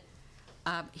submitted.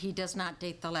 He does not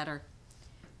date the letter.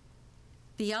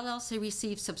 The LLC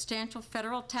received substantial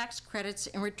federal tax credits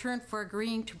in return for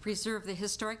agreeing to preserve the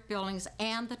historic buildings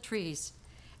and the trees.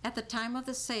 At the time of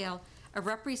the sale, a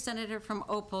representative from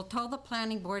Opal told the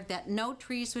planning board that no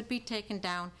trees would be taken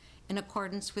down in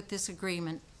accordance with this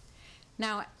agreement.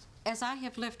 Now, as I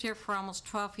have lived here for almost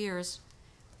 12 years,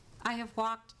 I have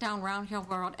walked down Round Hill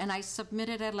Road and I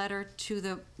submitted a letter to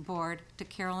the board, to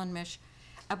Carolyn Mish,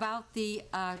 about the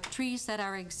trees that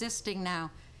are existing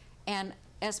now. And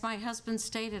as my husband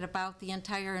stated about the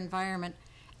entire environment,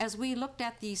 as we looked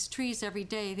at these trees every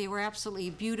day, they were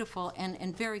absolutely beautiful and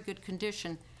in very good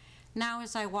condition. Now,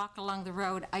 as I walk along the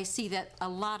road, I see that a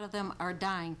lot of them are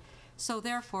dying. So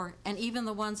therefore, and even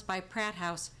the ones by Pratt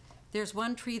House, there's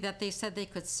one tree that they said they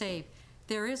could save.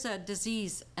 There is a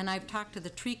disease, and I've talked to the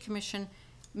tree commission,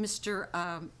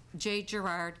 Mr. J.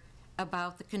 Gerard,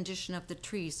 about the condition of the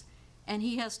trees. And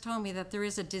he has told me that there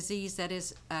is a disease that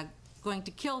is going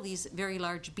to kill these very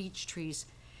large beech trees.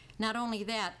 Not only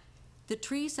that, the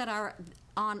trees that are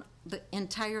on the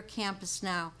entire campus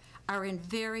now are in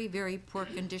very, very poor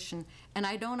condition. And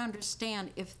I don't understand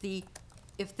if they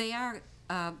are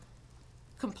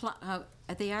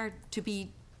to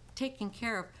be taken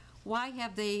care of, why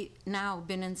have they now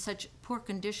been in such poor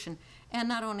condition? And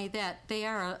not only that, they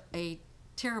are a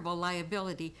terrible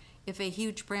liability if a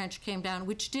huge branch came down,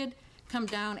 which did come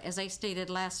down, as I stated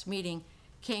last meeting,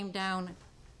 came down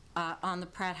on the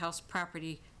Pratt House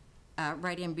property,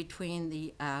 right in between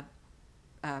the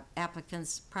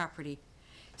applicant's property.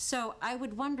 So I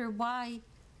would wonder why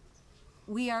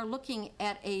we are looking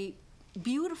at a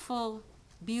beautiful,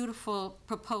 beautiful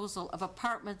proposal of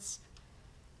apartments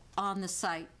on the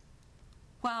site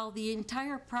while the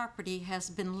entire property has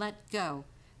been let go.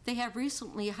 They have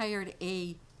recently hired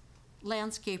a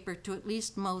landscaper to at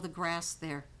least mow the grass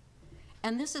there.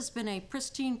 And this has been a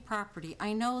pristine property.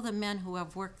 I know the men who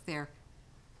have worked there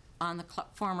on the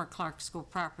former Clark School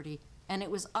property, and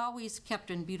it was always kept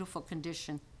in beautiful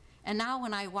condition. And now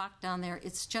when I walk down there,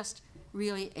 it's just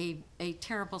really a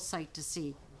terrible sight to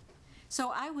see.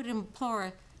 So I would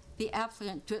implore the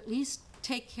applicant to at least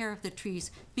take care of the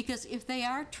trees, because if they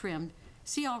are trimmed,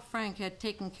 C.L. Frank had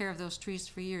taken care of those trees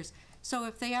for years. So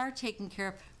if they are taken care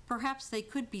of, perhaps they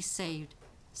could be saved.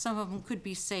 Some of them could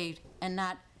be saved and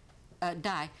not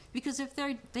die. Because if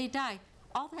they die,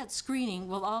 all that screening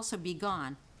will also be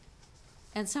gone.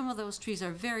 And some of those trees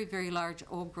are very, very large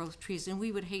old growth trees, and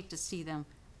we would hate to see them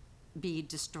be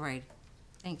destroyed.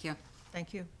 Thank you.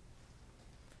 Thank you.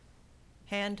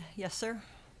 Hand, yes, sir?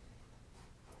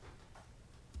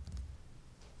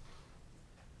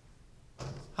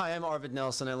 Hi, I'm Arvid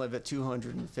Nelson. I live at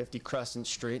 250 Crescent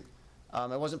Street.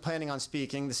 I wasn't planning on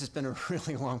speaking. This has been a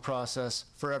really long process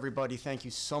for everybody. Thank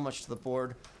you so much to the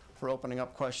board for opening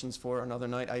up questions for another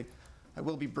night. I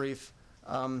will be brief.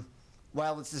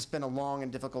 While this has been a long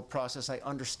and difficult process, I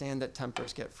understand that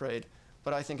tempers get frayed,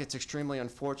 but I think it's extremely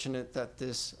unfortunate that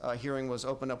this hearing was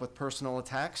opened up with personal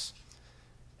attacks,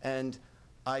 and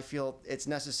I feel it's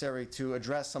necessary to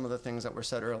address some of the things that were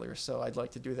said earlier, so I'd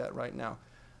like to do that right now.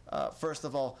 First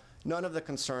of all, none of the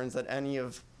concerns that any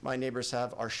of my neighbors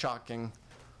have are shocking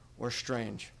or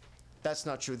strange. That's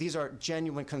not true. These are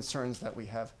genuine concerns that we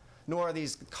have, nor are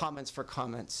these comments for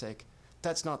comment's sake.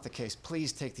 That's not the case.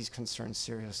 Please take these concerns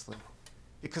seriously,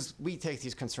 because we take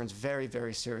these concerns very,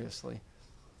 very seriously.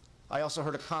 I also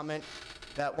heard a comment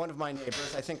that one of my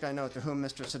neighbors, I think I know to whom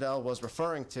Mr. Siddell was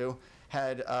referring to,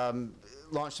 had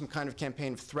launched some kind of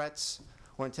campaign of threats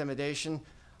or intimidation.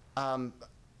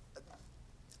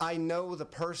 I know the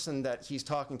person that he's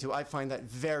talking to. I find that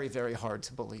very, very hard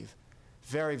to believe.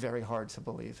 Very, very hard to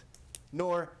believe.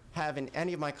 Nor have in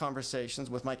any of my conversations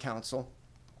with my counsel,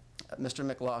 Mr.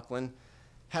 McLaughlin,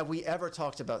 have we ever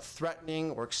talked about threatening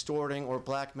or extorting or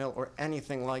blackmail or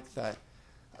anything like that.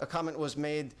 A comment was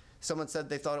made, someone said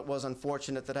they thought it was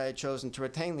unfortunate that I had chosen to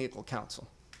retain legal counsel.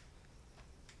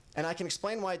 And I can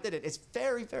explain why I did it. It's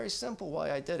very, very simple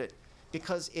why I did it.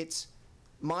 Because it's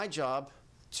my job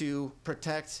to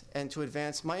protect and to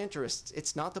advance my interests.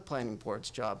 It's not the planning board's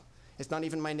job. It's not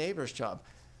even my neighbor's job.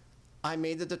 I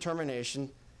made the determination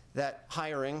that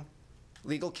hiring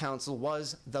legal counsel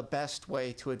was the best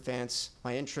way to advance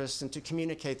my interests and to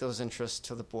communicate those interests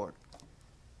to the board.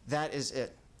 That is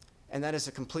it. And that is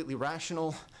a completely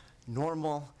rational,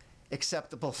 normal,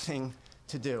 acceptable thing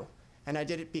to do. And I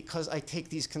did it because I take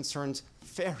these concerns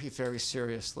very, very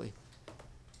seriously.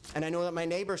 And I know that my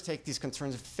neighbors take these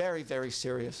concerns very, very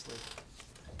seriously.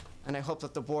 And I hope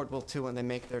that the board will too when they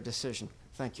make their decision.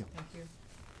 Thank you. Thank you.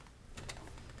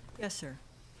 Yes, sir.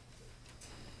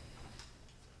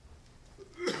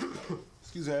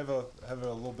 Excuse me, I have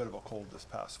a little bit of a cold this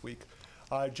past week.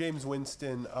 James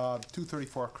Winston,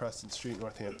 234 Crescent Street,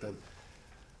 Northampton.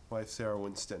 Wife Sarah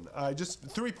Winston. Just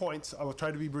 3 points. I will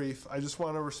try to be brief. I just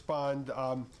want to respond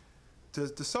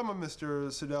to some of Mr.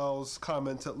 Siddell's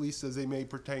comments, at least as they may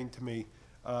pertain to me,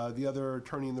 the other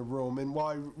attorney in the room. And while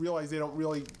I realize they don't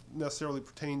really necessarily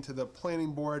pertain to the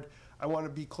planning board, I want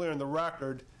to be clear on the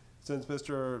record, since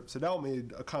Mr. Siddell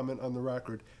made a comment on the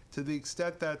record, to the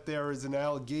extent that there is an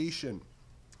allegation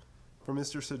from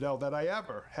Mr. Siddell that I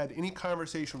ever had any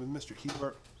conversation with Mr.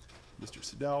 Hebert, Mr.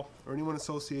 Siddell, or anyone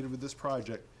associated with this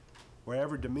project where I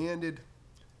ever demanded,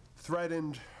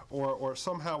 threatened, or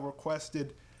somehow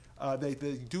requested they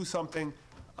do something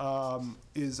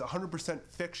is 100%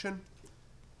 fiction,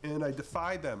 and I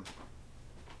defy them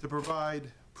to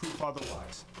provide proof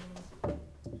otherwise.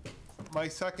 My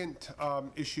second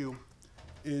issue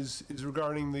is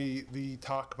regarding the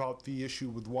talk about the issue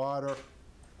with water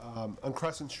on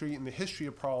Crescent Street and the history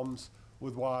of problems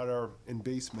with water in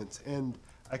basements. And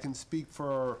I can speak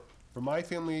for my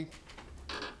family,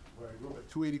 where I grew up at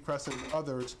 280 Crescent and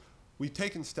others. We've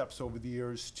taken steps over the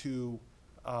years to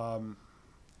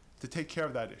take care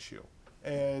of that issue.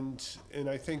 And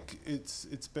I think it's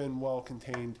been well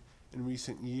contained in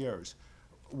recent years.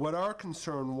 What our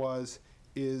concern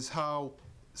is how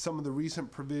some of the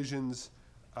recent provisions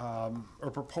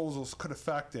or proposals could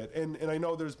affect it. And I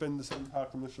know there's been some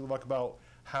talk from Mr. Levesque about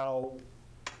how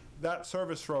that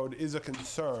service road is a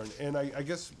concern. And I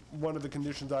guess one of the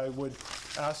conditions I would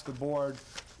ask the board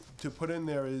to put in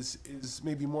there is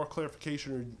maybe more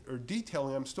clarification or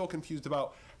detailing. I'm still confused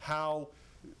about how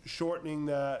shortening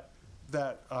that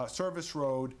service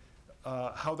road,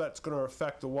 how that's going to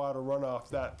affect the water runoff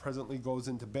that presently goes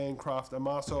into Bancroft. I'm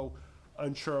also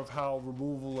unsure of how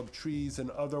removal of trees and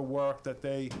other work that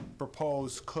they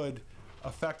propose could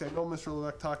affect. I know Mr.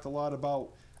 Levesque talked a lot about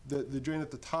the drain at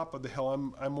the top of the hill.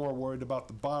 I'm more worried about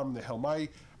the bottom of the hill. My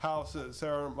house,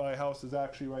 Sarah, my house is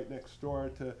actually right next door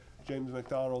to James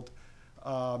McDonald,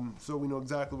 so we know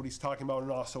exactly what he's talking about,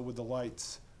 and also with the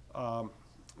lights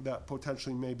that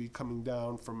potentially may be coming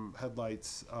down from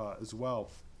headlights as well.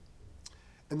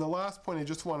 And the last point I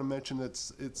just want to mention,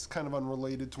 it's kind of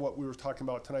unrelated to what we were talking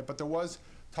about tonight, but there was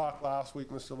talk last week,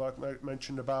 Mr. Levesque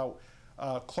mentioned about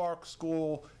Clark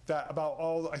School,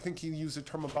 I think he used the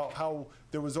term about how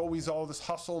there was always all this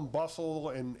hustle and bustle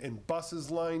and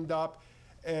buses lined up.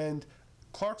 And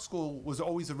Clark School was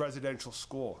always a residential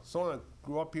school. So when I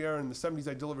grew up here in the 70s,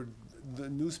 I delivered the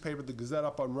newspaper, the Gazette,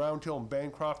 up on Round Hill and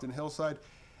Bancroft and Hillside.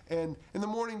 And in the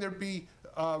morning, there'd be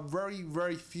very,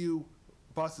 very few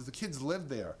buses. The kids lived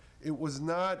there. It was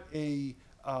not a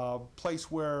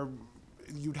place where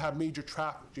you'd have major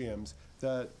traffic jams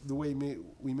that the way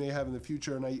we may have in the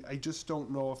future. And I just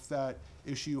don't know if that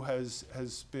issue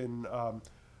has been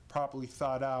properly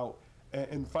thought out.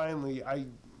 And finally,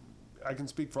 I can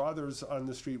speak for others on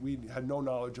the street. We had no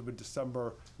knowledge of a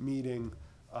December meeting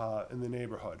in the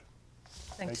neighborhood.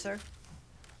 Thanks, sir.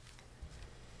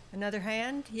 Another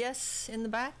hand? Yes, in the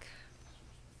back?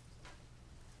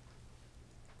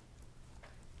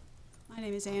 My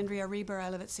name is Andrea Reber. I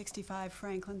live at 65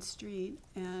 Franklin Street,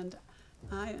 and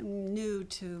I am new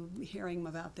to hearing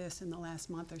about this in the last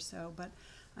month or so, but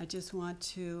I just want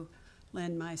to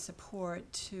lend my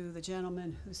support to the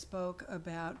gentleman who spoke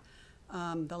about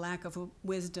the lack of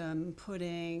wisdom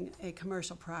putting a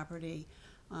commercial property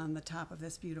on the top of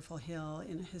this beautiful hill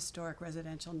in a historic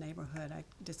residential neighborhood. I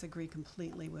disagree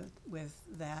completely with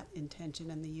that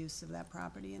intention and the use of that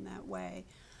property in that way.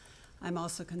 I'm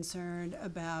also concerned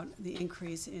about the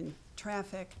increase in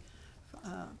traffic.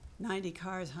 90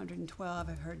 cars, 112,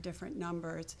 I've heard different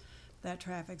numbers. That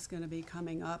traffic's going to be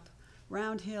coming up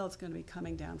Round Hill, it's going to be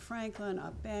coming down Franklin,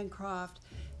 up Bancroft,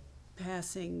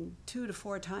 passing 2 to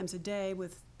 4 times a day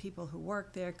with people who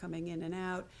work there coming in and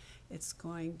out. It's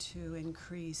going to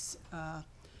increase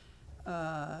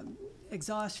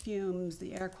exhaust fumes,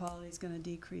 the air quality is going to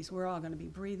decrease. We're all going to be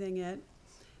breathing it.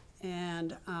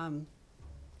 And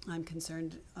I'm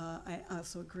concerned, I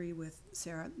also agree with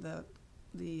Sarah, the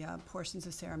portions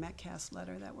of Sarah Metcalf's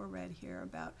letter that were read here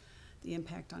about the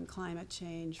impact on climate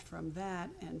change from that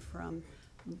and from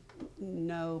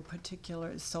no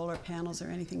particular solar panels or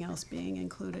anything else being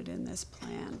included in this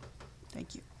plan.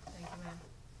 Thank you. Thank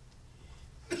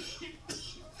you, ma'am.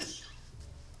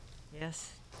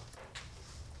 Yes.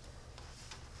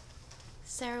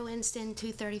 Sarah Winston,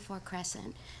 234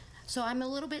 Crescent. So I'm a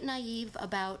little bit naive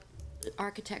about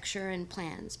architecture and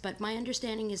plans, but my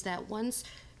understanding is that once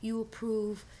you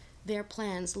approve their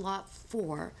plans, Lot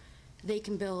 4, they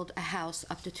can build a house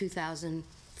up to 2,000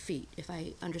 feet, if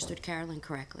I understood Carolyn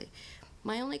correctly.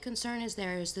 My only concern is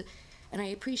and I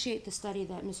appreciate the study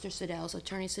that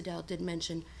Attorney Siddell did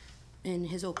mention in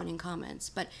his opening comments,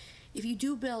 but if you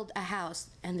do build a house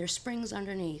and there's springs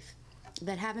underneath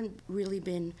that haven't really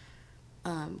been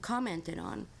commented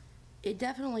on, it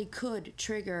definitely could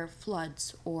trigger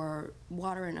floods or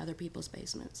water in other people's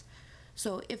basements.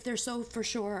 So if they're so for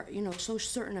sure, so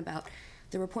certain about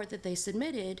the report that they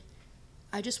submitted,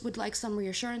 I just would like some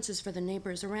reassurances for the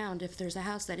neighbors around if there's a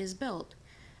house that is built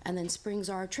and then springs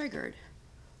are triggered.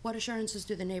 What assurances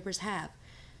do the neighbors have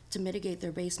to mitigate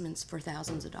their basements for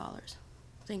thousands of dollars?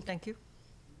 Thank you.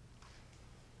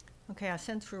 Okay,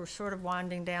 since we're sort of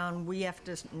winding down, we have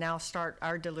to now start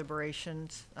our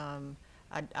deliberations.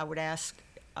 I would ask,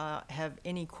 have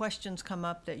any questions come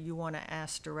up that you want to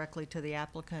ask directly to the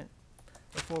applicant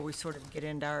before we sort of get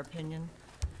into our opinion?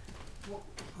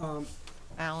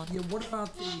 Alan? Yeah, what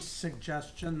about the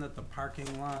suggestion that the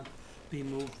parking lot be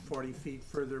moved 40 feet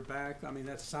further back? I mean,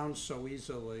 that sounds so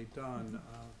easily done.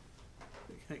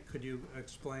 Could you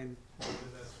explain whether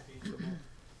that's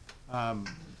feasible?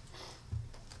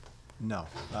 No,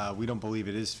 we don't believe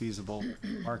it is feasible.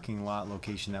 Parking lot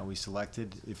location that we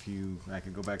selected, I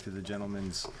could go back to the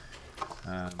gentleman's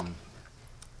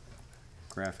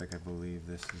graphic, I believe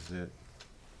this is it.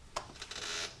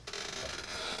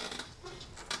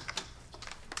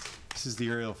 This is the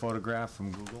aerial photograph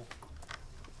from Google.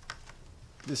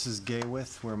 This is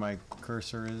Gaywith, where my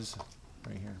cursor is,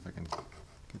 right here, if I can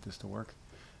get this to work.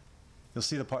 You'll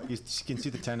see you can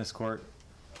see the tennis court.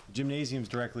 The gymnasium's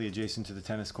directly adjacent to the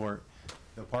tennis court.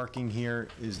 The parking here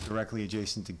is directly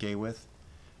adjacent to Gaywith.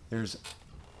 There's,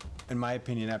 in my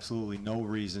opinion, absolutely no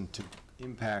reason to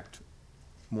impact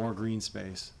more green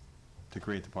space to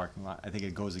create the parking lot. I think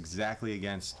it goes exactly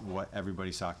against what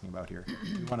everybody's talking about here.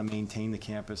 We want to maintain the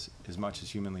campus as much as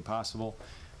humanly possible.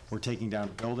 We're taking down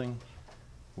a building.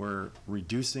 We're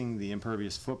reducing the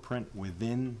impervious footprint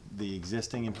within the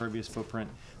existing impervious footprint.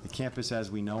 The campus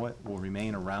as we know it will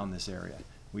remain around this area.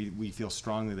 We feel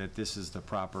strongly that this is the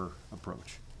proper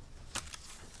approach.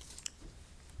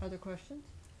 Other questions?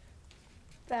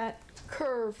 That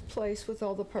curved place with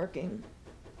all the parking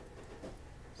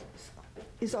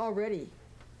is already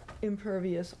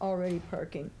impervious, already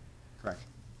parking. Correct.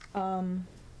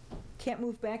 Can't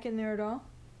move back in there at all?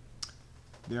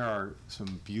 There are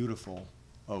some beautiful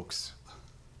oaks.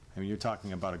 I mean, you're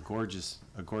talking about a gorgeous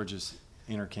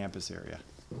inner campus area.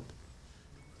 So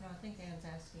I think Ann's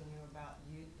asking you about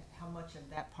how much of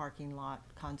that parking lot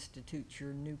constitutes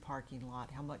your new parking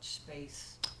lot? How much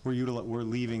space? We're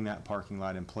leaving that parking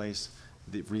lot in place.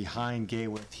 The behind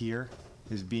Gaywith here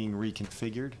is being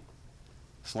reconfigured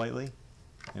slightly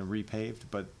and repaved,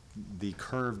 but the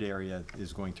curved area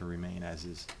is going to remain as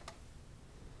is.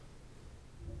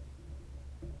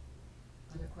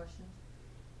 Other questions?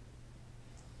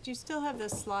 Do you still have the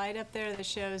slide up there that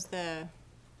shows the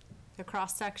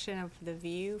cross-section of the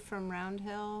view from Round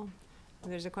Hill?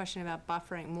 There's a question about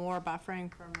more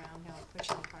buffering from Round Hill,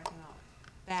 pushing the parking lot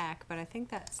back, but I think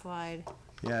that slide...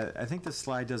 Yeah, I think the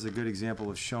slide does a good example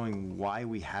of showing why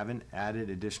we haven't added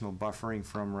additional buffering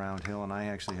from Round Hill, and I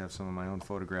actually have some of my own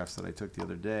photographs that I took the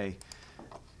other day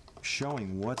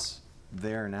showing what's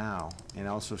there now, and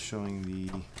also showing the,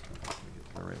 let me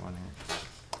get the right one here.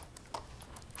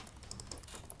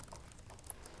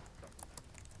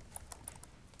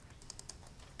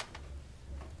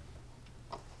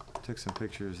 Took some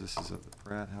pictures. This is of the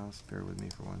Pratt House. Bear with me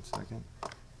for 1 second.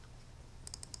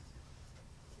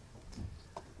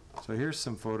 So here's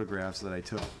some photographs that I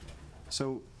took.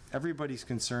 So everybody's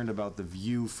concerned about the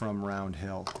view from Round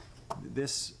Hill.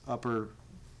 This the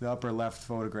upper left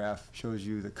photograph shows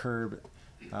you the curb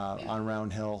on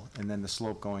Round Hill, and then the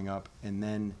slope going up, and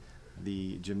then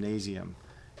the gymnasium.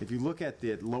 if you look at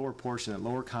the lower portion, that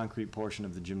lower concrete portion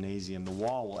of the gymnasium, the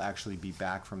wall will actually be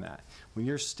back from that. When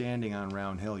you're standing on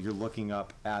Round Hill, you're looking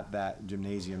up at that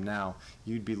gymnasium now.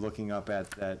 You'd be looking up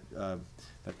at that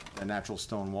natural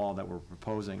stone wall that we're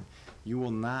proposing. You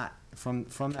will not, from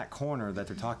that corner that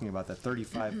they're talking about, that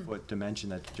 35-foot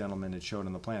dimension that the gentleman had showed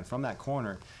on the plan, from that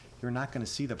corner, you're not going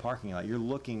to see the parking lot. You're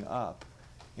looking up,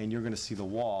 and you're going to see the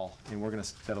wall, and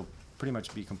that'll pretty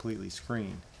much be completely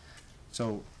screened.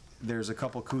 So there's a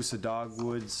couple Coosa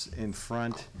dogwoods in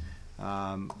front,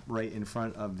 right in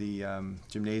front of the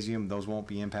gymnasium. Those won't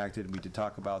be impacted. We did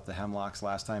talk about the hemlocks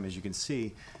last time. As you can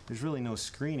see, there's really no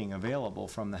screening available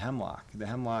from the hemlock. The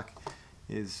hemlock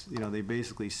is, they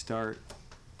basically start,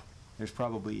 there's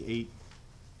probably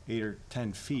 8 or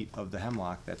 10 feet of the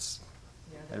hemlock that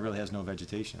really has no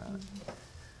vegetation on it.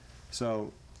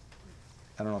 So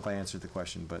I don't know if I answered the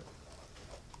question, but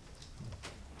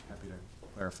happy to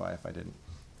clarify if I didn't.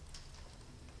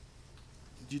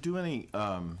 Did you do any,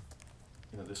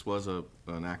 this was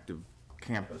an active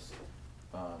campus.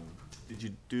 Did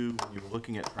you do, when you were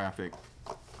looking at traffic,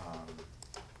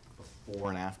 before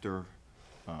and after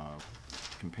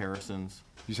comparisons?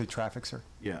 You say traffic, sir?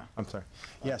 Yeah. I'm sorry.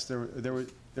 Yes, there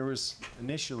was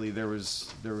initially there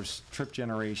was trip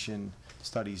generation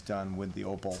studies done with the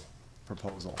Opal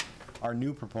proposal. Our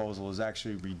new proposal is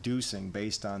actually reducing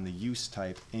based on the use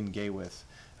type in Gaywith.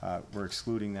 We're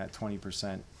excluding that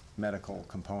 20% medical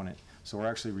component. So we're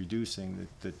actually reducing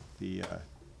the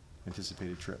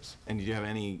anticipated trips. And did you have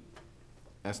any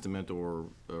estimate or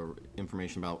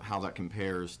information about how that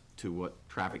compares to what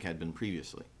traffic had been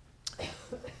previously?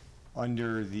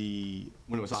 Under the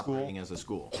when it was school? Operating as a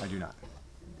school? I do not.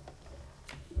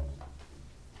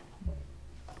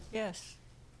 Yes.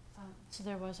 So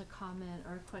there was a comment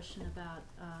or a question about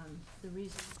the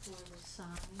reason for the sign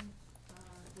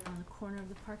there on the corner of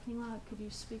the parking lot. Could you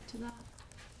speak to that?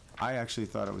 I actually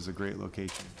thought it was a great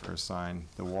location for a sign.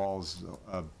 The wall's,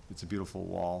 it's a beautiful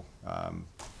wall. But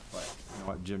you know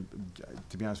what, Jim,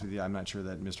 to be honest with you, I'm not sure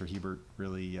that Mr. Hebert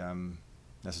really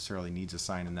necessarily needs a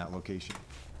sign in that location.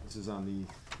 This is on the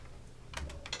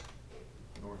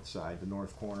north side, the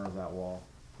north corner of that wall,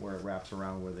 where it wraps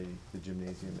around where the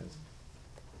gymnasium is.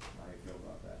 How do you feel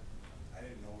about that? I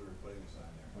didn't know we were putting a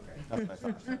sign there. Okay, that's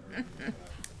what I thought.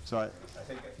 So I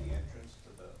think at the entrance to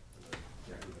the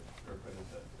curb,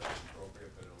 that's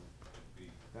appropriate, but it'll be.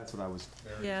 That's what I was.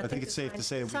 Yeah, I think it's safe to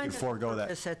say that we could forego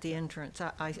that. It's at the entrance.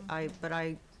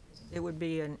 It would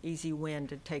be an easy win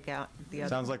to take out the other.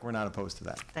 Sounds like we're not opposed to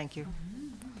that. Thank you.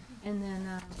 And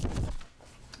then,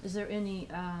 is there any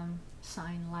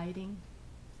sign lighting?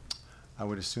 I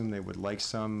would assume they would like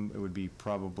some. It would be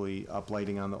probably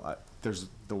uplighting on the,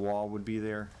 the wall would be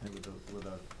there and with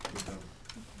the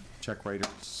check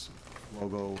writers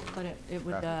logo. But it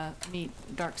would meet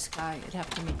dark sky. It'd have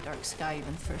to meet dark sky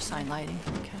even for sign lighting.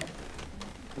 Okay.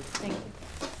 Thank you.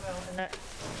 Well, and that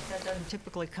doesn't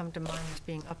typically come to mind as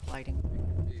being uplighting.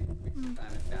 We can sign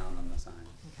it down on the sign.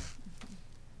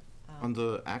 On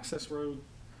the access road,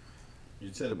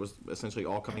 you said it was essentially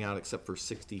all coming out except for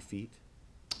 60 feet?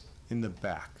 In the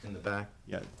back. In the back?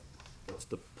 Yeah. What's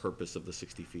the purpose of the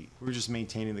 60 feet? We're just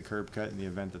maintaining the curb cut in the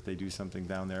event that they do something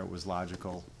down there. It was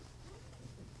logical.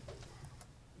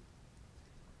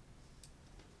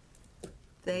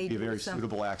 They Be a do very some-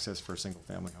 suitable access for a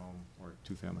single-family home or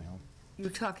two-family home. You're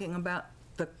talking about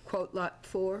the quote lot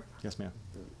 4? Yes, ma'am.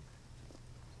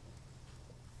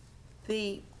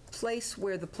 The place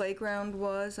where the playground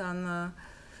was on the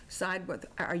side,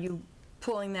 are you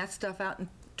pulling that stuff out and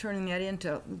turning that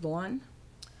into lawn?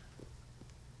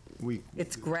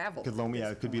 It's gravel. Could loam,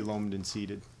 yeah, it could be loamed and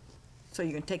seeded. So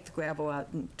you can take the gravel out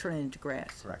and turn it into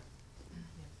grass? Correct.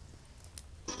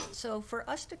 So for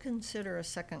us to consider a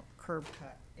second curb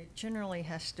cut, it generally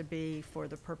has to be for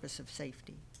the purpose of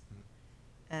safety.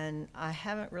 And I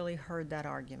haven't really heard that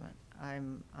argument.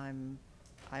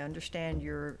 I understand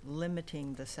you're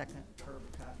limiting the second curb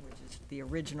cut, which is the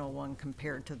original one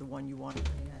compared to the one you want to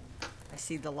put in. I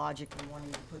see the logic in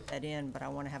wanting to put that in, but I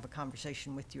want to have a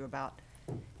conversation with you about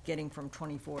getting from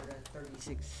 24 to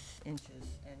 36 inches.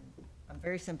 And I'm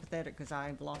very sympathetic because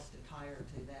I've lost a tire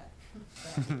to that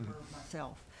curb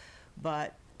myself.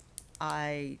 But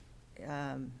I'm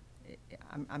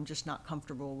just not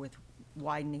comfortable with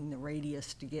widening the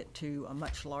radius to get to a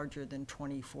much larger than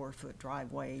 24-foot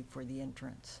driveway for the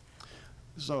entrance.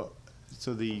 So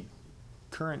the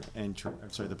current entrance,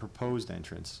 I'm sorry, the proposed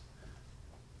entrance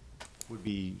would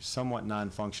be somewhat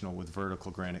non-functional with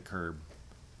vertical granite curb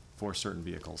for certain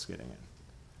vehicles getting in.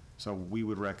 So we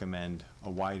would recommend a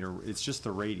wider, it's just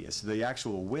the radius. The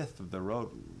actual width of the road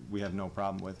we have no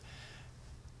problem with.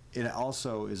 it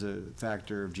also is a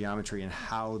factor of geometry and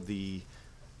how the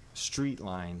street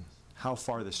line, how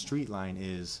far the street line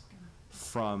is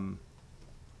from,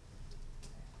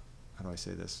 how do I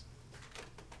say this?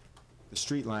 The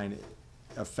street line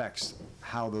affects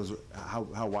how those,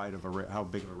 how wide of a, how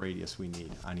big of a radius we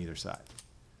need on either side.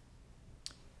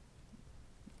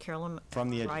 Carolyn, From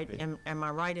the edge of it. am I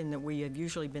right in that we have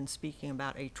usually been speaking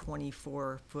about a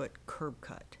 24-foot curb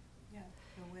cut? Yeah,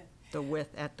 the width. The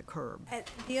width at the curb.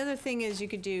 The other thing is you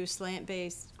could do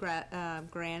slant-based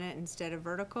granite instead of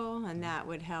vertical, and that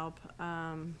would help.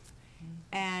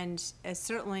 And it's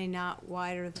certainly not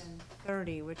wider than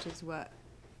 30, which is what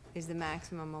is the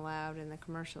maximum allowed in the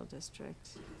commercial district,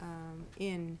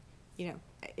 if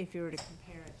you were to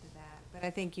compare it to that. But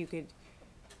I think you could,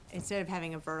 instead of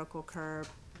having a vertical curb,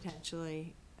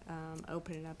 potentially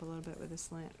open it up a little bit with a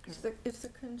slant curb. Is the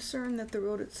concern that the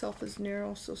road itself is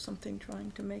narrow, so something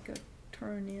trying to make a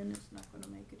turn in is not going to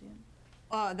make it in?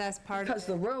 Oh, that's part of it. Because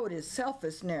the road itself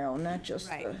is narrow, not just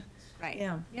the... Right.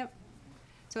 Yeah. Yep.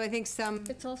 So I think some...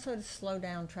 It's also to slow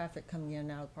down traffic coming in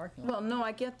and out of the parking lot. Well, no,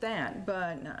 I get that,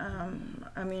 but,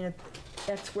 I mean,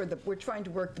 that's where we're trying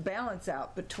to work the balance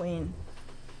out between...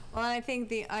 Well, I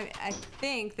think I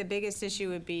think the biggest issue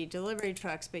would be delivery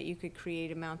trucks, but you could create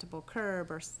a mountable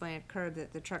curb or slant curb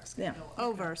that the trucks can go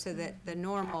over so that the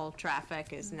normal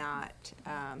traffic is not,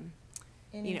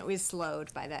 is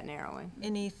slowed by that narrowing.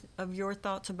 Any of your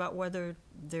thoughts about whether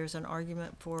there's an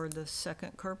argument for the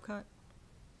second curb cut?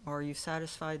 Or are you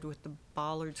satisfied with the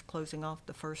bollards closing off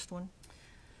the first one?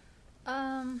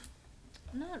 Not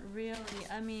really.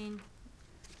 I mean,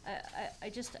 I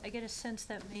get a sense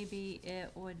that maybe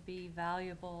it would be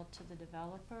valuable to the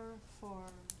developer for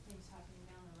things happening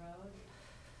down the road.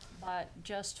 But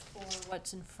just for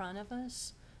what's in front of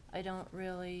us, I don't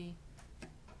really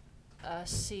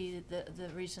see the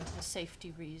reason, the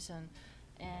safety reason.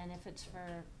 And if it's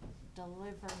for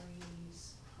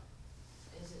deliveries,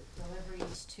 is it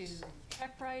deliveries to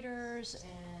check writers,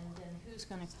 and then who's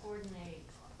gonna coordinate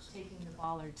taking the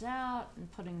bollards out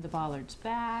and putting the bollards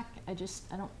back? I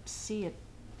don't see it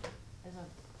as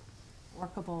a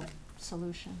workable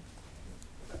solution.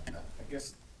 I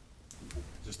guess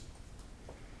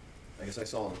I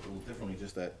saw it a little differently,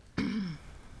 just that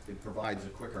it provides a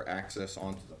quicker access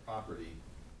onto the property.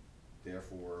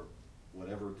 Therefore,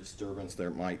 whatever disturbance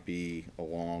there might be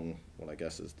along what I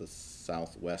guess is the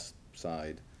southwest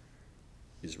side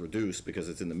is reduced because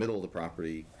it's in the middle of the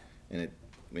property, and it,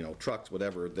 trucks,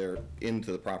 whatever, they're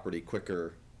into the property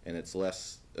quicker, and it's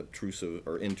less intrusive,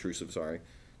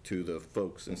 to the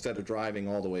folks. Instead of driving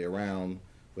all the way around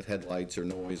with headlights or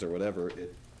noise or whatever,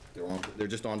 they're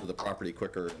just onto the property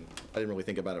quicker. And I didn't really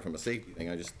think about it from a safety thing.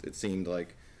 it seemed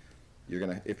like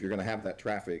if you're gonna have that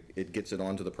traffic, it gets it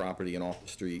onto the property and off the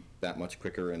street that much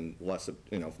quicker and less,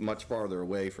 much farther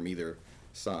away from either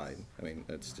side. I mean,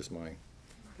 that's just my.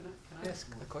 Can I ask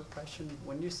a quick question?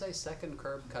 When you say second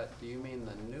curb cut, do you mean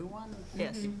the new one?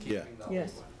 Yes. Yeah.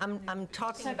 Yes. I'm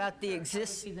talking about the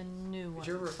existing. The new one.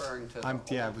 You're referring to the old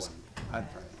one.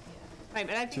 Right,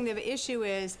 but I think the issue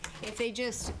is if they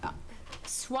just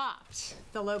swapped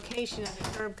the location of the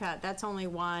curb cut, that's only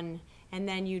one, and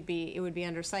then it would be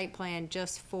under site plan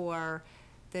just for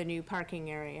the new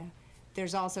parking area.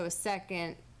 There's also a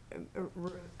second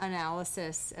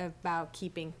analysis about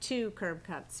keeping two curb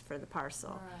cuts for the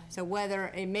parcel. Right. So whether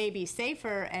it may be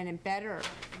safer and better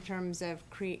in terms of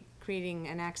creating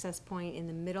an access point in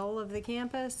the middle of the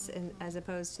campus as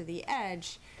opposed to the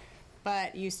edge,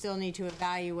 but you still need to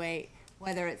evaluate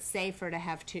whether it's safer to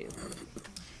have two.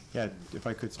 Yeah, if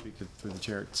I could speak through the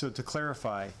chair. So to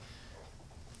clarify,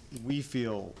 we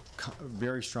feel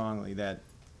very strongly that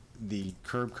the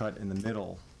curb cut in the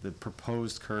middle, the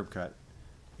proposed curb cut,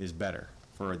 is better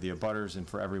for the abutters and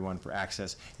for everyone for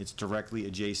access. It's directly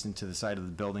adjacent to the side of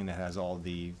the building that has all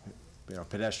the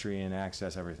pedestrian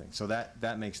access, everything. So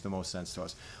that makes the most sense to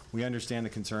us. We understand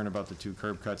the concern about the two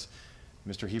curb cuts.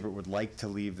 Mr. Hebert would like to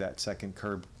leave that second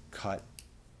curb cut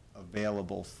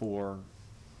available for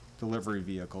delivery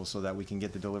vehicles so that we can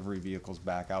get the delivery vehicles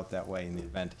back out that way in the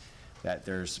event that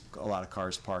there's a lot of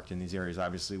cars parked in these areas.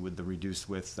 Obviously, with the reduced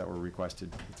widths that were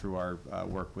requested through our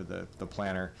work with the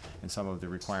planner and some of the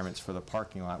requirements for the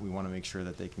parking lot, we want to make sure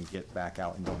that they can get back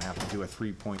out and don't have to do a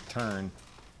three-point turn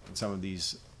in some of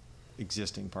these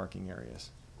existing parking areas.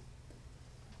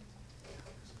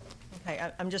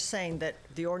 Okay, I'm just saying that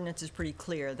the ordinance is pretty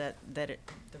clear that the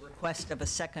request of a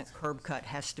second curb cut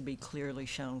has to be clearly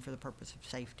shown for the purpose of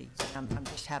safety. I'm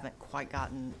just haven't quite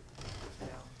gotten,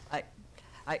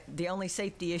 the only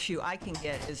safety issue I can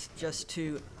get is just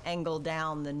to angle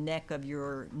down the neck of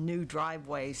your new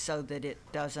driveway so that it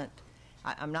doesn't,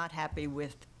 I'm not happy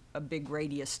with a big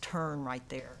radius turn right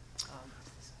there.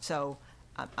 So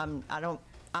I'm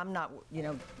not, you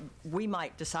know, we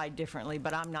might decide differently,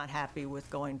 but I'm not happy with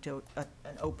going to an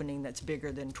opening that's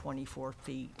bigger than 24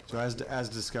 feet. So as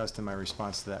discussed in my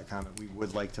response to that comment, we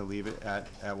would like to leave it at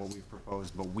what we've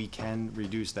proposed, but we can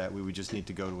reduce that. We would just need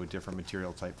to go to a different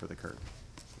material type for the curb.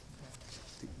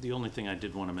 The only thing I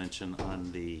did want to mention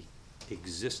on the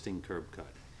existing curb cut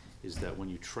is that when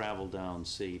you travel down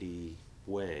Sadie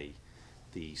Way,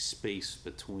 the space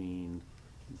between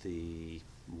the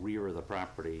rear of the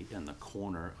property and the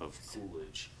corner of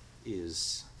Coolidge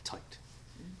is tight.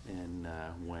 And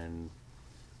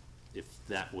if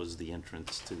that was the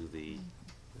entrance to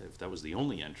if that was the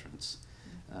only entrance,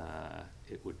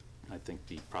 it would, I think,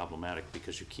 be problematic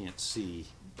because you can't see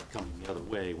coming the other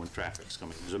way when traffic's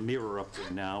coming. There's a mirror up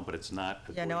there now, but it's not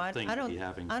a Yeah, no, great thing to be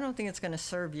having. I don't think it's going to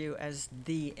serve you as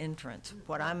the entrance.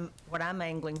 What I'm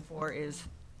angling for is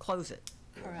close it.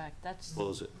 Correct, that's.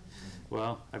 Close it.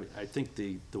 Well, I think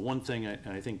the one thing, and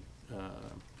I think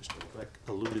Mr. Beck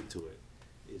alluded to it,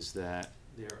 is that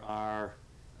there are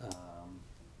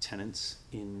tenants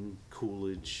in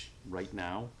Coolidge right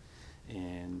now,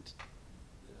 and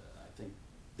I think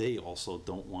they also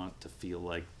don't want to feel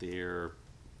like they're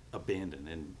abandoned.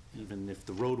 And even if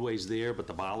the roadway's there, but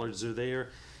the bollards are there,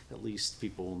 at least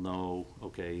people know,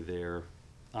 okay, they're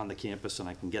on the campus and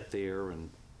I can get there, and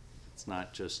it's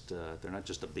not just, they're not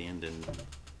just abandoned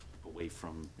away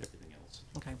from everything else.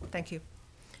 Okay, thank you.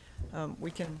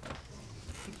 We can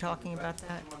keep talking about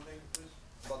that. One thing,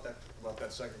 please, about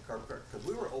that second curb cut, because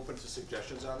we were open to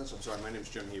suggestions on this. I'm sorry, my name's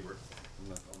Jim Hebert.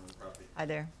 I'm the owner of the property. Hi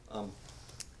there.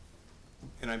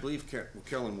 And I believe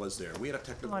Carolyn was there. We had a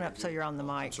technical Come on up review. so you're on the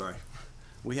mic. I'm sorry.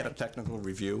 We had a technical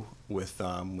review with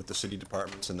the city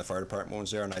departments, and the fire department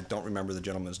was there, and I don't remember the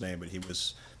gentleman's name, but he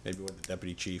was maybe with the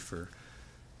deputy chief, or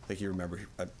I think you remember,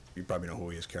 you probably know who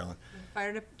he is, Carolyn.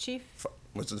 Fire chief?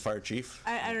 Was it the fire chief?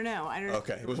 I don't know.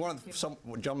 Okay, it was some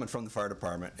gentleman from the fire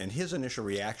department, and his initial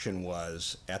reaction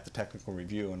was, at the technical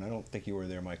review, and I don't think you were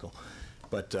there, Michael,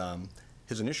 but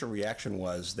his initial reaction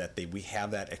was that we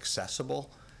have that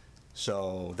accessible.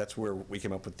 So that's where we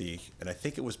came up with and I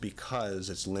think it was because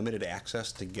it's limited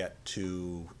access to get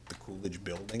to the Coolidge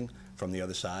building from the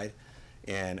other side.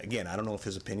 And again, I don't know if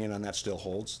his opinion on that still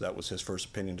holds. That was his first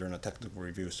opinion during a technical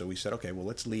review. So we said, okay, well,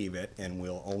 let's leave it, and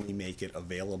we'll only make it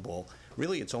available.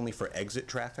 Really, it's only for exit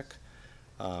traffic.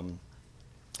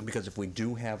 Because if we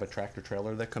do have a tractor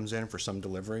trailer that comes in for some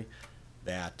delivery,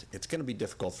 that it's going to be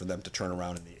difficult for them to turn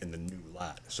around in the new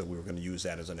lot. So we were going to use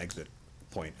that as an exit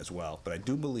point as well. But I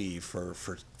do believe for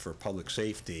public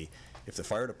safety, if the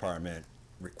fire department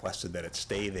requested that it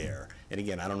stay there, and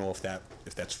again, I don't know if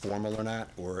that's formal or not,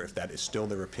 or if that is still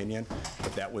their opinion,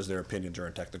 but that was their opinion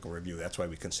during technical review. That's why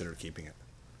we considered keeping it.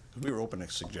 We were open to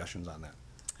suggestions on that.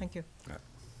 Thank you. Yeah.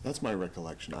 That's my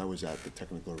recollection. I was at the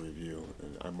technical review,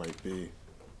 and I might be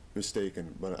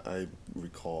mistaken, but I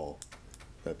recall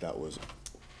that was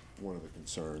one of the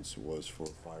concerns was for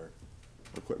fire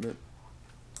equipment.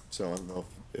 So I don't know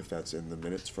if that's in the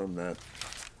minutes from that.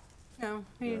 No,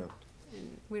 Yeah.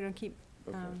 we don't keep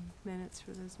Okay. minutes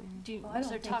for those meetings. Well, I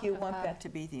don't think you want that to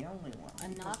be the only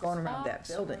one. Going around that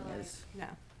building is. No.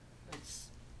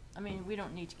 I mean, we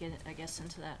don't need to get, I guess,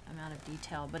 into that amount of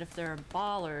detail, but if there are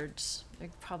bollards, they're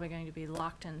probably going to be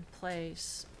locked in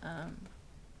place.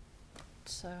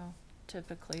 So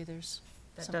typically there's.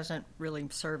 That doesn't really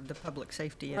serve the public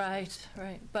safety. Right,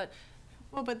 but.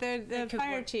 Well, but the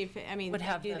fire chief, I mean, would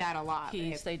have they do the that a lot.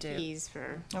 keys, they do. Keys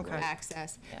for Okay.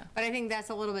 access. Yeah. But I think that's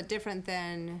a little bit different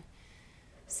than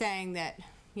saying that,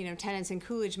 you know, tenants in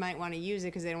Coolidge might want to use it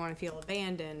because they don't want to feel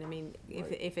abandoned. I mean,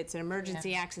 if it's an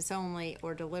emergency access only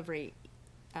or delivery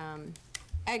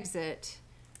exit,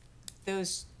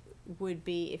 those would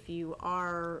be, if you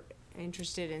are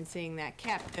interested in seeing that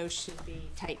kept, those should be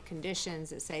tight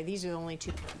conditions that say these are the only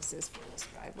two purposes for this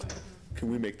driveway.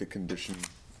 Can we make the condition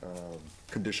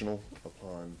conditional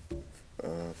upon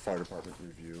fire department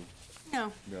review?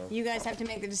 No. No? You guys have to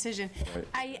make the decision.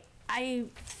 Right. I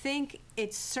think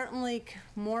it's certainly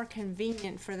more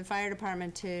convenient for the fire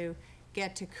department to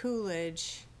get to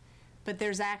Coolidge, but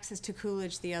there's access to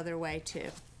Coolidge the other way too.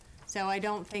 So I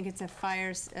don't think it's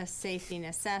a safety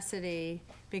necessity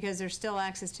because there's still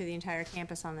access to the entire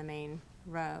campus on the main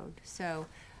road. So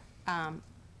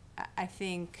I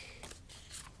think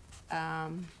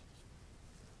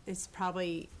it's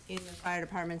probably in the fire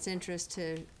department's interest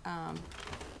to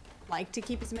like to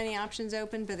keep as many options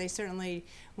open, but they certainly,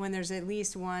 when there's at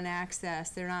least one access,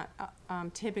 they're not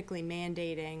typically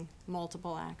mandating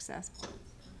multiple access points.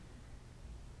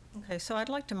 Okay, so I'd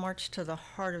like to march to the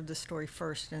heart of the story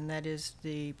first, and that is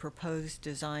the proposed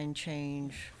design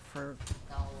change for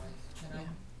Galloway. Can I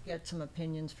get some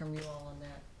opinions from you all on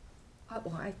that?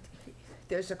 Well,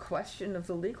 there's a question of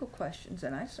the legal questions,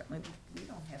 and we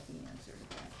don't have the answer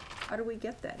to that. How do we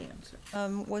get that answer?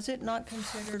 Was it not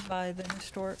considered by the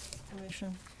Historic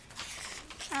Commission?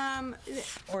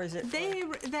 Or is it?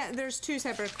 There's two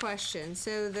separate questions.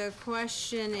 So the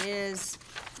question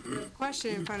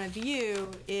in front of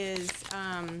you is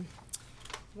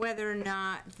whether or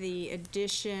not the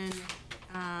addition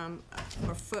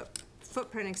or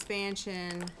footprint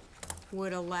expansion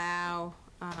would allow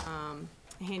a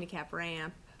handicap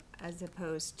ramp as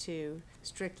opposed to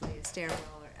strictly a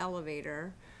stairwell or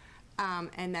elevator.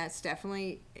 And that's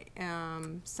definitely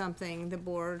something the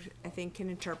board, I think, can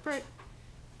interpret.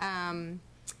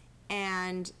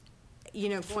 And, you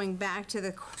know, going back to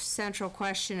the central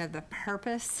question of the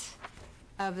purpose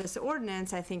of this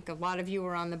ordinance, I think a lot of you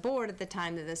were on the board at the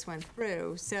time that this went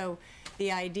through. So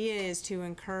the idea is to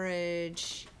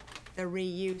encourage the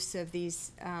reuse of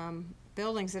these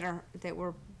buildings that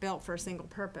were built for a single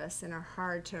purpose and are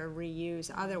hard to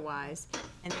reuse otherwise.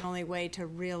 And the only way to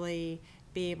really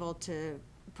be able to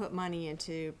put money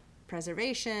into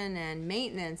preservation and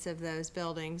maintenance of those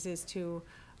buildings is to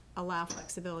allow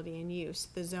flexibility in use.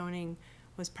 The zoning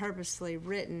was purposely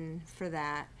written for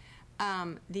that.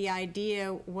 The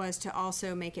idea was to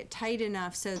also make it tight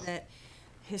enough so that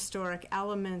historic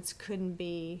elements couldn't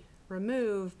be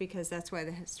removed, because that's why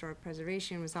the historic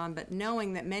preservation was on, but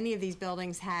knowing that many of these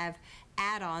buildings have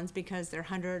add-ons because they're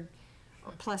 100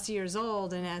 or plus years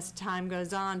old, and as time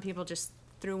goes on, people just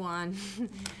threw on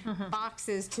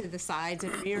boxes to the sides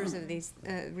and rears of these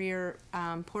rear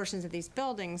portions of these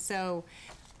buildings. So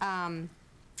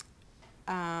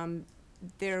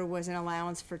there was an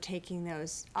allowance for taking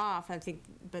those off, I think,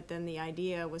 but then the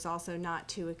idea was also not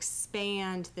to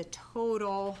expand the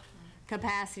total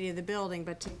capacity of the building,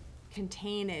 but to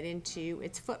contain it into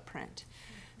its footprint.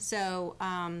 So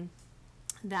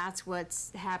that's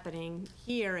what's happening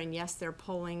here, and yes, they're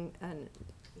pulling a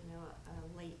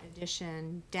late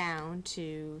addition down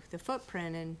to the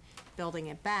footprint and building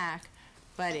it back,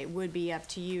 but it would be up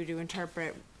to you to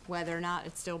interpret whether or not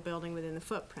it's still building within the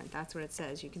footprint. That's what it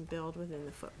says. You can build within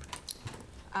the footprint.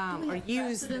 Or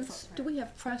use the footprint. Do we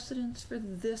have precedence for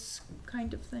this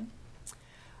kind of thing?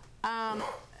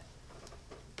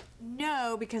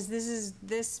 No, because this is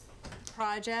this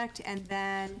project, and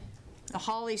then the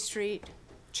Holly Street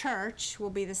Church will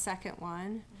be the second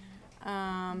one.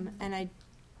 And I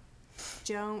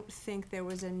don't think there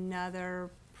was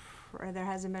another, or there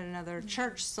hasn't been another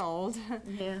church sold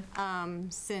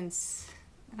since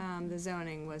the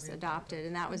zoning was adopted,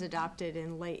 and that was adopted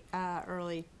in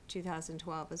early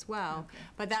 2012 as well. Okay.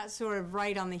 But that's sort of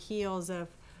right on the heels of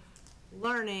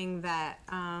learning that,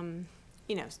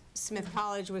 you know, Smith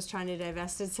College was trying to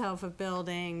divest itself of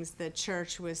buildings, the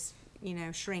church was, you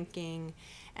know, shrinking,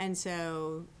 and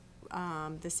so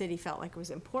the city felt like it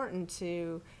was important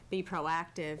to be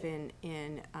proactive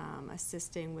in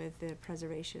assisting with the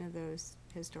preservation of those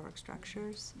historic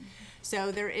structures.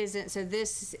 So there isn't, so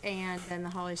this and then the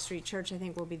Holly Street Church, I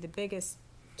think, will be the biggest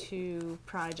two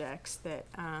projects that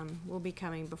will be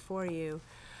coming before you.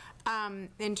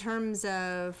 In terms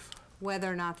of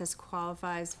whether or not this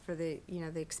qualifies for the, you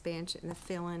know, the expansion, the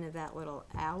fill-in of that little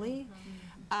alley,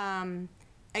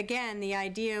 again, the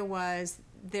idea was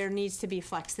there needs to be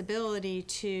flexibility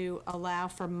to allow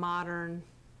for modern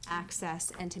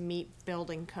access and to meet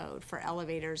building code for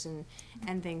elevators and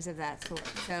things of that sort.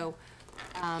 So,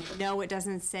 no, it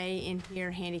doesn't say in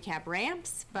here handicap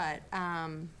ramps, but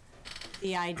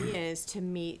the idea is to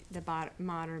meet the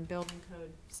modern building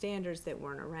code standards that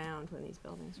weren't around when these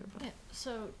buildings were built. Yeah,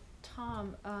 so,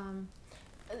 Tom,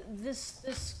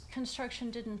 this construction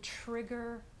didn't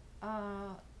trigger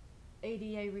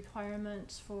ADA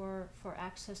requirements for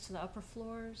access to the upper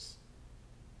floors?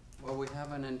 Well, we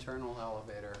have an internal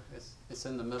elevator. It's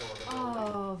in the middle of the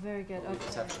building. Oh, very good,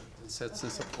 okay. Since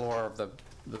the floor of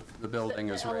the building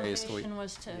is raised. The elevation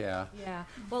was to, yeah. Yeah.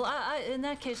 Well, in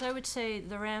that case, I would say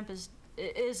the ramp is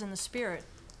in the spirit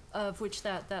of which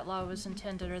that law was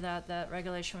intended, or that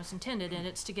regulation was intended, and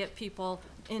it's to get people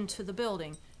into the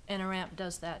building, and a ramp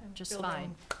does that just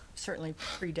fine. Certainly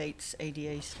predates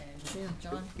ADA standards. Yeah.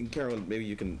 John? And Carolyn, maybe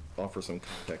you can offer some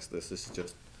context to this. This is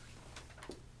just,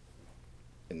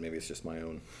 and maybe it's just my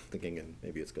own thinking, and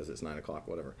maybe it's because it's 9 o'clock,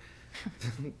 whatever.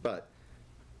 But,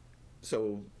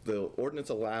 so the ordinance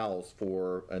allows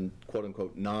for a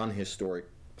quote-unquote non-historic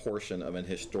portion of an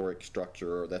historic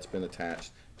structure that's been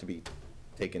attached to be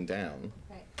taken down.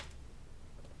 Right.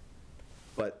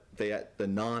 But the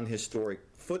non-historic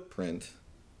footprint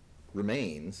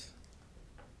remains.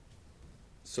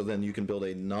 so then you can build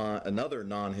another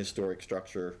non-historic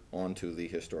structure onto the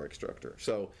historic structure.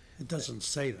 So It doesn't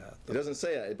say that. it doesn't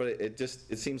say that, but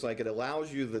it seems like it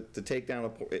allows you to take down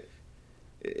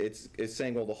it's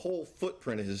saying, well, the whole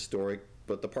footprint is historic,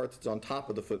 but the part that's on top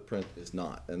of the footprint is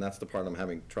not, and that's the part I'm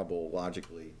having trouble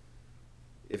logically.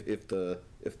 If the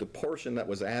portion that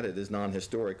was added is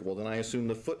non-historic, well, then I assume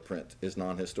the footprint is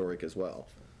non-historic as well.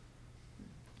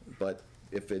 But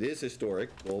if it is historic,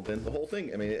 well, then the whole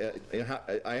thing, I mean,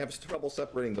 I have trouble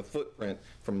separating the footprint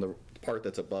from the part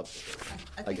that's above.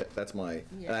 I get, that's my,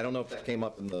 and I don't know if that came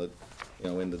up in the,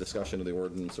 in the discussion of the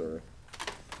ordinance or.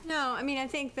 No, I mean, I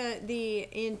think the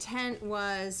intent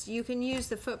was you can use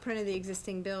the footprint of the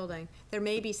existing building. There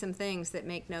may be some things that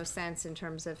make no sense in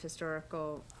terms of historic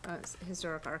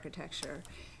architecture,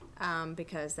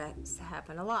 because that's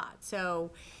happened a lot.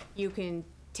 So you can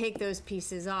take those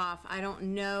pieces off. I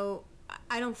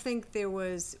don't think there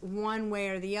was one way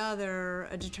or the other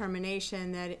a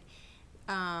determination that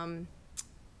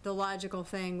the logical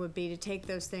thing would be to take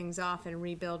those things off and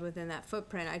rebuild within that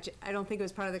footprint. I don't think it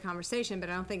was part of the conversation, but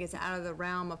I don't think it's out of the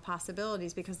realm of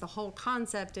possibilities, because the whole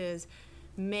concept is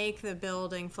make the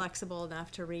building flexible enough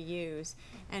to reuse.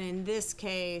 And in this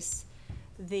case,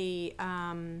 the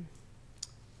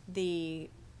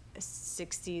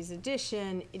 60s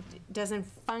edition, it doesn't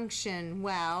function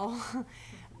well,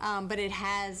 but it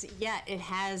has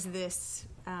this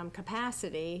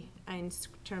capacity in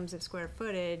terms of square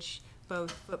footage,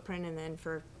 both footprint and then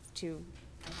for 2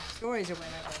 stories or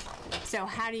whatever. So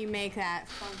how do you make that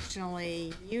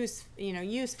functionally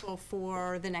useful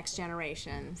for the next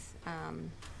generations?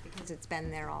 Because it's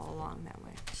been there all along that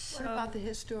way. What about the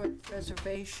historic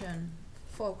preservation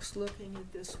folks looking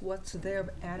at this? What's their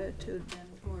attitude then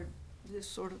toward this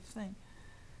sort of thing?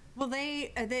 Well,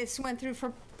 this went through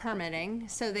for permitting,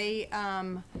 so they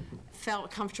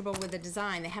felt comfortable with the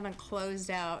design. They haven't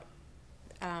closed out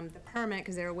the permit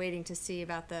because they were waiting to see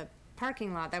about the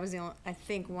parking lot. That was I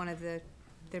think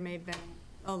there may have been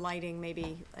a lighting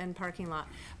maybe in parking lot.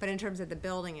 But in terms of the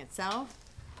building itself,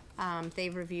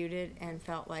 they've reviewed it and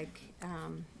felt like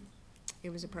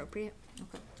it was appropriate.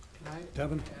 Okay. Can I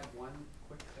Devin? add one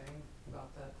quick thing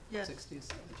about that? Yes. 60s,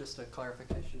 just a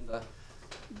clarification.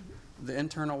 The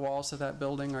internal walls of that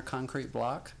building are concrete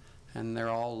block, and they're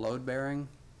all load-bearing,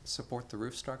 support the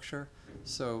roof structure.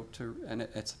 So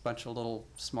it's a bunch of little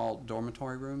small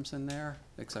dormitory rooms in there,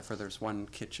 except for there's one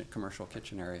commercial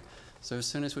kitchen area. So as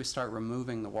soon as we start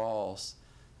removing the walls,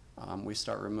 we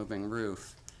start removing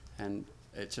roof, and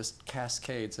it just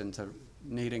cascades into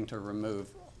needing to remove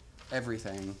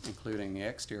everything, including the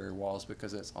exterior walls,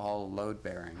 because it's all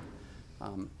load-bearing.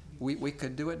 We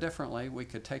could do it differently. We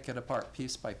could take it apart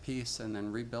piece by piece and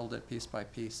then rebuild it piece by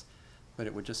piece, but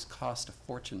it would just cost a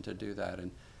fortune to do that.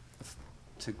 And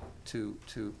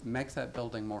to make that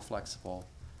building more flexible,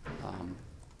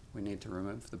 we need to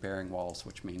remove the bearing walls,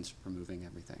 which means removing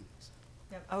everything.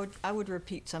 Yeah, I would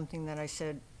repeat something that I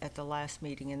said at the last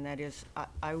meeting, and that is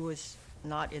I was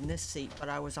not in this seat, but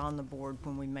I was on the board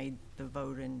when we made the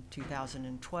vote in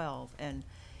 2012, and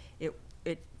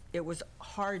it was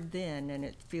hard then, and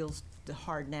it feels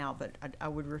hard now, but I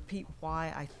would repeat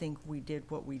why I think we did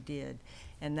what we did,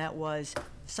 and that was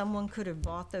someone could have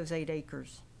bought those 8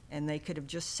 acres, and they could have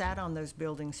just sat on those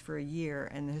buildings for a year,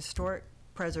 and the historic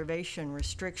preservation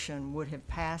restriction would have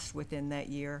passed within that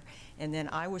year, and then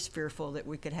I was fearful that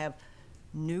we could have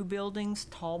new buildings,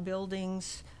 tall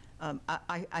buildings.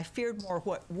 I feared more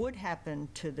what would happen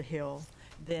to the hill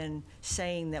than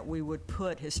saying that we would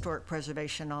put historic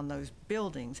preservation on those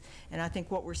buildings. And I think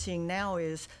what we're seeing now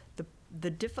is the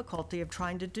difficulty of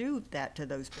trying to do that to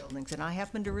those buildings. And I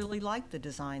happen to really like the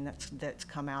design that's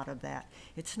come out of that.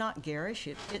 It's not garish,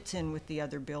 it fits in with the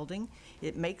other building.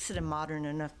 It makes it a modern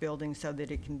enough building so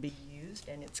that it can be used,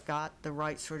 and it's got the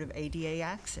right sort of ADA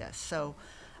access. So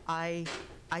I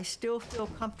still feel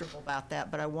comfortable about that,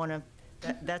 but I want to,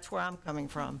 that's where I'm coming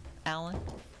from. Alan?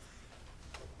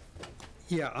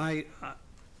 Yeah, I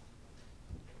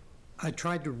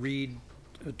tried to read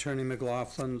Attorney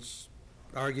McLaughlin's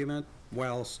argument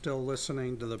while still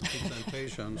listening to the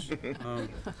presentations.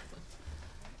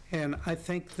 And I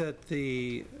think that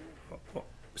the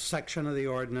section of the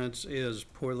ordinance is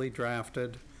poorly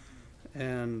drafted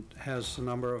and has a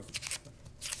number of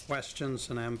questions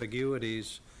and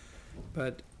ambiguities,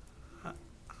 but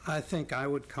I think I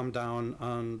would come down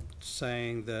on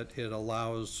saying that it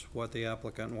allows what the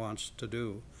applicant wants to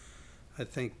do. I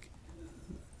think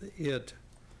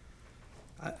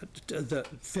the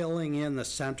filling in the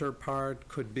center part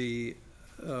could be,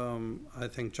 I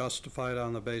think, justified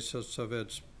on the basis of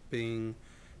its being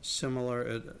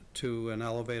similar to an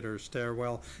elevator or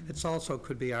stairwell. It's also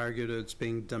could be argued it's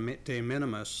being de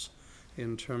minimis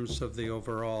in terms of the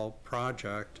overall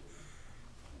project.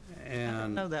 And I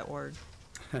don't know that word.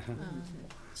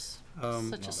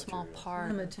 Such a small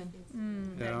part.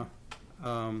 Yeah.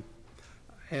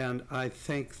 And I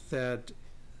think that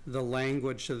the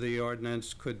language of the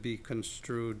ordinance could be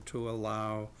construed to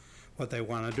allow what they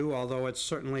want to do, although it's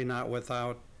certainly not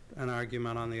without an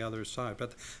argument on the other side.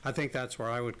 But I think that's where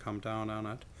I would come down on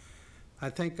it. I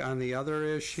think on the other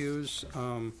issues,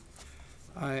 I'm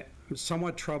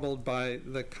somewhat troubled by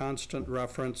the constant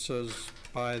references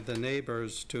by the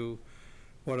neighbors to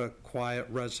what a quiet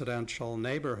residential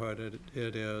neighborhood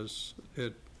it is.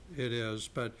 It is,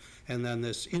 but, and then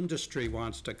this industry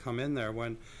wants to come in there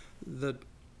when the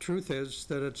truth is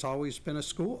that it's always been a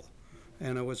school,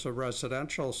 and it was a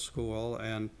residential school,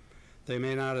 and they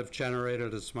may not have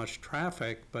generated as much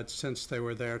traffic, but since they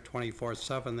were there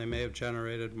 24/7, they may have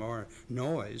generated more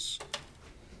noise.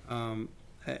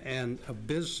 And a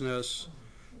business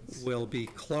will be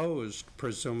closed,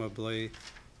 presumably,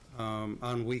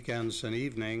 on weekends and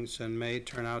evenings, and may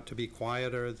turn out to be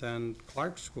quieter than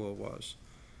Clark School was.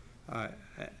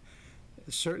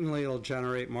 Certainly it'll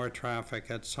generate more traffic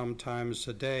at some times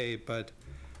a day, but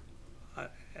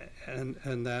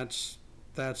and that's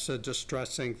a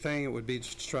distressing thing. It would be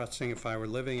distressing if I were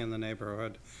living in the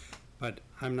neighborhood, but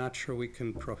I'm not sure we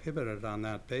can prohibit it on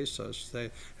that basis.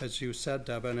 They, as you said,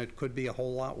 Deb, it could be a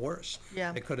whole lot worse.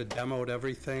 Yeah. They could have demoed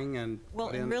everything and Well,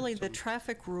 put and in really, some- the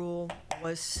traffic rule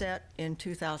was set in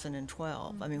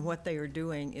 2012. I mean, what they are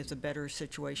doing is a better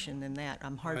situation than that.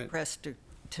 I'm hard-pressed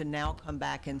to now come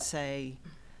back and say,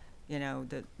 you know,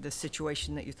 that the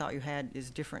situation that you thought you had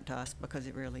is different to us, because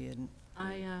it really isn't.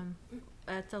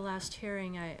 At the last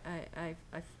hearing, I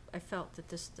felt that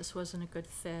this wasn't a good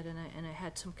fit, and I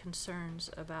had some concerns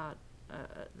about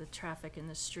the traffic in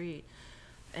the street.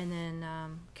 And then,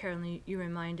 Carolyn, you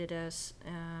reminded us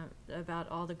about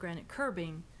all the granite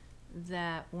curbing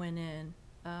that went in.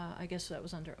 I guess that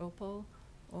was under Opal,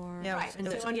 or Yeah, Right, and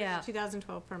the it's one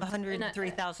 2012 permit.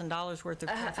 $103,000 worth of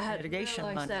I traffic hadn't mitigation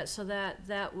realized money. that, so that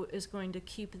is going to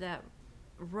keep that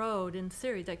road, in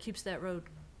theory, that keeps that road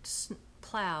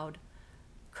plowed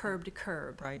curb to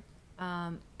curb. Right.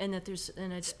 And that there's,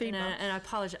 and I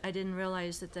apologize, I didn't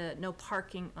realize that the no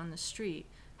parking on the street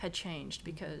had changed,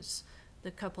 because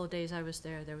the couple of days I was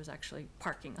there, there was actually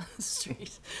parking on the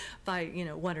street by, you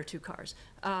know, 1 or 2 cars.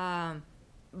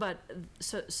 But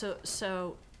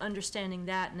so understanding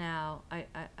that now, I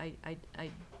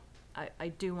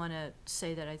do want to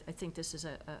say that I think this is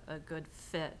a good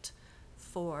fit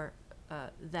for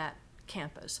that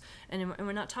campus. And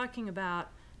we're not talking about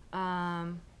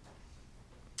a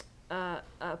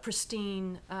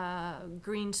pristine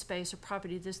green space or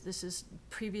property. This is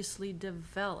previously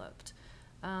developed.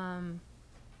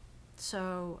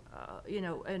 So, you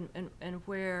know, and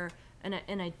where,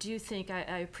 and I do think,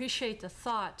 I appreciate the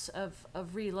thoughts of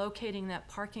relocating that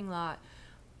parking lot,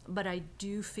 but I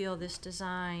do feel this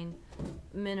design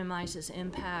minimizes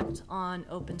impact on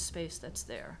open space that's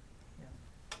there.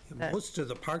 most of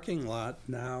the parking lot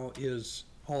now is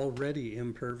already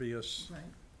impervious. Right.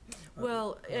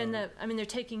 Well, and I mean, they're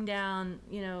taking down,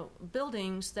 you know,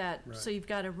 buildings that, so Right. you've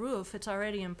got a roof, it's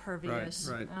already impervious.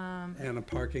 Right, and a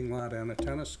parking lot and a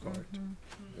tennis court.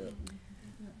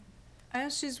 I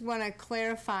also just want to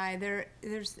clarify,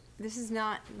 this is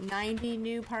not 90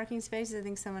 new parking spaces. I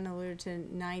think someone alluded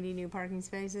to 90 new parking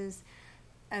spaces.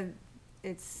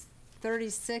 It's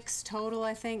 36 total,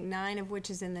 I think, 9 of which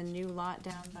is in the new lot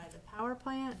down by the power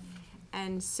plant.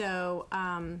 And so,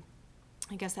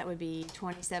 I guess that would be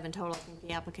 27 total. I think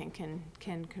the applicant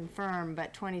can confirm,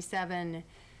 but 27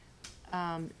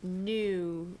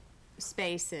 new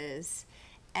spaces.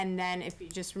 And then if you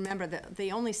just remember,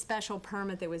 the only special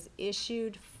permit that was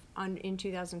issued in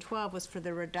 2012 was for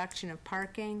the reduction of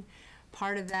parking.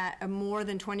 Part of that, a more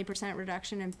than 20%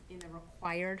 reduction in the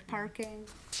required parking.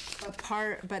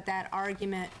 But that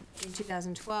argument in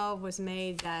 2012 was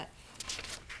made that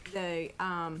the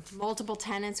multiple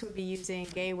tenants would be using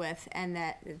Gaywith, and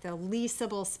that the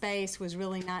leasable space was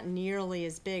really not nearly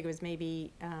as big. It was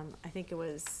maybe, I think it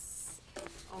was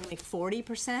only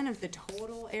 40% of the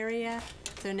total area.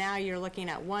 So now you're looking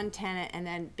at one tenant and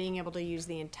then being able to use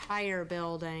the entire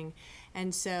building.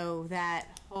 And so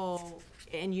that whole,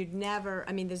 and you'd never,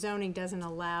 I mean, the zoning doesn't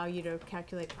allow you to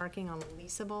calculate parking on the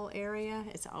leasable area.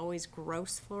 It's always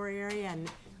gross floor area,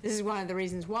 and this is one of the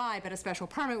reasons why, but a special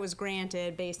permit was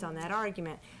granted based on that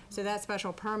argument. So that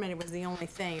special permit was the only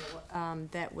thing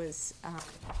that was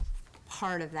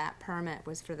part of that permit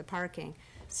was for the parking.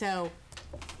 So,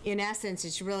 in essence,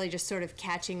 it's really just sort of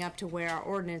catching up to where our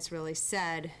ordinance really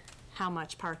said how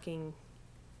much parking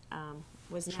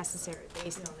was necessary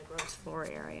based on the gross floor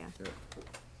area.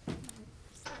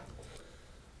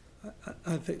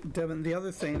 I think, Devin, the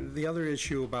other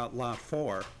issue about Lot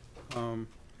 4,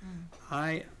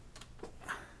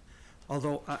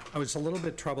 although I was a little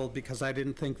bit troubled because I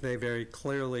didn't think they very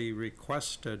clearly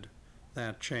requested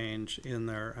that change in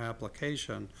their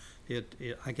application.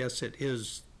 I guess it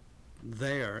is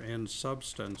there in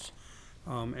substance.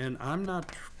 And I'm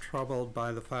not troubled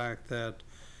by the fact that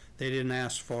they didn't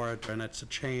ask for it and it's a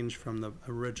change from the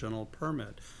original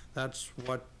permit. That's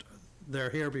what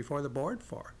they're here before the board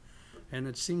for. And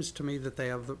it seems to me that they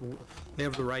have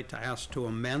the right to ask to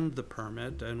amend the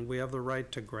permit, and we have the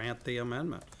right to grant the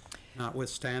amendment,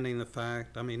 notwithstanding the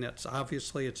fact, I mean, it's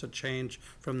a change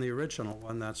from the original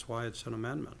one, that's why it's an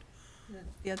amendment.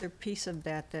 The other piece of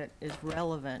that is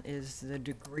relevant is the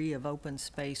degree of open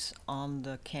space on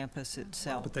the campus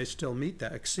itself. But they still meet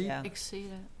that, exceed it. Exceed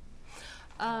it.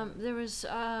 There was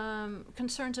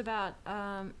concerns about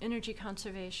energy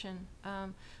conservation,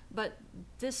 but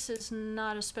this is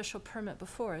not a special permit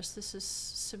before us. This is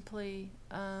simply,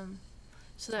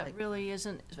 so that really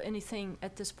isn't anything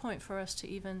at this point for us to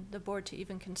even, the board to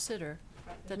even consider.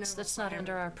 That's not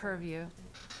under our purview.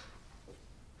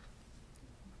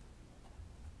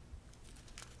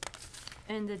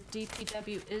 And the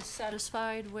DPW is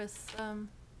satisfied with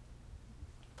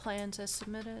plans as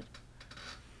submitted?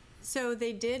 So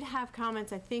they did have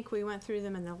comments, I think we went through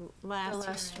them in the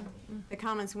last hearing. The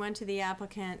comments went to the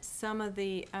applicant. Some of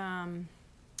the, there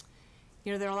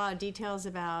are a lot of details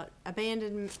about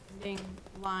abandoning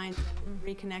lines and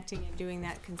reconnecting and doing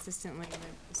that consistently with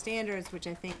the standards, which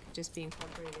I think could just be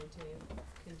incorporated into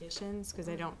conditions, because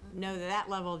I don't know that that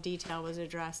level of detail was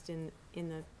addressed in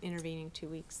the intervening 2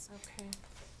 weeks. Okay.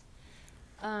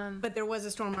 But there was a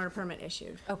stormwater permit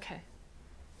issued. Okay.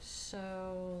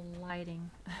 So, lighting.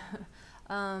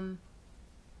 I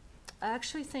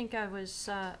actually think I was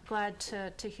glad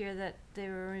to hear that they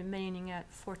were remaining at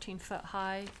 14-foot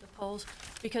high, the poles,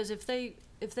 because if they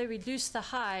reduce the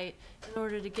height in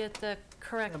order to get the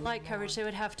correct light coverage, they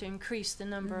would have to increase the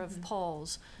number of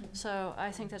poles. So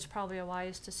I think that's probably a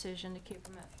wise decision to keep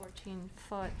them at 14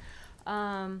 foot.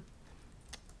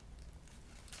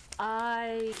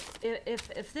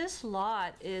 If this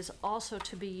lot is also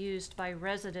to be used by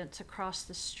residents across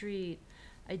the street,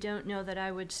 I don't know that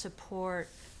I would support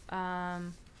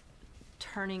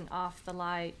turning off the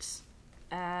lights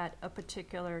at a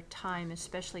particular time,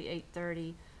 especially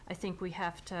 8:30. I think we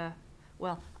have to,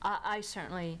 well, I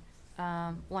certainly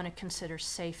want to consider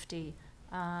safety.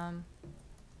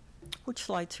 Which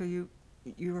lights are you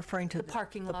referring to? The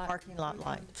parking lot. The parking lot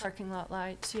lights. Parking lot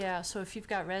lights, yeah. So if you've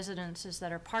got residences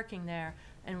that are parking there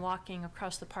and walking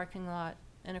across the parking lot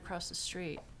and across the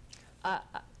street.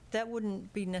 That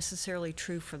wouldn't be necessarily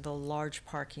true for the large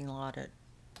parking lot at.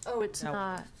 Oh, it's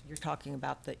not. You're talking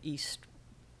about the east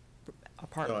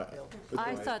apartment building.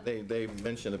 I thought. They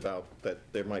mentioned about that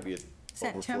there might be a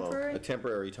that overflow, temporary? a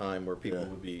temporary time where people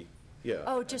would be,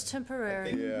 Oh, just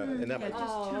temporary. Yeah, and that might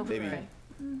just maybe, Okay.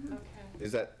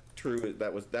 is that true?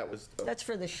 That was. That's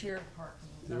for the shared parking.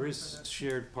 There is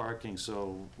shared parking,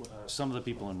 so some of the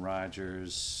people in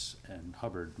Rogers and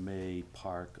Hubbard may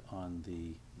park on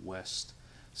the west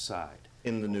side.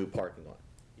 In the new parking lot.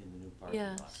 In the new parking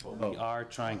Yes. lot. But we are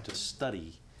trying to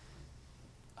study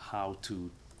how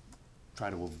to try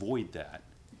to avoid that.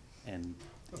 And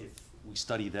if we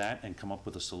study that and come up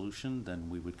with a solution, then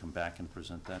we would come back and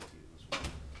present that to you as well.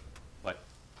 But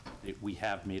we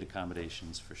have made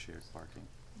accommodations for shared parking.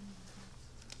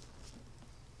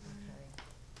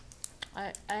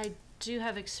 I do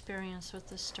have experience with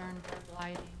the Sternberg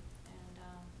lighting,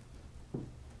 and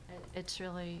it's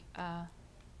really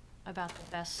about the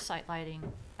best site lighting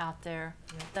out there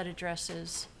that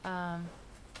addresses, your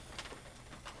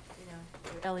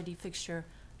LED fixture,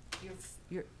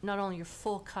 your not only your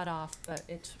full cutoff, but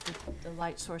the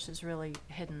light source is really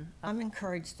hidden. I'm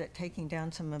encouraged at taking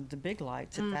down some of the big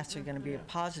lights, if that's going to be a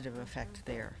positive effect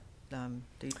there.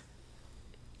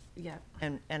 Yeah.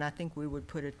 And I think we would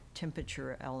put a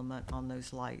temperature element on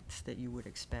those lights that you would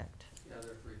expect. Yeah,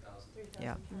 they're 3,000.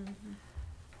 Yeah.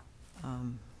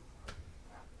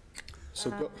 So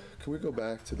can we go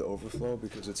back to the overflow?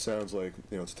 Because it sounds like,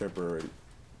 it's temporary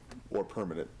or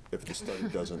permanent if the study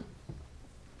doesn't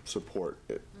support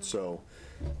it. So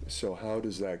how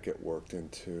does that get worked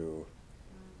into,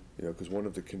 because one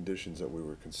of the conditions that we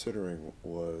were considering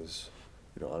was,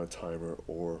 on a timer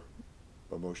or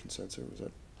a motion sensor, was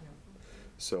that?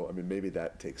 So, maybe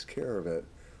that takes care of it,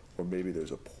 or maybe there's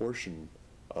a portion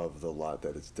of the lot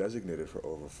that it's designated for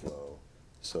overflow,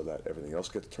 so that everything else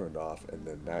gets turned off, and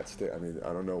then I mean,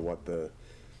 I don't know what the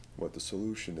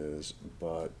solution is,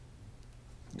 but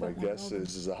my guess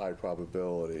is there's a high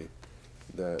probability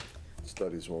that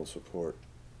studies won't support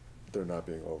there not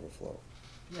being overflow.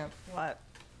 Yeah, well,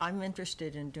 I'm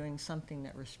interested in doing something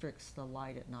that restricts the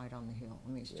light at night on the hill.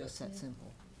 I mean, it's just that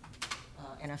simple.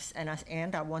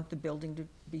 And I want the building to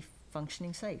be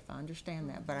functioning safe. I understand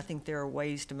that, but I think there are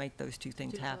ways to make those two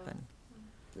things happen.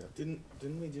 Yeah.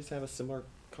 Didn't we just have a similar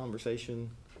conversation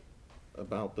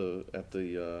about at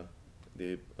the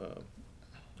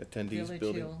attendees Village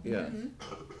building? Hill. Yeah. Mhm.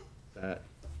 That,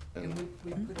 And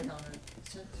we put it on a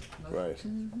sense motion. Right.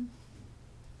 Didn't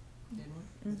we?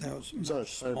 That was It's on a timer,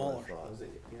 I smaller. thought.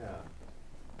 yeah.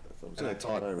 And I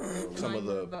thought some of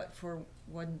the, But for,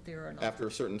 wasn't there an? after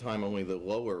a certain time, only the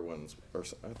lower ones,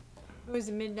 It was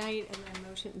midnight and then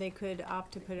motion, they could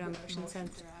opt to put it on motion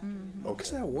sensor after. How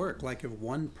does that work? Like if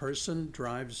one person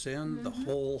drives in, the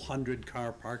whole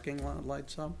 100-car parking lot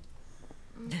lights up?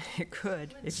 It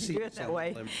could, if you do it Seems that a way.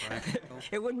 little impractical.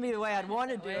 It wouldn't be the way I'd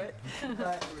want to do it,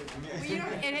 but. Well, you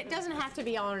don't, and it doesn't have to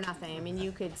be all or nothing. I mean,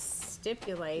 you could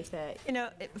stipulate that. You know,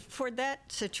 for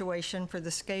that situation, for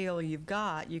the scale you've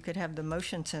got, you could have the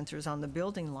motion sensors on the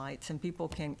building lights, and people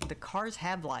can, the cars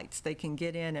have lights. They can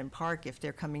get in and park if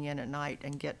they're coming in at night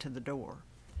and get to the door.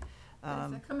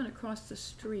 If they're coming across the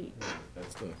street,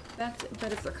 that's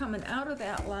but if they're coming out of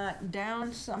that lot,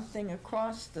 down something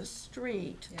across the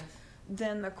street,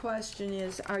 then the question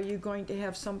is, are you going to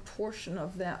have some portion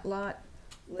of that lot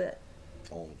lit?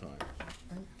 all the time.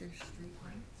 Aren't there street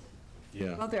lights?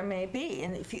 Yeah. Well, there may be,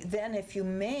 and if you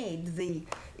made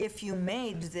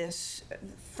this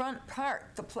front part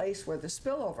the place where the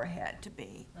spillover had to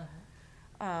be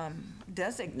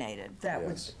designated, that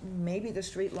would, Yes. maybe the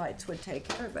street lights would take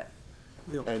care of it.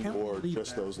 And Can't or leave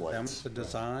just that those to them lights. to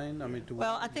design, I mean, do we?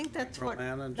 Well, I think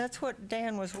micromanage? that's what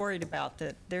Dan was worried about,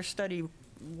 that their study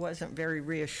wasn't very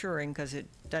reassuring because it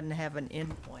doesn't have an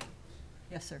endpoint.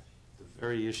 Yes, sir. The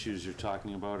very issues you're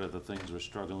talking about are the things we're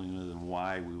struggling with and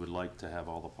why we would like to have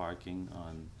all the parking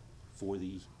for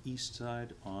the east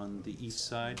side, on the east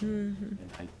side. And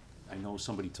I know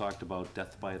somebody talked about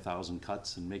death by 1,000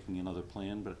 cuts and making another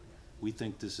plan, but we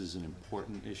think this is an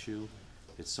important issue.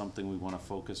 It's something we want to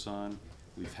focus on.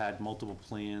 We've had multiple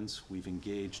plans. We've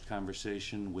engaged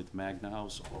conversation with Magna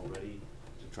House already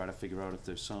to try to figure out if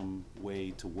there's some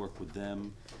way to work with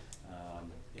them.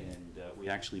 And we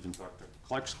actually even talked to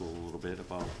Clark School a little bit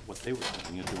about what they were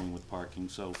thinking of doing with parking.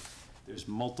 So there's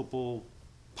multiple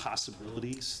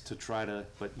possibilities to try to,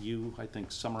 but you, I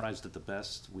think, summarized it the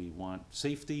best. We want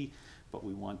safety, but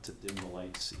we want to dim the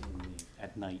lights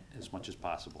at night as much as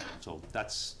possible. So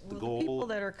that's the goal. The people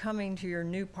that are coming to your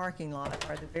new parking lot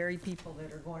are the very people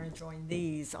that are going to join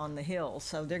these on the hill.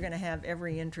 So they're going to have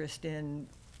every interest in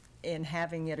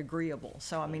having it agreeable.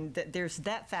 So, I mean, there's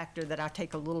that factor that I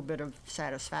take a little bit of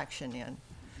satisfaction in.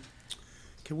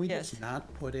 Can we Yes. just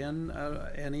not put in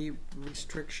any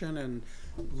restriction and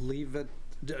leave it,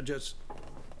 just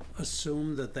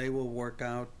assume that they will work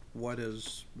out what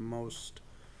is most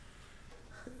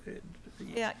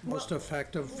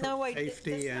effective for No, wait,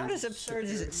 safety it's and not as absurd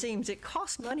as it security? seems. It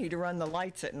costs money to run the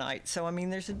lights at night. So, I mean,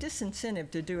 there's a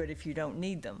disincentive to do it if you don't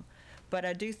need them. But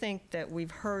I do think that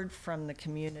we've heard from the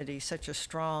community such a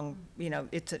strong,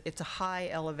 it's a high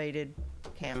elevated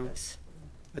campus.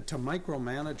 But to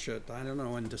micromanage it, I don't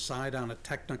know, and decide on a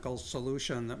technical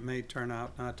solution that may turn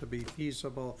out not to be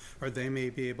feasible, or they may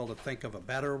be able to think of a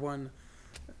better one,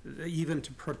 even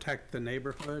to protect the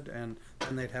neighborhood, and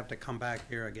then they'd have to come back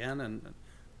here again and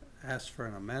ask for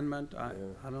an amendment. I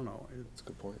don't know. That's a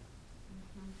good point.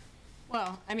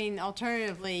 Well, I mean,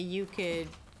 alternatively, you could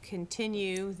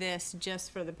continue this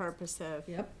just for the purpose of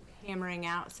hammering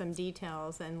out some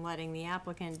details and letting the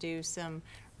applicant do some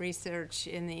research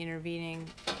in the intervening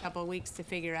couple of weeks to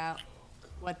figure out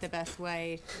what the best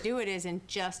way to do it is and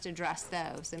just address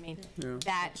those. I mean, Yeah,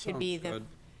 that could be sounds the, good.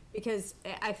 because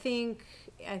I think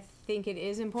it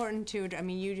is important to, I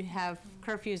mean, you have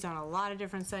curfews on a lot of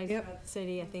different sites throughout the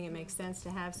city. I think it makes sense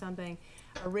to have something.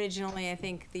 Originally, I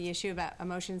think the issue about a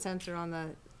motion sensor on the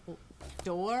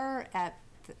door at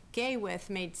the gay width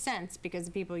made sense because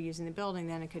the people using the building,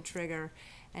 then it could trigger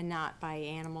and not by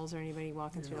animals or anybody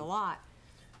walking through the lot.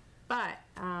 But,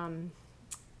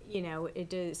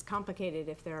 it is complicated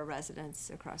if there are residents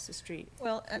across the street.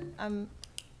 Well,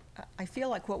 I feel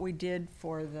like what we did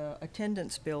for the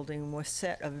attendance building was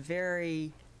set a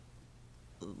very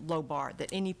low bar, that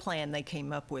any plan they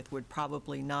came up with would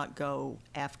probably not go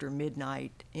after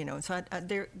midnight, So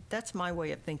that's my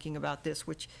way of thinking about this,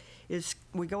 which is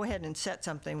we go ahead and set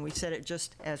something. We set it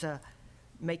just as a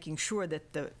making sure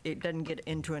that it doesn't get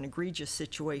into an egregious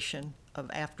situation of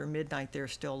after midnight,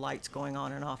 there's still lights going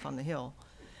on and off on the hill.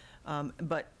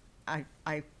 But I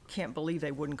can't believe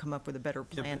they wouldn't come up with a better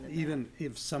plan than that. Even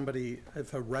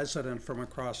if a resident from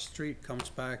across the street comes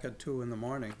back at 2 in the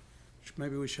morning,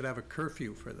 maybe we should have a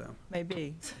curfew for them.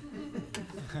 Maybe.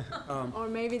 Or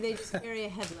maybe they just carry a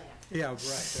headlamp. Yeah,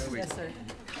 right, there we go. Yes, sir.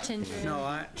 Ginger,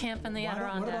 No, camp in the What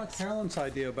about Adirondacks. Carolyn's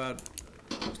idea about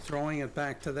throwing it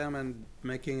back to them and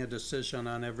making a decision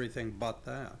on everything but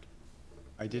that?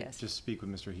 I did Yes. just speak with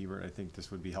Mr. Hebert. I think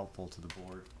this would be helpful to the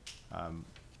board.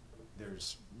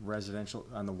 There's residential,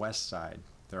 on the west side,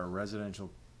 there are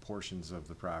residential portions of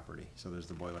the property. So there's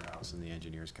the boiler house and the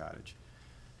engineer's cottage.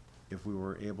 If we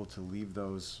were able to leave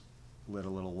those lit a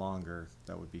little longer,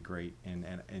 that would be great, and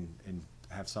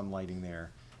have some lighting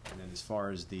there. And then as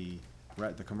far as the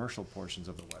commercial portions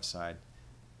of the west side,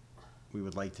 we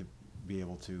would like to be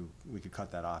able to, we could cut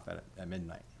that off at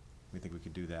midnight. We think we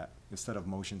could do that. Instead of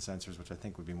motion sensors, which I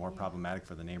think would be more problematic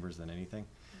for the neighbors than anything,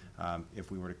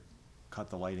 if we were to cut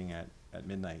the lighting at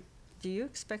midnight. Do you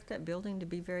expect that building to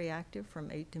be very active from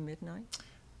 8 to midnight?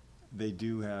 They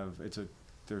do have,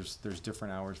 there's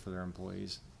different hours for their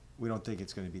employees. We don't think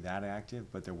it's going to be that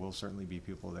active, but there will certainly be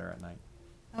people there at night.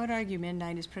 I would argue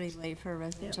midnight is pretty late for a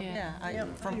residential. Yeah,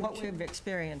 from what we've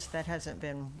experienced, that hasn't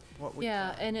been what we've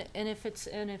Yeah, done. and if it's,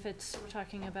 we're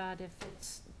talking about if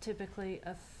it's typically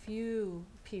a few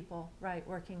people, right,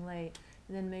 working late,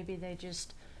 then maybe they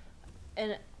just,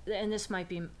 and this might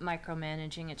be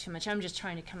micromanaging it too much, I'm just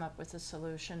trying to come up with a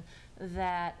solution,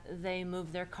 that they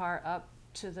move their car up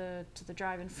to the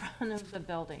drive in front of the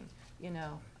building, you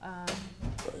know. I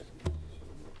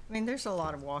mean, there's a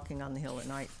lot of walking on the hill at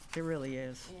night. There really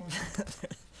is.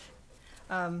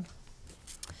 Sorry,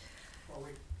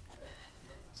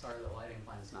 the lighting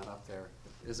plan's not up there.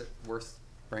 Is it worth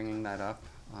bringing that up?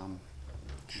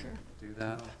 Sure. Do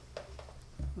that?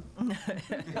 I'm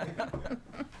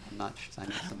not sure, I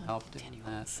need some help doing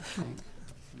that, I think.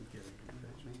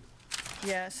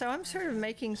 Yeah, so I'm sort of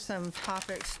making some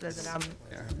topics that I'm,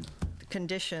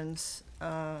 conditions,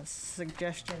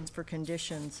 suggestions for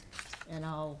conditions, and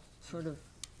I'll sort of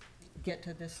get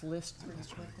to this list pretty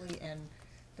quickly. And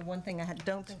the one thing I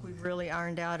don't think we've really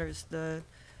ironed out is the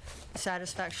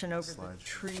satisfaction over the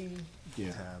tree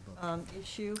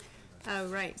issue. Oh,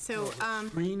 right, so,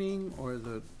 Screening or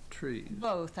the trees?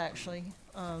 Both, actually.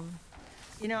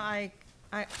 You know,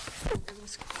 it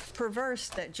was perverse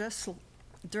that just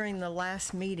during the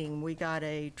last meeting, we got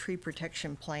a tree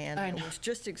protection plan. I know. It was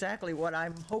just exactly what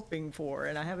I'm hoping for,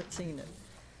 and I haven't seen it.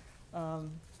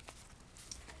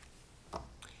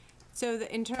 so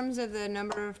in terms of the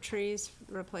number of trees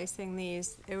replacing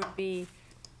these, it would be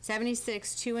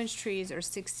 76 2-inch trees or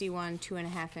 61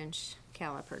 2.5-inch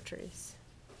caliper trees.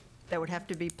 That would have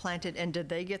to be planted, and did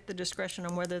they get the discretion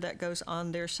on whether that goes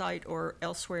on their site or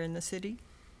elsewhere in the city?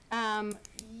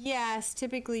 Yes,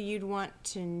 typically you'd want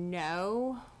to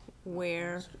know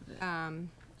where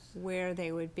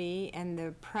they would be, and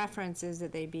the preference is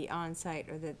that they be on-site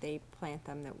or that they plant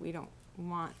them, that we don't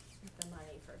want the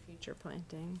money for future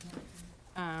planting.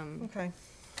 Okay.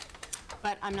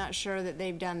 But I'm not sure that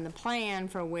they've done the plan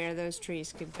for where those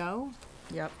trees could go.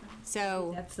 Yep.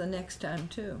 So. That's the next time,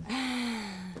 too.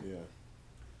 Yeah.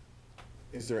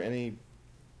 Is there any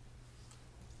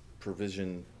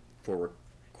provision for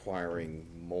requiring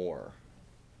more?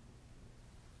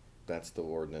 That's the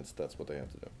ordinance, that's what they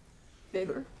have to do.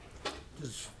 Bigger?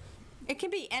 It can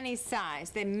be any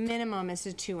size. The minimum is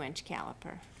a 2-inch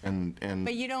caliper. And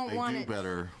But you don't want they it- do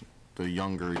better the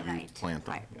younger you Right, plant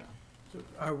them. right. Yeah.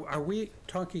 Are we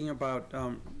talking about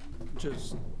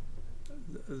just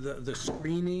the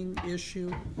screening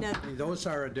issue? No. I mean, those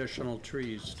are additional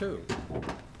trees too,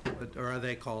 or are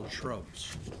they called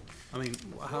shrubs? I mean,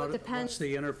 Well, it depends. what's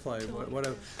the interplay?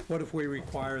 What if we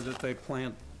require that they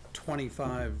plant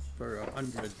 25 or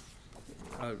 100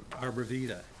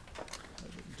 arborvitae?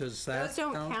 Does that Those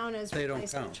don't count as They don't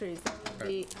replacement count. trees. They would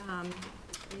be,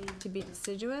 they need to be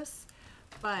deciduous,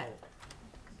 but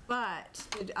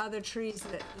the other trees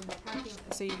that, in the parking,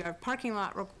 so you have parking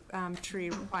lot tree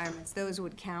requirements, those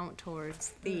would count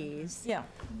towards these. Yeah.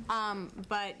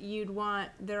 But you'd want,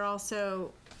 they're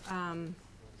also,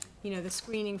 the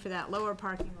screening for that lower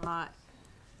parking lot,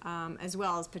 as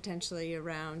well as potentially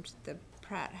around the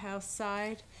Pratt House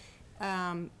side.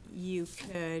 You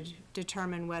could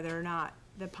determine whether or not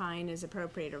the pine is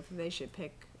appropriate, or if they should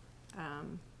pick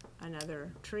another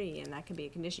tree, and that could be a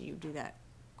condition. You do that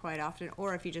quite often,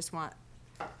 or if you just want,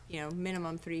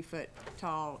 minimum 3-foot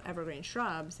tall evergreen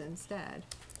shrubs instead.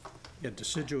 Yeah,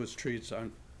 deciduous trees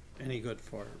aren't any good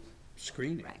for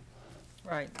screening. Right.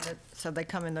 Right, so they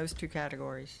come in those two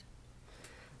categories.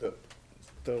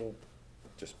 Though,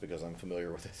 just because I'm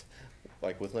familiar with it,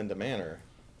 like with Linda Manor,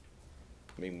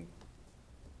 I mean,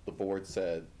 the board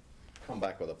said, come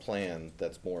back with a plan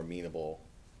that's more amenable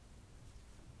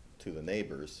to the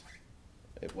neighbors.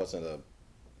 It wasn't a,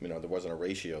 there wasn't a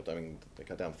ratio. I mean, they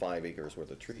cut down 5 acres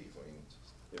worth of trees. I mean,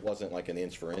 it wasn't like an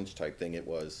inch for inch type thing. It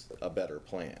was a better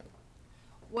plan.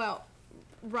 Well,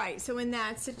 right, so in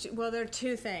that well, there are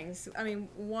two things. I mean,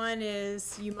 one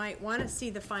is you might want to see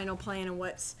the final plan and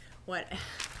what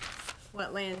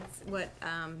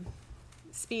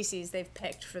species they've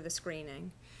picked for the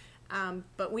screening.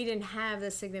 But we didn't have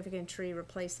the significant tree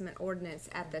replacement ordinance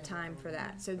at the time for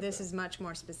that. So this is much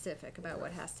more specific about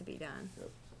what has to be done.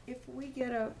 If we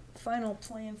get a final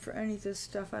plan for any of this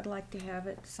stuff, I'd like to have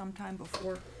it sometime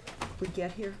before we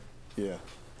get here. Yeah.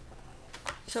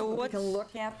 So we can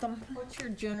look at them. What's your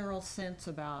general sense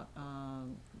about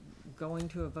going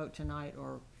to a vote tonight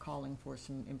or calling for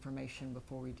some information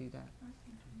before we do that?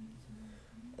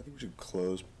 I think we should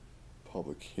close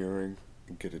public hearing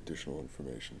and get additional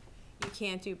information. You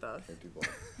can't do both. Can't do both.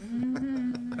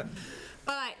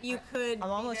 But you could.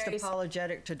 I'm almost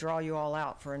apologetic to draw you all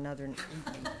out for another evening.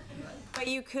 But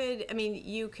you could, I mean,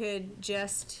 you could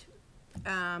just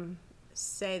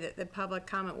say that the public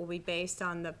comment will be based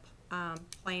on the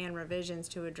plan revisions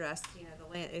to address, the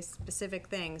land, specific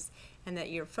things, and that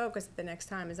your focus at the next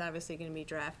time is obviously going to be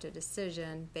draft a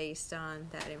decision based on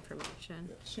that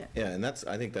information. Yeah, and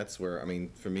I think that's where, I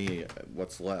mean, for me,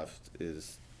 what's left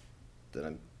is that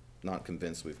I'm not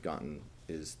convinced we've gotten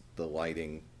is the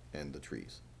lighting and the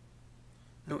trees.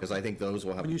 Because I think those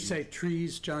will have. When you say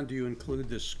trees, John, do you include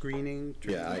the screening?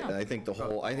 Trees? Yeah, I think the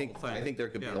whole, I think there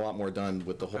could be a lot more done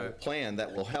with the whole plan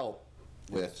that will help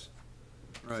with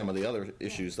some of the other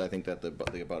issues I think that the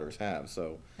abutters have,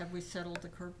 so. Have we settled the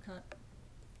curb cut?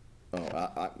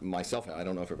 Oh, myself, I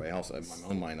don't know if everybody else, in my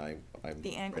own mind, I'm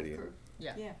The angle ready. curve.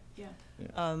 Yeah. Yeah.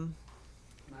 Can I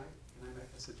make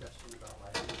a suggestion about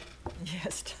lighting?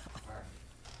 Yes.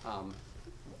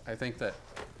 I think that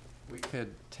we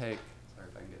could take, sorry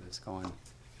if I can get this going,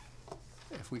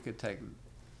 if we could take,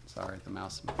 sorry, the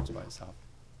mouse moves by itself.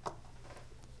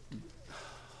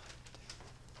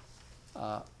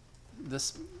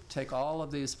 Take all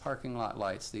of these parking lot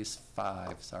lights, these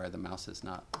 5, sorry, the mouse is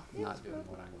not doing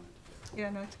what I wanted to do.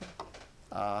 Yeah, no, it's good.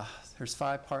 There's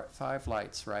 5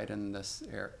 lights right in this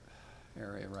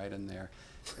area, right in there.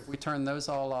 If we turn those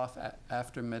all off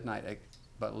after midnight,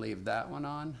 but leave that one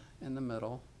on in the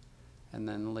middle, and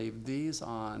then leave these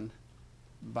on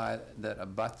that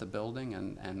abut the building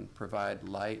and provide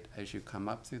light as you come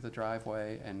up through the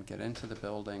driveway and get into the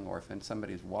building, or if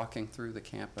somebody's walking through the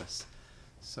campus.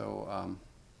 So,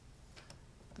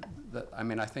 I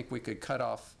mean, I think we could cut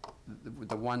off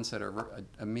the ones that are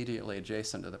immediately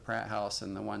adjacent to the Pratt House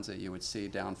and the ones that you would see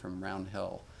down from Round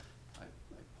Hill. I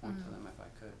point to them if I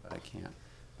could, but I can't.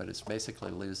 But it's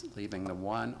basically leaving the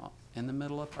one in the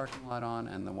middle of the parking lot on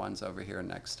and the ones over here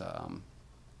next to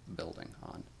building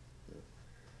on.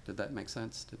 Did that make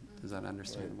sense? Is that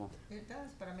understandable? It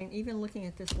does, but I mean, even looking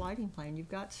at this lighting plan, you've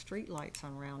got street lights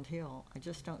on Round Hill. I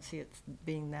just don't see it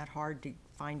being that hard to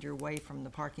find your way from the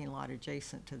parking lot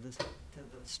adjacent to the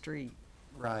street.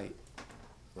 Right.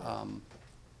 Right,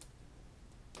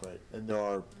 and there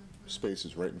are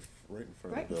spaces right in front of the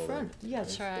building. Right in front,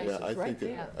 yes. Right. Yeah, I Right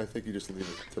think, there. I think you just leave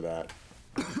it to that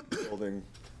building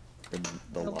and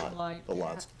the lot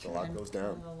goes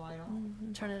down.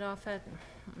 Turn it off at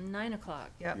 9 o'clock.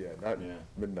 Yep. Yeah, not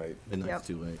midnight. Midnight's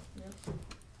too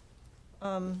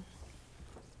late.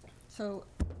 So,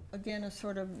 again, a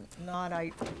sort of nod,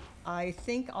 I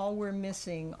think all we're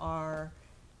missing are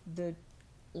the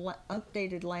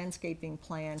updated landscaping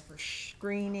plan for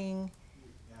screening.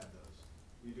 You have those.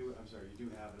 You do, I'm sorry, you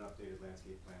do have an updated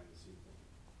landscape plan this evening,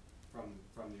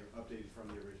 updated from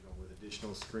the original with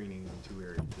additional screening in 2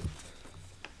 areas.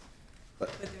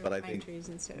 But I think, trees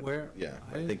instead of. Where? yeah,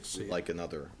 I think we'd like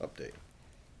another update.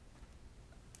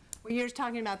 Well, you're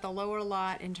talking about the lower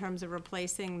lot in terms of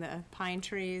replacing the pine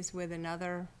trees with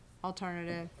another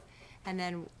alternative. And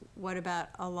then what about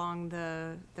along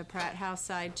the Pratt House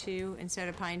side too, instead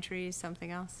of pine trees,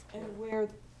 something else? And where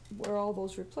all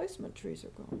those replacement trees are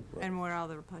going. And where all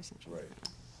the replacement trees are.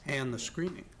 And the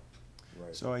screening.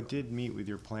 Right. So I did meet with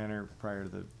your planner prior to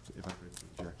the, if I could,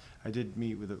 Chair. I did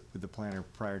meet with the planner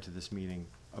prior to this meeting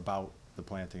about the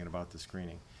planting and about the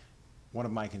screening. One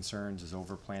of my concerns is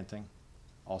overplanting.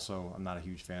 Also, I'm not a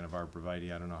huge fan of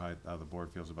arborvitae. I don't know how the board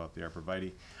feels about the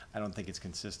arborvitae. I don't think it's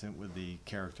consistent with the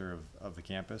character of the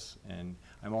campus. And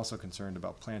I'm also concerned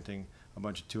about planting a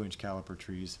bunch of 2-inch caliper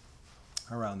trees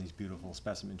around these beautiful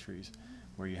specimen trees.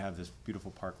 where you have this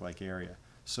beautiful park-like area.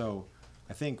 So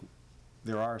I think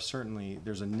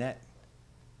there's a net.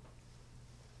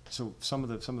 So some of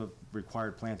the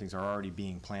required plantings are already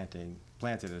being planted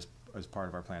as part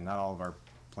of our plan. Not all of our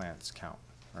plants count,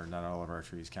 or not all of our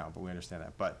trees count, but we understand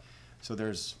that. But, so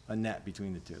there's a net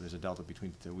between the two. There's a delta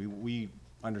between the two. We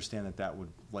understand that would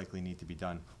likely need to be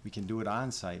done. We can do it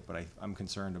on site, but I'm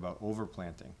concerned about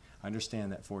overplanting. I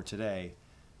understand that for today,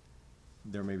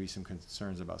 there may be some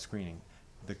concerns about screening.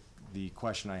 The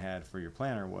question I had for your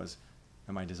planner was,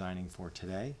 am I designing for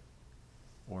today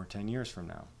or 10 years from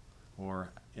now?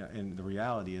 Or, and the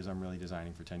reality is I'm really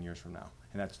designing for 10 years from now.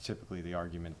 And that's typically the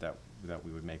argument that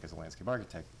we would make as a landscape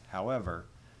architect. However,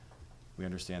 we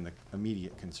understand the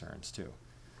immediate concerns too.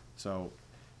 So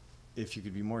if you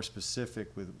could be more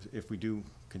specific if we do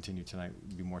continue tonight,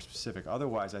 be more specific.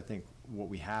 Otherwise, I think what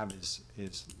we have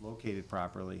is located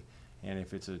properly. And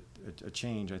if it's a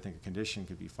change, I think a condition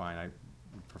could be fine. I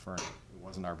would prefer it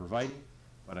wasn't arborvitae,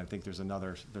 but I think there's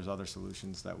other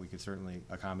solutions that we could certainly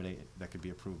accommodate that could be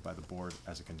approved by the board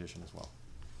as a condition as well.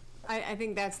 I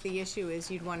think that's the issue,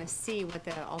 is you'd want to see what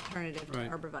the alternative to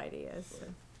Right. arborvitae is. So.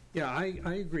 Yeah,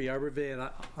 I agree.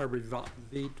 Arborvitae,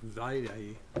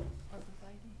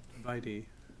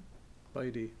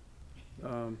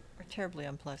 Are terribly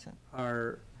unpleasant.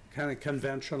 are kind of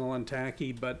conventional and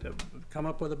tacky, but come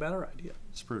up with a better idea.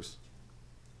 Spruce.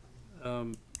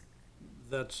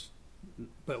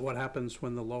 But what happens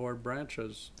when the lower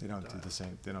branches? They don't do the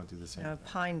same. They don't do the same.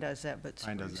 Pine does that, but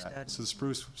Pine does spruce that. doesn't.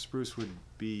 So spruce would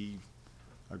be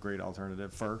a great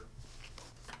alternative. Fir.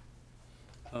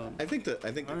 I think the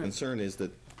concern is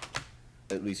that,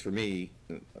 at least for me,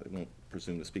 I won't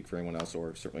presume to speak for anyone else,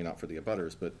 or certainly not for the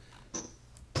abutters, but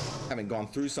having gone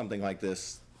through something like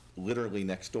this literally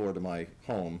next door to my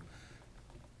home,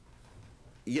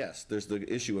 yes, there's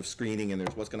the issue of screening and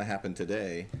there's what's going to happen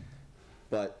today,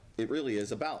 but it really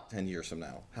is about 10 years from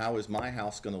now. How is my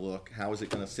house going to look? How is it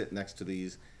going to sit next to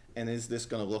these? And is this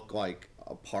going to look like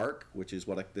a park, which is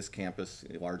what this campus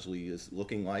largely is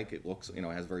looking like? It looks,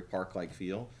 has a very park-like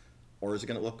feel. Or is it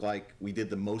going to look like we did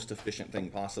the most efficient thing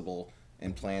possible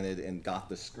and planted and got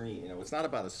the screen? It's not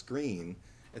about a screen.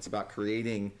 It's about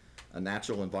creating a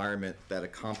natural environment that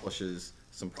accomplishes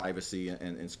some privacy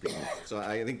and screening. So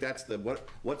I think that's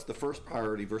what's the first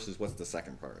priority versus what's the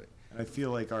second priority. I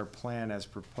feel like our plan as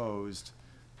proposed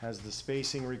has the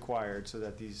spacing required so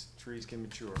that these trees can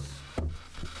mature.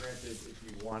 Granted, if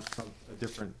you want a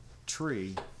different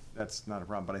tree, that's not a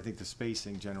problem, but I think the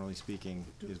spacing, generally speaking,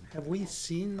 is. Have we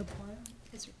seen the plan?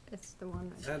 It's the one.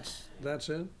 Right That's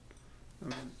it? I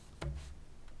mean,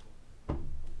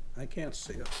 I can't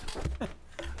see it.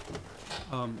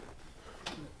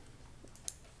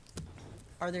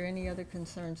 Are there any other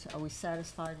concerns? Are we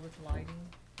satisfied with lighting?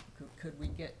 Could we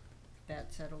get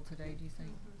that settled today, do you think?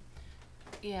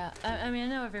 Yeah, I mean, I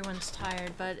know everyone's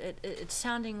tired, but it's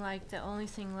sounding like the only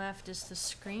thing left is the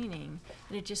screening.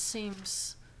 And it just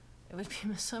seems, it would be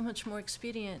so much more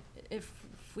expedient if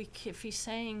he's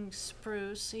saying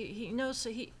spruce, he knows,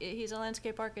 he's a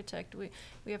landscape architect. We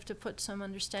have to put some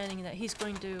understanding that he's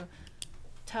going to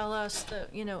tell us that,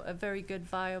 a very good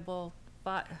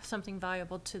something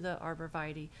viable to the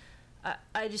arborvitae.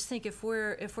 I just think if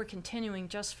we're continuing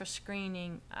just for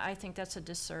screening, I think that's a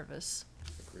disservice.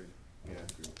 Agreed. Yeah,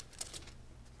 agreed.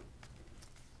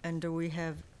 And do we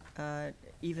have,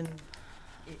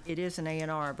 it is an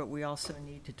A&R, but we also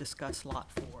need to discuss Lot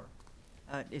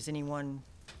 4. Is anyone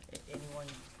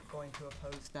going to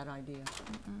oppose that idea?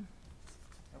 Mm-mm.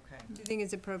 Okay. Do you think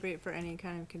it's appropriate for any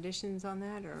kind of conditions on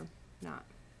that, or not?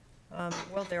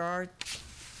 Well,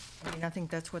 I think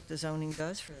that's what the zoning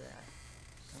does for that.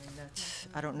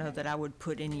 I don't know that I would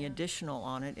put any additional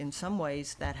on it. In some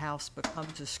ways, that house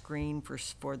becomes a screen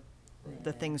for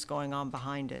the things going on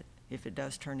behind it, if it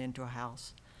does turn into a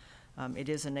house. It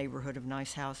is a neighborhood of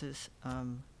nice houses.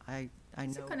 I know.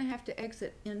 Is it going to have to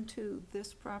exit into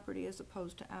this property as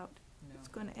opposed to out? No. It's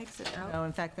going to exit out? No,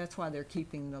 in fact, that's why they're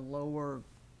keeping the lower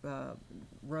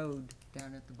road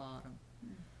down at the bottom.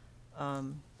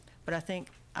 But I think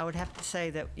I would have to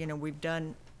say that, we've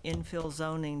done infill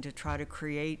zoning to try to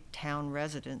create town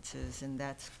residences, and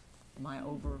that's my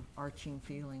overarching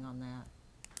feeling on that.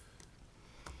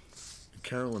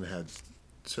 Carolyn had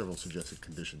several suggested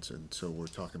conditions, and so we're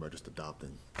talking about just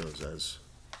adopting those as.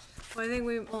 Well, I think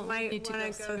we might want need to to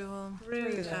go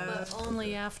through those. those. But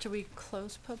only after we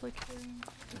close public hearing?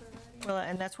 Well,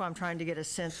 and that's why I'm trying to get a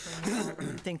sense from you. Do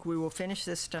you think we will finish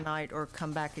this tonight or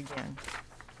come back again?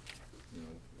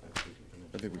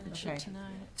 I think we can. Okay.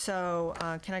 So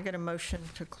can I get a motion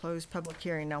to close public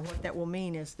hearing? Now, what that will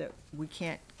mean is that we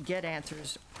can't get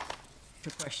answers to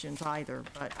questions either,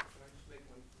 but. Can I just make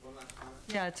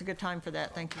Yeah, it's a good time for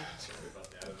that, thank you. Sorry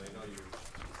about that, and I know you're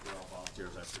all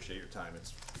volunteers, I appreciate your time,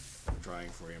 I'm trying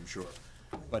for you, I'm sure.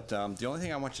 But the only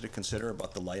thing I want you to consider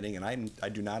about the lighting, and I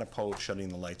do not oppose shutting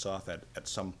the lights off at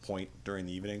some point during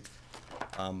the evening,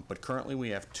 but currently we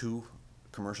have 2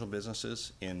 commercial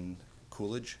businesses in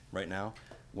Coolidge right now.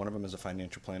 One of them is a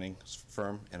financial planning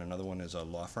firm, and another one is a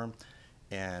law firm.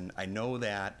 And I know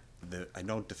that, I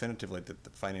know definitively that the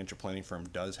financial planning firm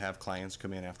does have clients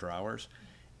come in after hours,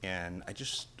 and I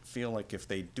just feel like if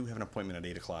they do have an appointment at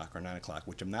 8 o'clock or 9 o'clock,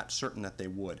 which I'm not certain that they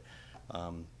would,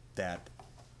 that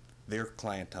their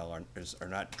clientele are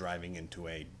not driving into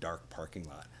a dark parking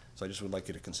lot. So I just would like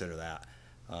you to consider that.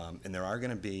 And there are going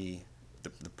to be,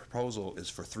 the proposal is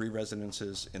for 3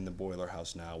 residences in the boiler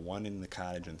house now, 1 in the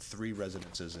cottage, and 3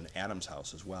 residences in Adam's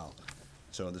house as well.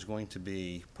 So there's going to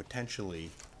be potentially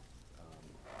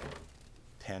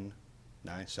 10,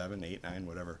 9, 7, 8, 9,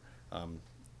 whatever,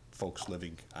 folks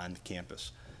living on the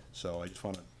campus. So I just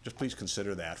want to, just please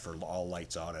consider that for all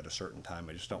lights out at a certain time.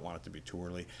 I just don't want it to be too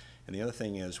early. And the other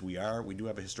thing is, we do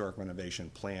have a historic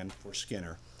renovation planned for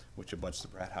Skinner, which abuts the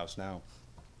Pratt House now.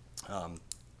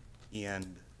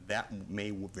 And that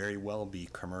may very well be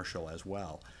commercial as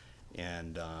well.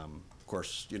 And of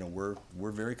course, you know,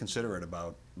 we're very considerate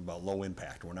about low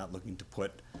impact. We're not looking to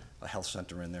put a health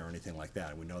center in there or anything like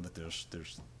that. We know that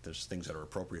there's things that are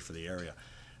appropriate for the area.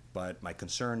 But my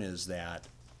concern is that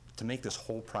to make this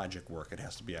whole project work, it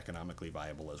has to be economically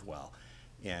viable as well.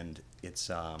 And it's,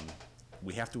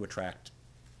 we have to attract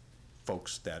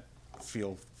folks that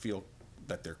feel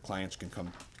that their clients can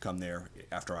come there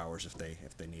after hours if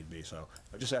they need be. So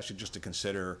I just ask you just to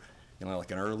consider, you know,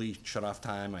 like an early shut-off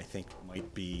time, I think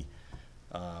might be,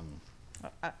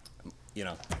 you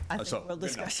know. I think we'll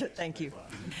discuss it, thank you.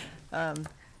 Can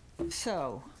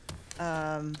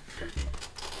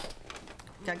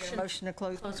I get a motion to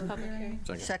close? Close public hearing.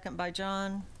 Second by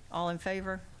John, all in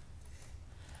favor?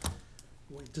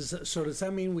 Wait, does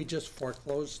that mean we just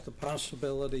foreclose the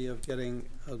possibility of getting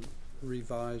a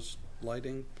revised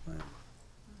lighting plan?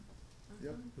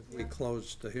 Yep. If we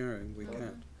close the hearing, we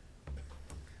can't.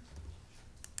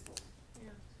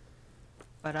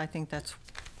 But I think that's,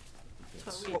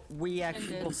 we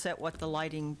actually will set what the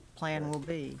lighting plan will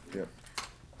be. Yep.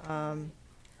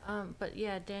 But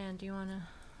yeah, Dan, do you want to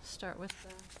start with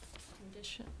the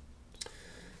condition?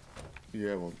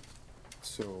 Yeah, well,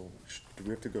 so do we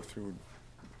have to go through?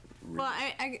 Well,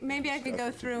 maybe I could go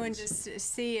Stuff through and please. just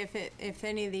see if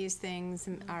any of these things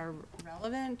are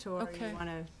relevant or Okay. you want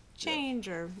to change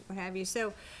or what have you.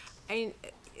 So, I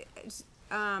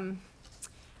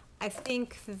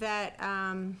think that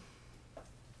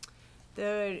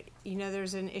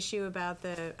there's an issue about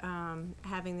the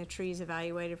having the trees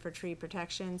evaluated for tree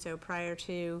protection. So prior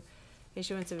to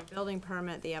issuance of a building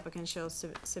permit, the applicant shall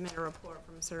submit a report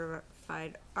from a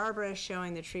certified arborist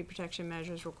showing the tree protection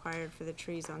measures required for the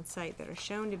trees on site that are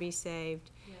shown to be saved.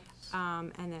 Yes.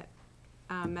 And that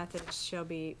methods of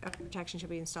protection shall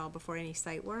be installed before any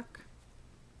site work.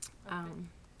 Okay.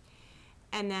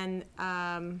 And then,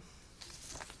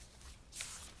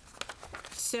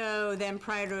 so then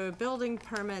prior to a building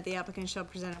permit, the applicant shall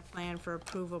present a plan for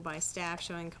approval by staff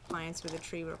showing compliance with a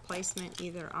tree replacement,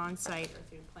 either on-site or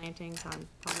through plantings on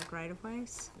public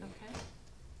right-of-ways.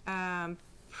 Okay.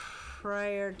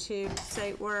 Prior to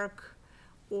site work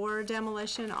or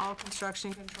demolition, all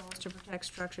construction controls to protect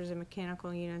structures and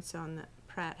mechanical units on the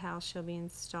Pratt House shall be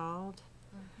installed.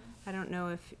 I don't know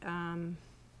if,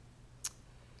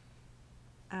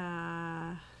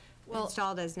 Well,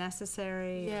 installed as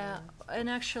necessary. Yeah, and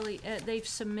actually, they've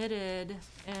submitted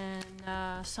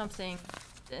something,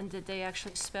 and that they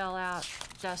actually spell out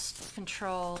dust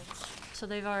control. So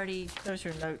they've already. Those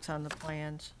are notes on the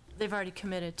plans. They've already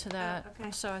committed to that.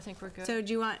 Okay. So I think we're good. So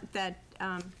do you want that,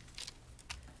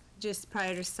 just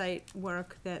prior to site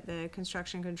work, that the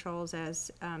construction controls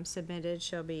as submitted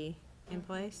shall be in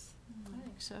place? I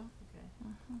think so.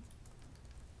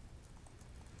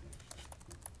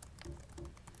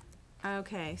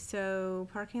 Okay, so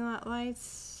parking lot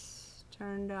lights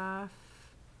turned off.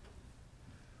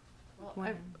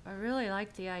 Well, I really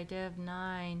like the idea of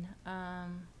 9.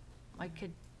 I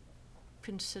could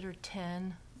consider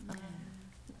 10.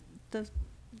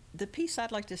 The piece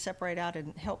I'd like to separate out,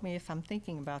 and help me if I'm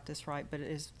thinking about this right, but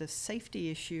is the safety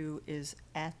issue is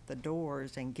at the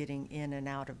doors and getting in and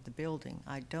out of the building.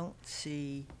 I don't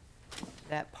see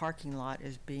that parking lot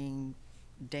as being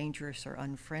dangerous or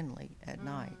unfriendly at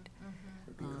night.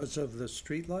 Because of the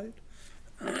street light?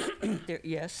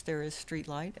 Yes, there is street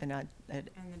light, and And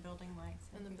the building lights.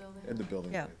 And the building. And the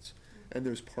building Yeah. lights. And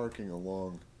there's parking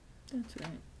along That's right,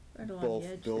 right along the both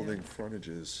edge building there.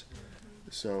 frontages.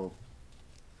 So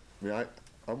I mean,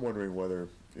 I'm wondering whether,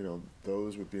 you know,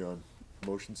 those would be on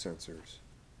motion sensors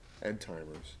and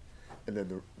timers. And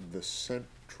then the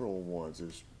central ones,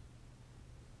 there's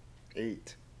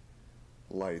 8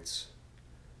 lights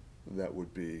that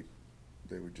would be,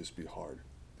 they would just be hard.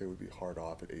 They would be hard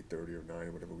off at 8:30 or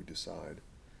 9, whatever we decide.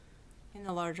 In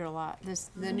the larger lot,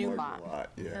 the new Larger lot. lot,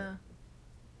 yeah.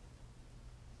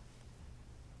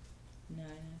 9,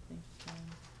 I think.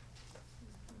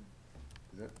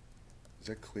 Is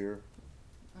that clear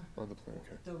on the plan?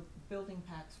 Okay. The building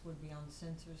packs would be on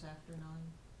sensors after 9?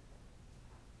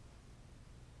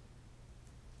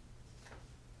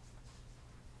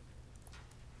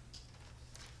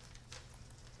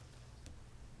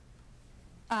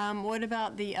 What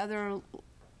about the other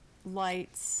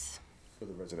lights? For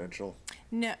the residential?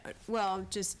 No, well,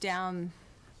 just down,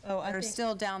 I or think-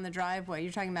 still down the driveway.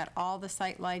 You're talking about all the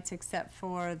site lights except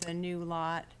for the new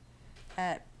lot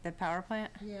at the power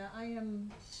plant? Yeah, I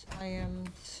am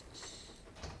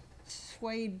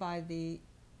swayed by the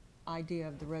idea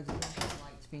of the residential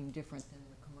lights being different than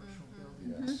the commercial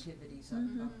building Yes. activities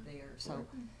up there, so.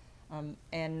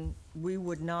 And we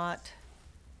would not,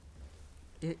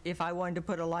 if I wanted to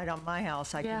put a light on my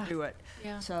house, I Yeah. could do it.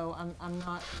 Yeah. So I'm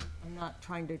not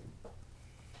trying to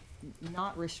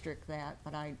not restrict that,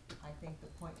 but I think the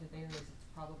point to there is it's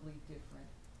probably different.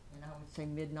 And I would say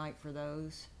midnight for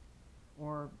those,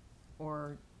 or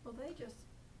Well, they just,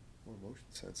 Or motion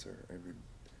sensor. I mean,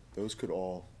 those could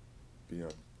all be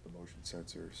on the motion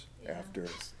sensors after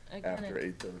Again,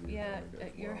 8:30. Yeah,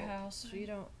 at your house, you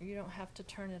don't have to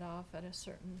turn it off at a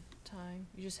certain time.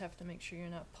 You just have to make sure you're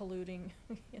not polluting,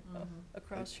 you know,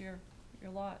 across your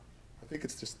lot. I think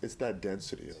it's that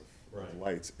density of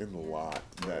lights in the lot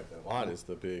that. The lot is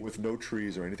the big. With no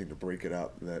trees or anything to break it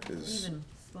up, that is. even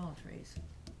small trees.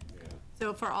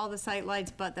 So for all the site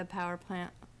lights but the power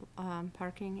plant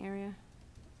parking area?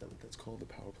 Is that what that's called, the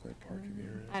power plant parking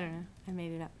area? I don't know, I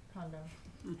made it up. condo.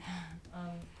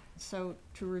 So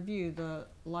to review, the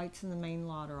lights in the main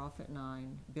lot are off at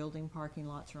 9, building parking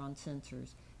lots are on sensors,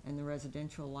 and the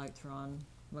residential lights are on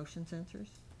motion sensors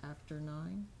after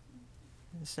 9?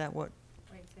 Is that what?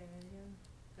 Wait, say that again.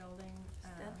 Building. Is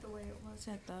that the way it was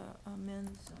at the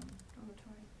men's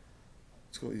dormitory?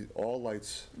 So all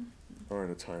lights are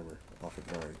on a timer off at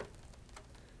 9.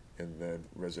 And then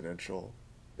residential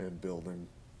and building,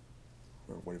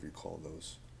 or whatever you call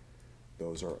those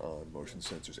are on motion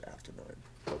sensors after 9.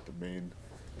 But the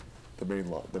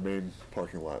main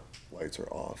parking lot lights are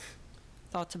off.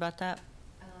 Thoughts about that,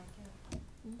 I like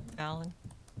it. Alan?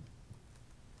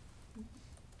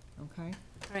 Okay.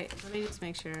 All right, let me just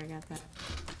make sure I got that.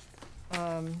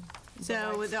 The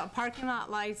So with lights- the parking lot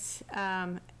lights,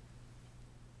 off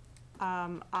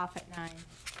at 9.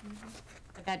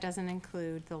 But that doesn't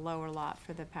include the lower lot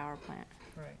for the power plant.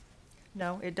 Right.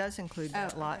 No, it does include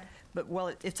that Oh, lot, okay. but, well,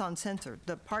 it's on sensor.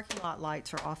 The parking lot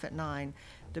lights are off at 9.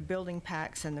 The building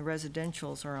packs and the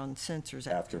residentials are on sensors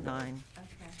after After 9. Okay.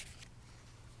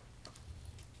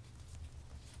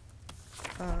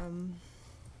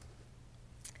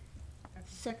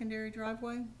 Secondary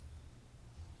driveway?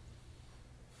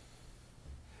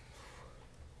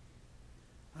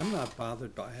 I'm not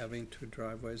bothered by having 2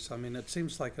 driveways. I mean, it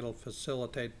seems like it'll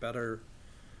facilitate better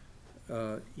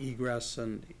egress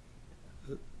and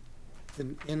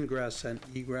ingress and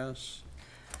egress.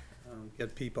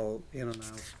 Get people in and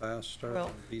out faster,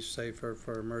 Well- be safer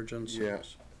for emergencies. Yeah.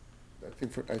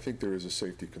 I think there is a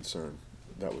safety concern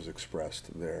that was expressed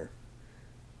there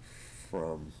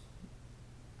from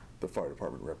the fire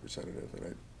department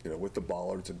representative. And with the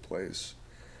bollards in place,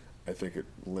 I think it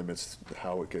limits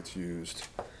how it gets used.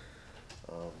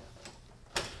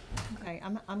 Okay,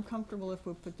 I'm comfortable if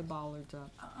we put the bollards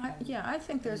up. Yeah, I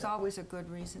think there's always a good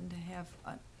reason to have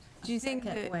a Do you think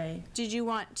second that, way. did you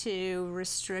want to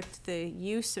restrict the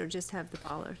use or just have the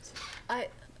bollards? I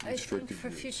think Restricted for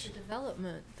use. future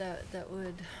development, that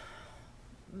would,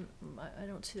 I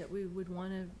don't see that we would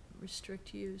want to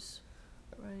restrict use,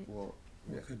 right? Well,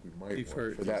 yeah, I think we might,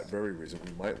 Defer- for that very reason,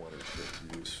 we might want to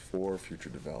restrict use for future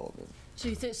development.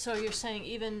 So so you're saying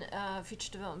even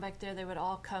future development back there, they would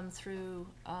all come through,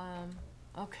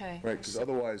 okay. Right, because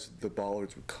otherwise the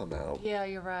bollards would come out. Yeah,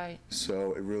 you're right.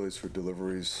 So it really is for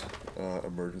deliveries,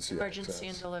 emergency Emergency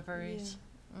and access. deliveries.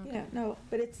 Yeah, no,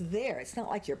 but it's there. It's not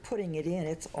like you're putting it in,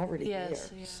 it's already there.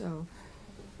 Yes, yeah. So,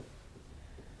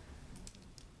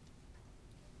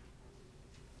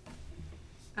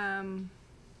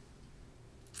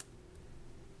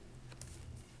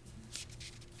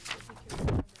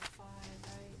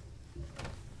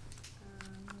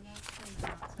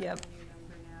 Yep.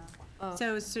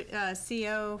 So,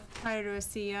 CO, prior to a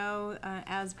CO,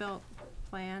 as-built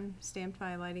plan stamped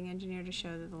by a lighting engineer to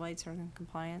show that the lights are in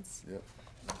compliance. Yep.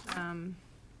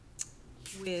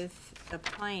 With the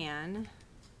plan,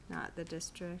 not the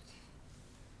district.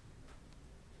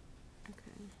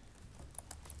 Okay.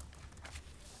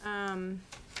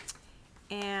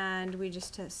 And we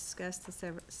just discussed the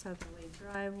southerly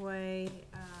driveway.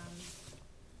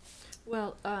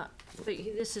 Well,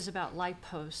 this is about light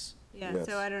posts. Yeah, Yes.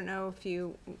 so I don't know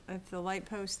if the light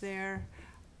posts there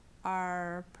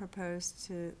are proposed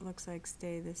to, looks like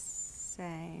stay the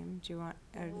same. Do you want,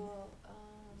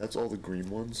 That's all the green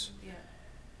ones? Yeah.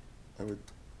 I would,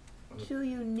 Do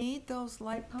you need those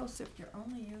light posts if you're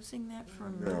only using that for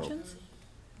No. emergency?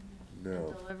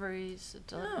 no. Deliveries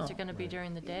No. are gonna be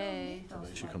during the day.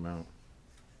 They should come out.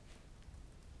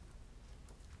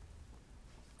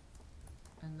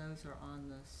 And those are on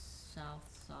the south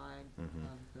side Mhm.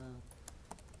 of the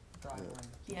driveway.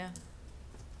 yeah.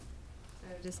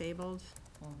 So disabled?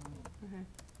 Okay.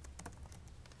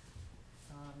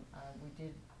 We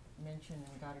did mention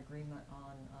and got agreement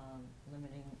on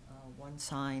limiting one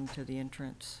sign to the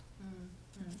entrance. And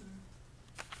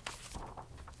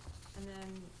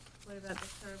then what about the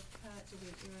curb cut? Did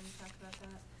you already talk about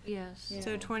that? Yes.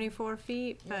 So 24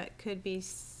 feet, but could be,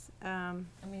 I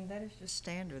mean, that is just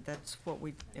standard. That's what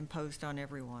we imposed on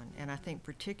everyone. And I think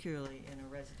particularly in a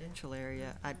residential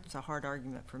area, it's a hard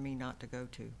argument for me not to go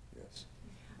to. Yes.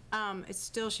 it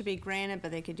still should be granite, but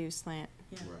they could do slant.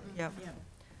 Yep.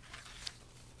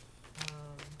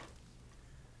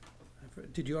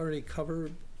 Did you already cover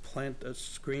plant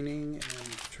screening and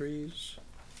trees?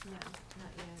 No, not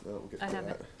yet. No, we'll get I to have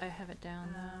that. it, I have it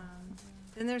down though.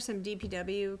 Then there's some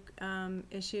DPW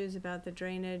issues about the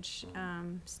drainage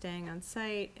staying on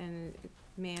site and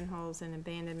manholes and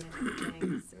abandonment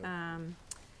things.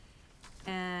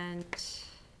 And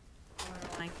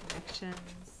water line connections.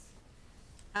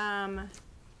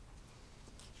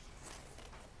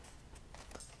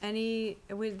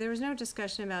 There was no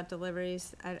discussion about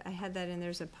deliveries. I had that in,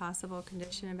 there's a possible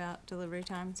condition about delivery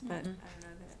times, but I don't know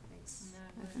that it makes.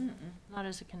 Not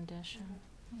as a condition.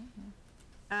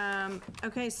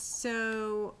 Okay,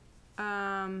 so,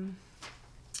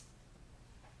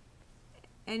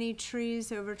 any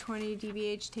trees over 20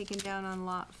 dBH taken down on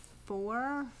lot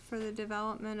 4 for the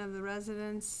development of the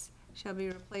residence shall be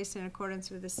replaced in accordance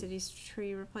with the city's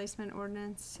tree replacement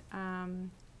ordinance.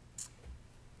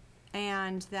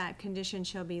 And that condition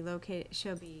shall be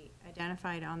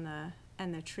identified on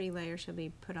and the tree layer shall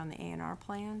be put on the A&R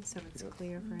plan, so it's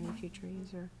clear for any future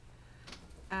user.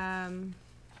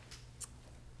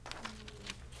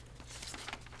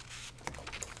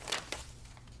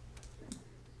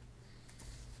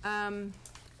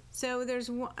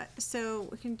 So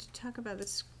we can talk about the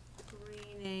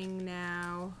screening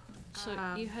now. So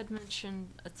you had mentioned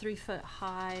a 3-foot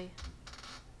high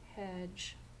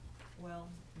hedge. Well,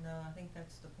 no, I think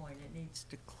that's the point. It needs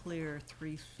to clear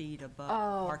 3 feet above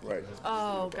Oh. parking. Right.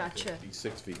 Oh, gotcha. Be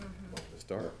 6 feet off the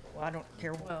start. Well, I don't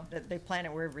care, that they plant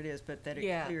it wherever it is, but that it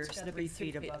Yeah, clears it's gotta 3 be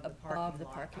 3 feet feet above the above parking the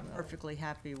lot. parking I'm lot. perfectly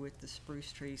happy with the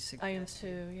spruce trees I am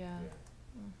suggested. too, yeah.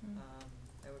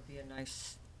 That would be a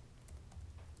nice,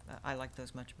 I like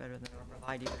those much better than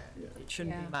arborvitae. It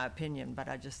shouldn't Yeah. be my opinion, but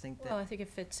I just think Well, I that think it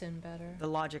fits in better. the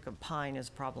logic of pine is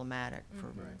problematic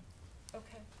for.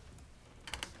 Okay.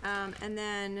 And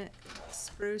then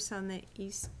spruce on the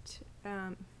east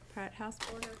Pratt House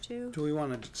border too. Do we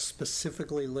want to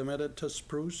specifically limit it to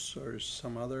spruce or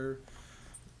some other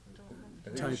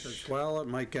type as well? It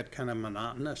might get kind of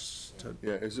monotonous to.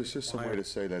 Yeah, is there just some way to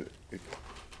say that it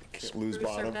can't lose Spruce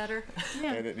are bottom? better.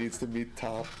 And it needs to meet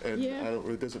top, and Yeah.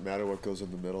 it doesn't matter what goes in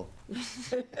the middle.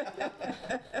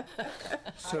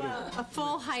 Sort of, A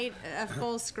full height, a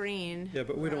full screen. yeah,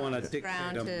 but we don't want to dictate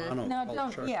Ground a to- No,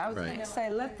 monoculture. don't, yeah, I was gonna say,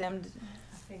 let them,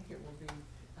 I think it will be,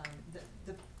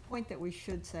 the point that we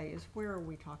should say is, where are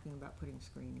we talking about putting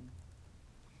screening?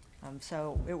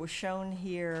 So it was shown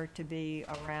here to be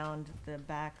around the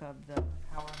back of the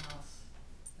powerhouse,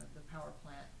 of the power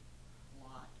plant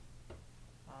lot.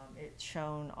 It's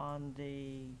shown on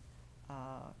the,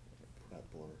 That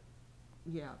blur.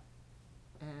 yeah,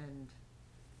 and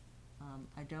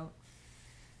I don't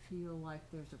feel like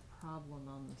there's a problem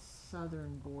on the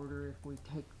southern border if we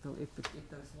take if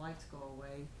those lights go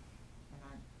away.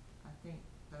 And I think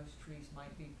those trees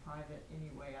might be private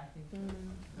anyway. I think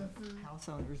the house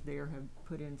owners there have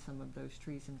put in some of those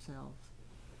trees themselves.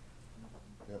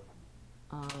 Yep.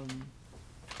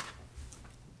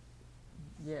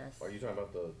 Yes. Are you talking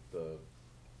about the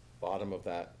bottom of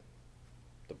that,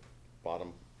 the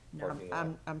bottom No, parking lot?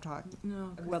 I'm talking.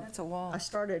 no, 'cause Well, that's a wall. I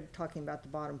started talking about the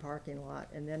bottom parking lot,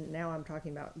 and then now I'm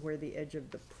talking about where the edge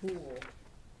of the pool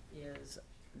is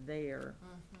there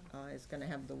is gonna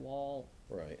have the wall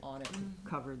Right. on it to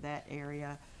cover that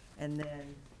area. And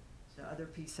then the other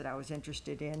piece that I was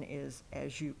interested in is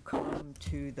as you come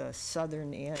to the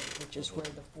southern end, which is where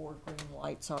the 4 green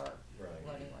lights are Right.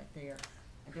 running right there.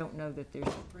 I don't know that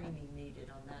there's screening needed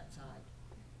on that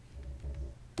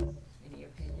side. Any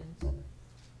opinions?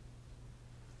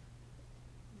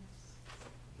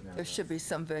 There should be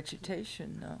some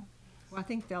vegetation, no? Well, I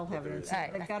think they'll have it. I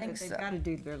They've got think to, so. they've got to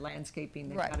do their landscaping.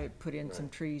 They've Right. got to put in some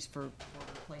trees for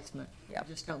replacement. I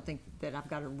just don't think that I've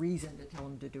got a reason to tell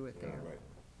them to do it there.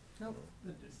 Nope.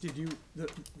 Did you,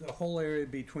 the whole area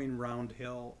between Round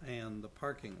Hill and the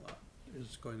parking lot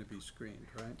is going to be screened,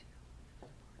 right?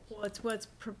 Well, it's what's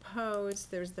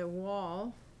proposed, there's the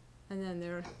wall, and then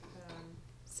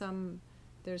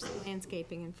there's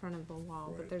landscaping in front of the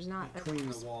wall, but there's not. Between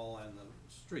the wall and the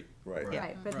street. Right.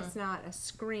 Right, but Right. it's not a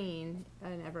screen,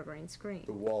 an evergreen screen.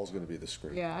 The wall's gonna be the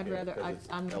screen. Yeah, I'd rather, because it's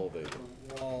I'm. elevated,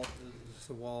 Is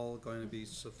the wall going to be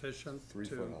sufficient to? 3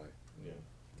 foot high. Yeah.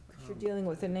 You're dealing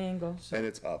with an angle. And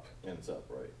it's up. And it's up,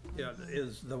 right. Yeah,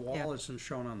 is, the wall Yeah. isn't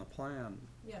shown on the plan,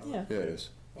 Yeah. Yeah, it is.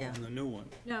 Yeah. on the new one.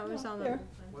 No, it was on There. the.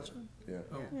 Was it? Yeah.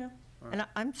 Oh. Yeah. And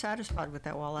I'm satisfied with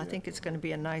that wall. I Yeah. think it's going to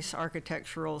be a nice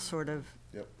architectural sort of,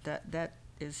 Yep. that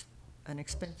is an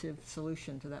expensive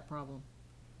solution to that problem.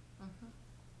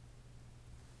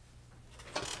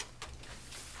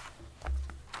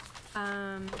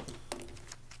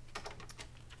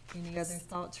 Any other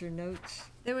thoughts or notes?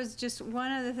 There was just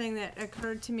one other thing that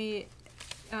occurred to me.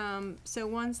 So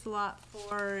once lot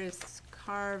 4 is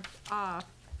carved off,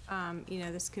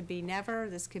 this could be never,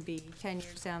 this could be 10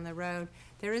 years down the road.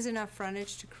 There is enough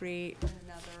frontage to create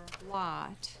another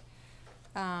lot,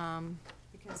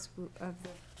 because of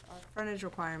our frontage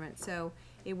requirement. So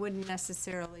it wouldn't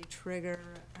necessarily trigger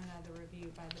another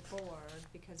review by the board,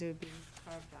 because it would be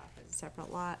carved off as a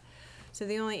separate lot. So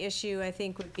the only issue, I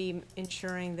think, would be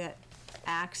ensuring that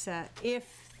access, if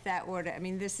that were to,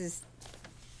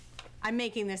 I'm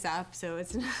making this up, so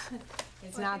it's not,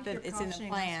 it's not that it's in the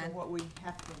plan. What we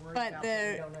have to worry But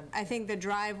about. I think the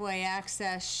driveway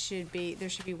access should be, there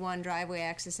should be one driveway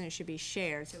access and it should be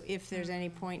shared. So if there's any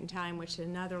point in time which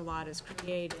another lot is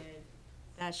created,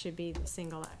 that should be the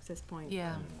single access point.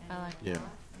 Yeah, I like Yeah.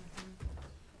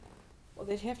 Well,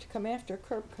 they'd have to come after a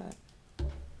curb cut.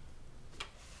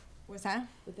 What's that?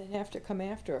 But they'd have to come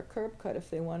after a curb cut if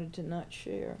they wanted to not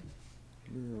share.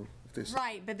 No, if they s-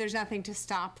 Right, but there's nothing to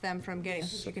stop them from getting,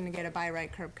 because you're gonna get a by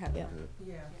right curb cut. Yeah.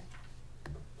 Yeah.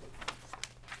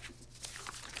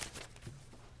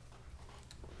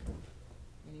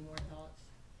 Any more thoughts?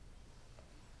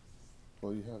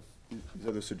 Well, you have these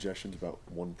other suggestions about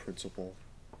one principal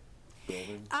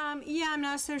building. Yeah, I'm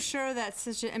not so sure that's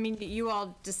such a, you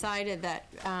all decided that,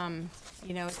 it's an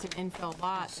infill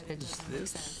lot, that it doesn't make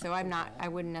sense. So I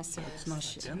wouldn't necessarily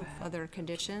have other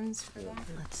conditions for that.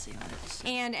 Let's see what it's.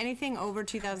 And anything over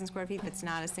 2,000 square feet that's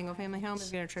not a single-family home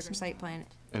is gonna trigger site plan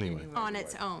Anyway. on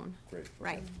its own. Great.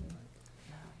 Right.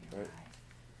 Right.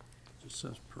 Just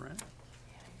says parent.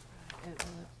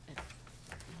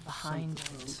 Behind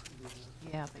it.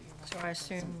 Yeah, but So I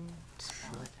assume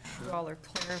you all are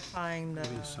clarifying the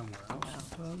Maybe somewhere else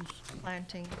it does.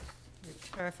 planting, you're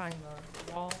clarifying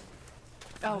the wall.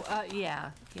 Oh,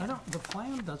 yeah, I don't, the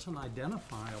plan doesn't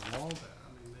identify a wall there.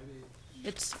 Maybe.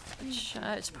 It's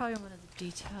probably one of the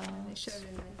details,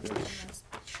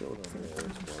 Showed on there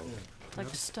as well. like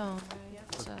a stone, right?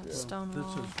 It's a stone This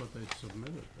wall. is what they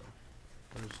submitted,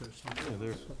 though. Or is there something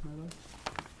else submitted?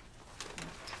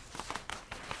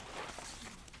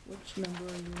 Which number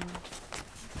are you on?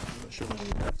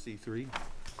 C3?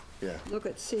 Yeah. Look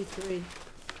at C3.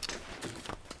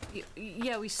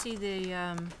 Yeah, we see the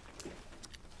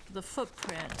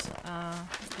footprint,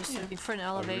 just looking for an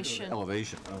elevation.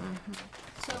 Elevation.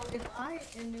 So if I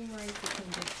enumerate the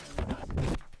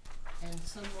conditions, and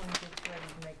someone gets ready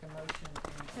to make a motion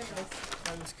and accept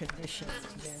those conditions,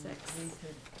 then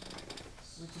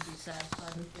we could be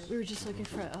satisfied with this? We were just looking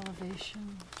for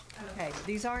elevation. Okay,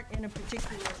 these aren't in a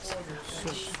particular order,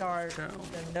 but these are the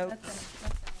notes.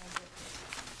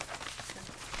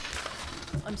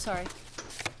 I'm sorry.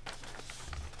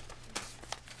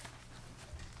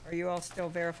 Are you all still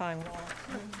verifying wall?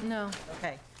 No.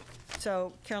 Okay.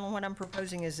 So Carolyn, what I'm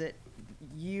proposing is that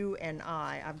you and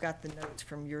I've got the notes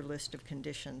from your list of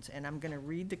conditions, and I'm going to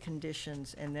read the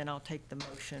conditions, and then I'll take the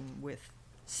motion with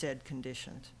said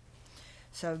conditions.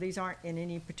 So these aren't in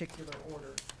any particular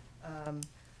order.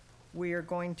 We are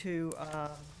going to,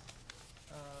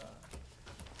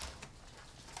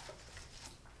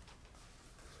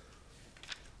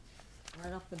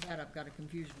 right off the bat, I've got a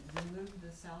confusion. Remove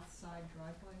the south side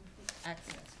driveway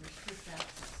access, restrict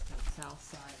access to south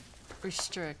side.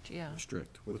 Restrict, yeah.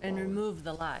 Restrict with And bollards. remove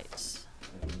the lights.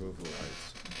 And remove the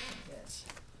lights. Yes.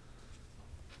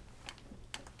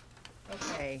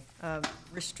 Okay,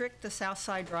 restrict the south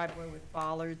side driveway with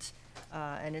bollards,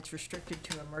 and it's restricted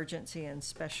to emergency and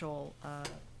special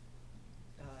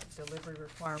delivery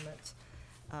requirements,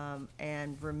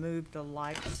 and remove the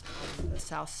lights on the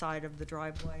south side of the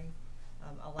driveway.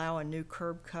 Allow a new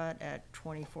curb cut at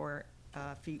 24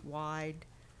 feet wide.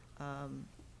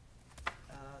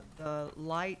 The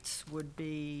lights would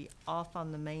be off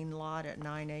on the main lot at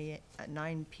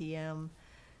 9 p.m.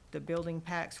 The building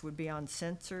packs would be on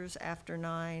sensors after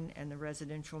 9, and the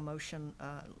residential motion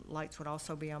lights would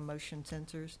also be on motion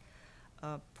sensors.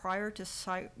 Prior to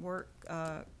site work,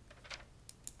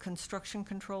 construction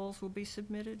controls will be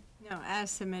submitted? No,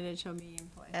 as submitted shall be in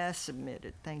place. As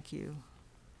submitted, thank you.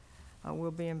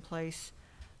 Will be in place.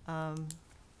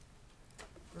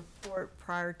 Report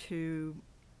prior to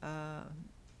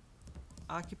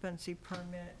occupancy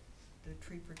permit, the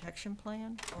tree protection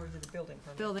plan, or is it a building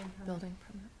permit? Building permit.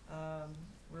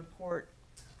 Report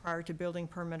prior to building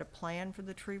permit, a plan for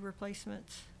the tree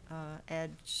replacements.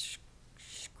 Add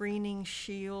screening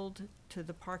shield to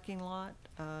the parking lot.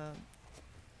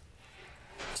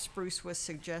 Spruce was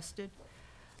suggested.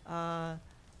 Lot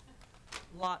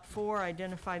 4,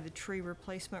 identify the tree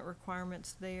replacement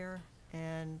requirements there,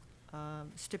 and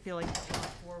stipulate that Lot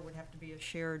 4 would have to be a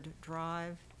shared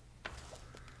drive.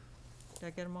 Did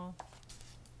I get them all?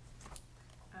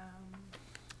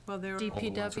 Well, there were.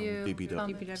 DPW.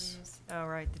 DPWs. Oh,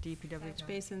 right, the DPW. Catch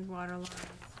basins, water lines,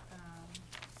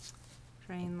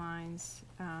 drain lines,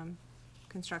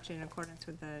 construction in accordance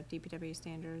with the DPW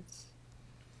standards.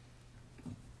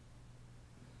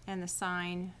 And the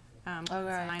sign,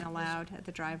 sign allowed at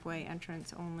the driveway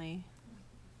entrance only.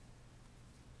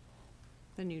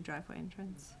 The new driveway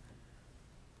entrance.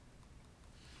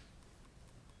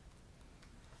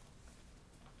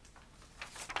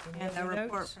 Any And the other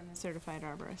report notes? from the certified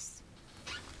arborist.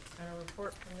 And a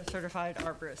report from the certified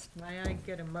arborist. May I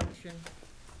get a motion?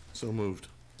 So moved,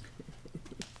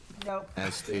 Nope.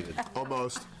 as stated.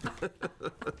 Almost.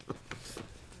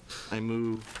 I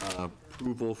move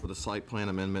approval for the site plan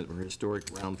amendment for Historic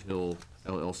Round Hill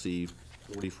LLC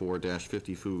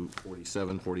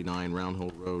 44-50-4749 Round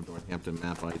Hill Road, Northampton,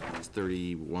 map IDs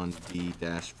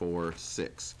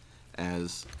 31D-46,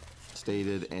 as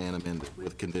stated and amended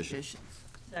with conditions.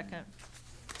 Second.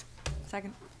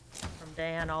 Second. From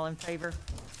Dan, all in favor?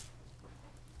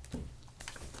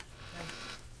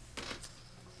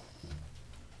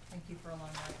 Thank you for a long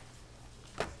night.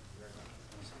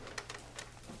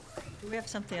 Do we have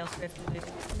something else we have to do?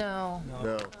 No.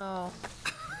 No. Oh.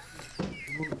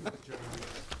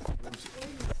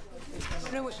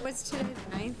 No, what's today,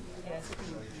 the 9th?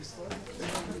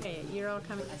 Okay, you're all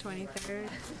coming the 23rd?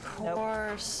 Of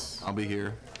course. I'll be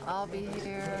here. I'll be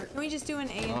here. Can we just do an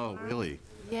A and R? Oh, really?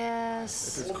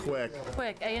 Yes. It's quick.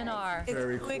 Quick, A&R.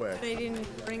 Very It's quick, quick. they didn't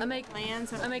bring I make,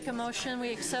 plans. I make a motion,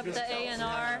 we accept the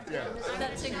A&R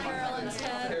that's in Carolyn's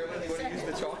head.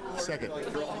 Second.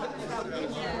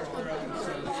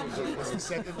 What's the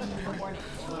second?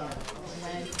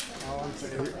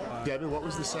 Debbie, what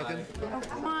was the second? Oh,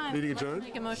 come on. Meeting adjourned?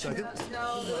 Make a motion. Second?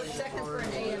 No, second for an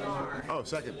A&R. Oh,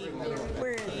 second.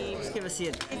 Where is it? Just give us the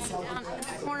address. It's on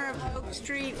the corner of Oak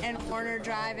Street and Warner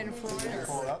Drive in Florence.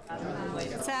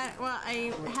 It's at, well,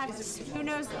 I have, who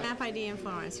knows the map ID in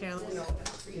Florence? Here,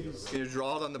 Can you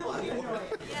draw it on the blackboard? I'm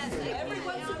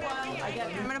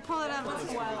gonna pull it up.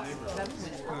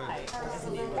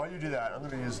 Why do you do that? I'm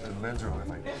gonna use the men's room if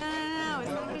I can. No,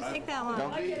 it's not gonna take that long.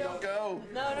 Don't go.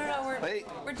 No, Wait.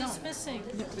 we're dismissing.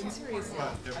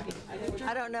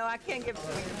 I don't know, I can't give it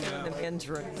in the men's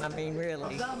room, I mean,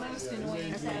 really. Okay,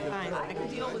 fine. I can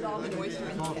deal with all the noise. You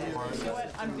know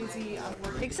what, I'm busy, I'm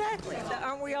working. Exactly. So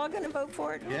aren't we all going to vote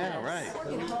for it? Yeah, right.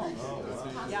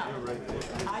 Yeah.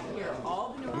 I hear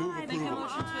all the noise. I make a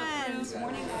motion to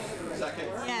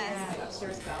approve. Yes.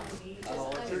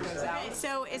 Okay,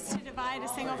 so it's to divide a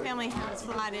single-family house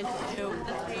lot into two,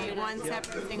 create one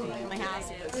separate single-family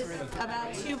house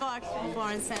about 2 blocks from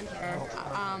Florence Center,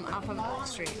 off of Oak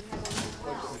Street.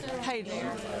 Hey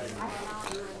there.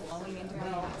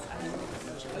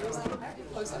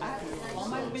 All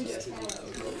my windows.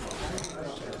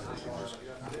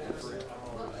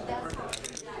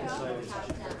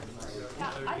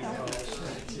 I know.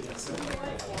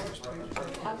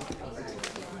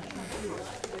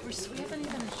 We haven't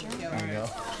even adjourned.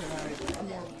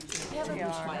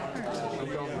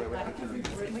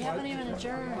 We haven't even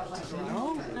adjourned.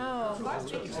 No? No.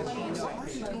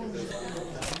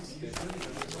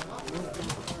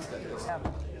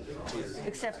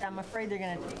 Except I'm afraid they're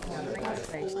gonna take more green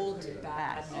space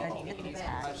back.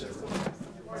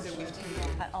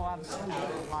 Oh, I'm so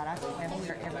a lot. I swim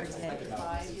here every day.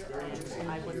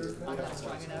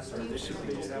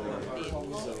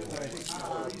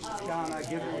 John, I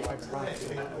give you my promise.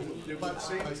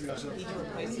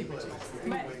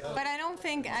 But I don't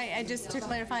think, I just to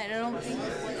clarify, I don't think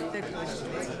the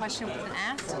question wasn't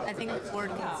asked. I think the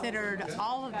board considered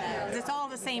all of that. It's all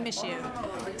the same issue.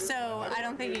 So I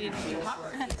don't think you need to.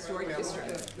 Historic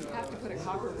district. You have to put a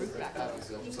copper roof back up.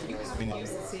 You have to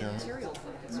use the same material.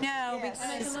 No, because.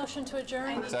 Make a motion to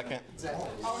adjourn? Second.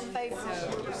 All in favor?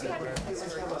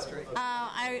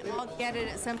 I'll get it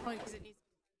at some point because it needs.